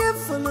 Onya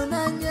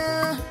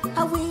fulunanya,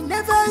 I will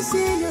never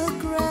see you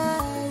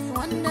cry.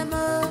 One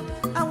more,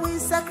 I will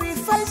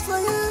sacrifice for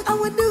you. I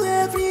will do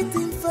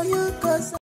everything for you, cause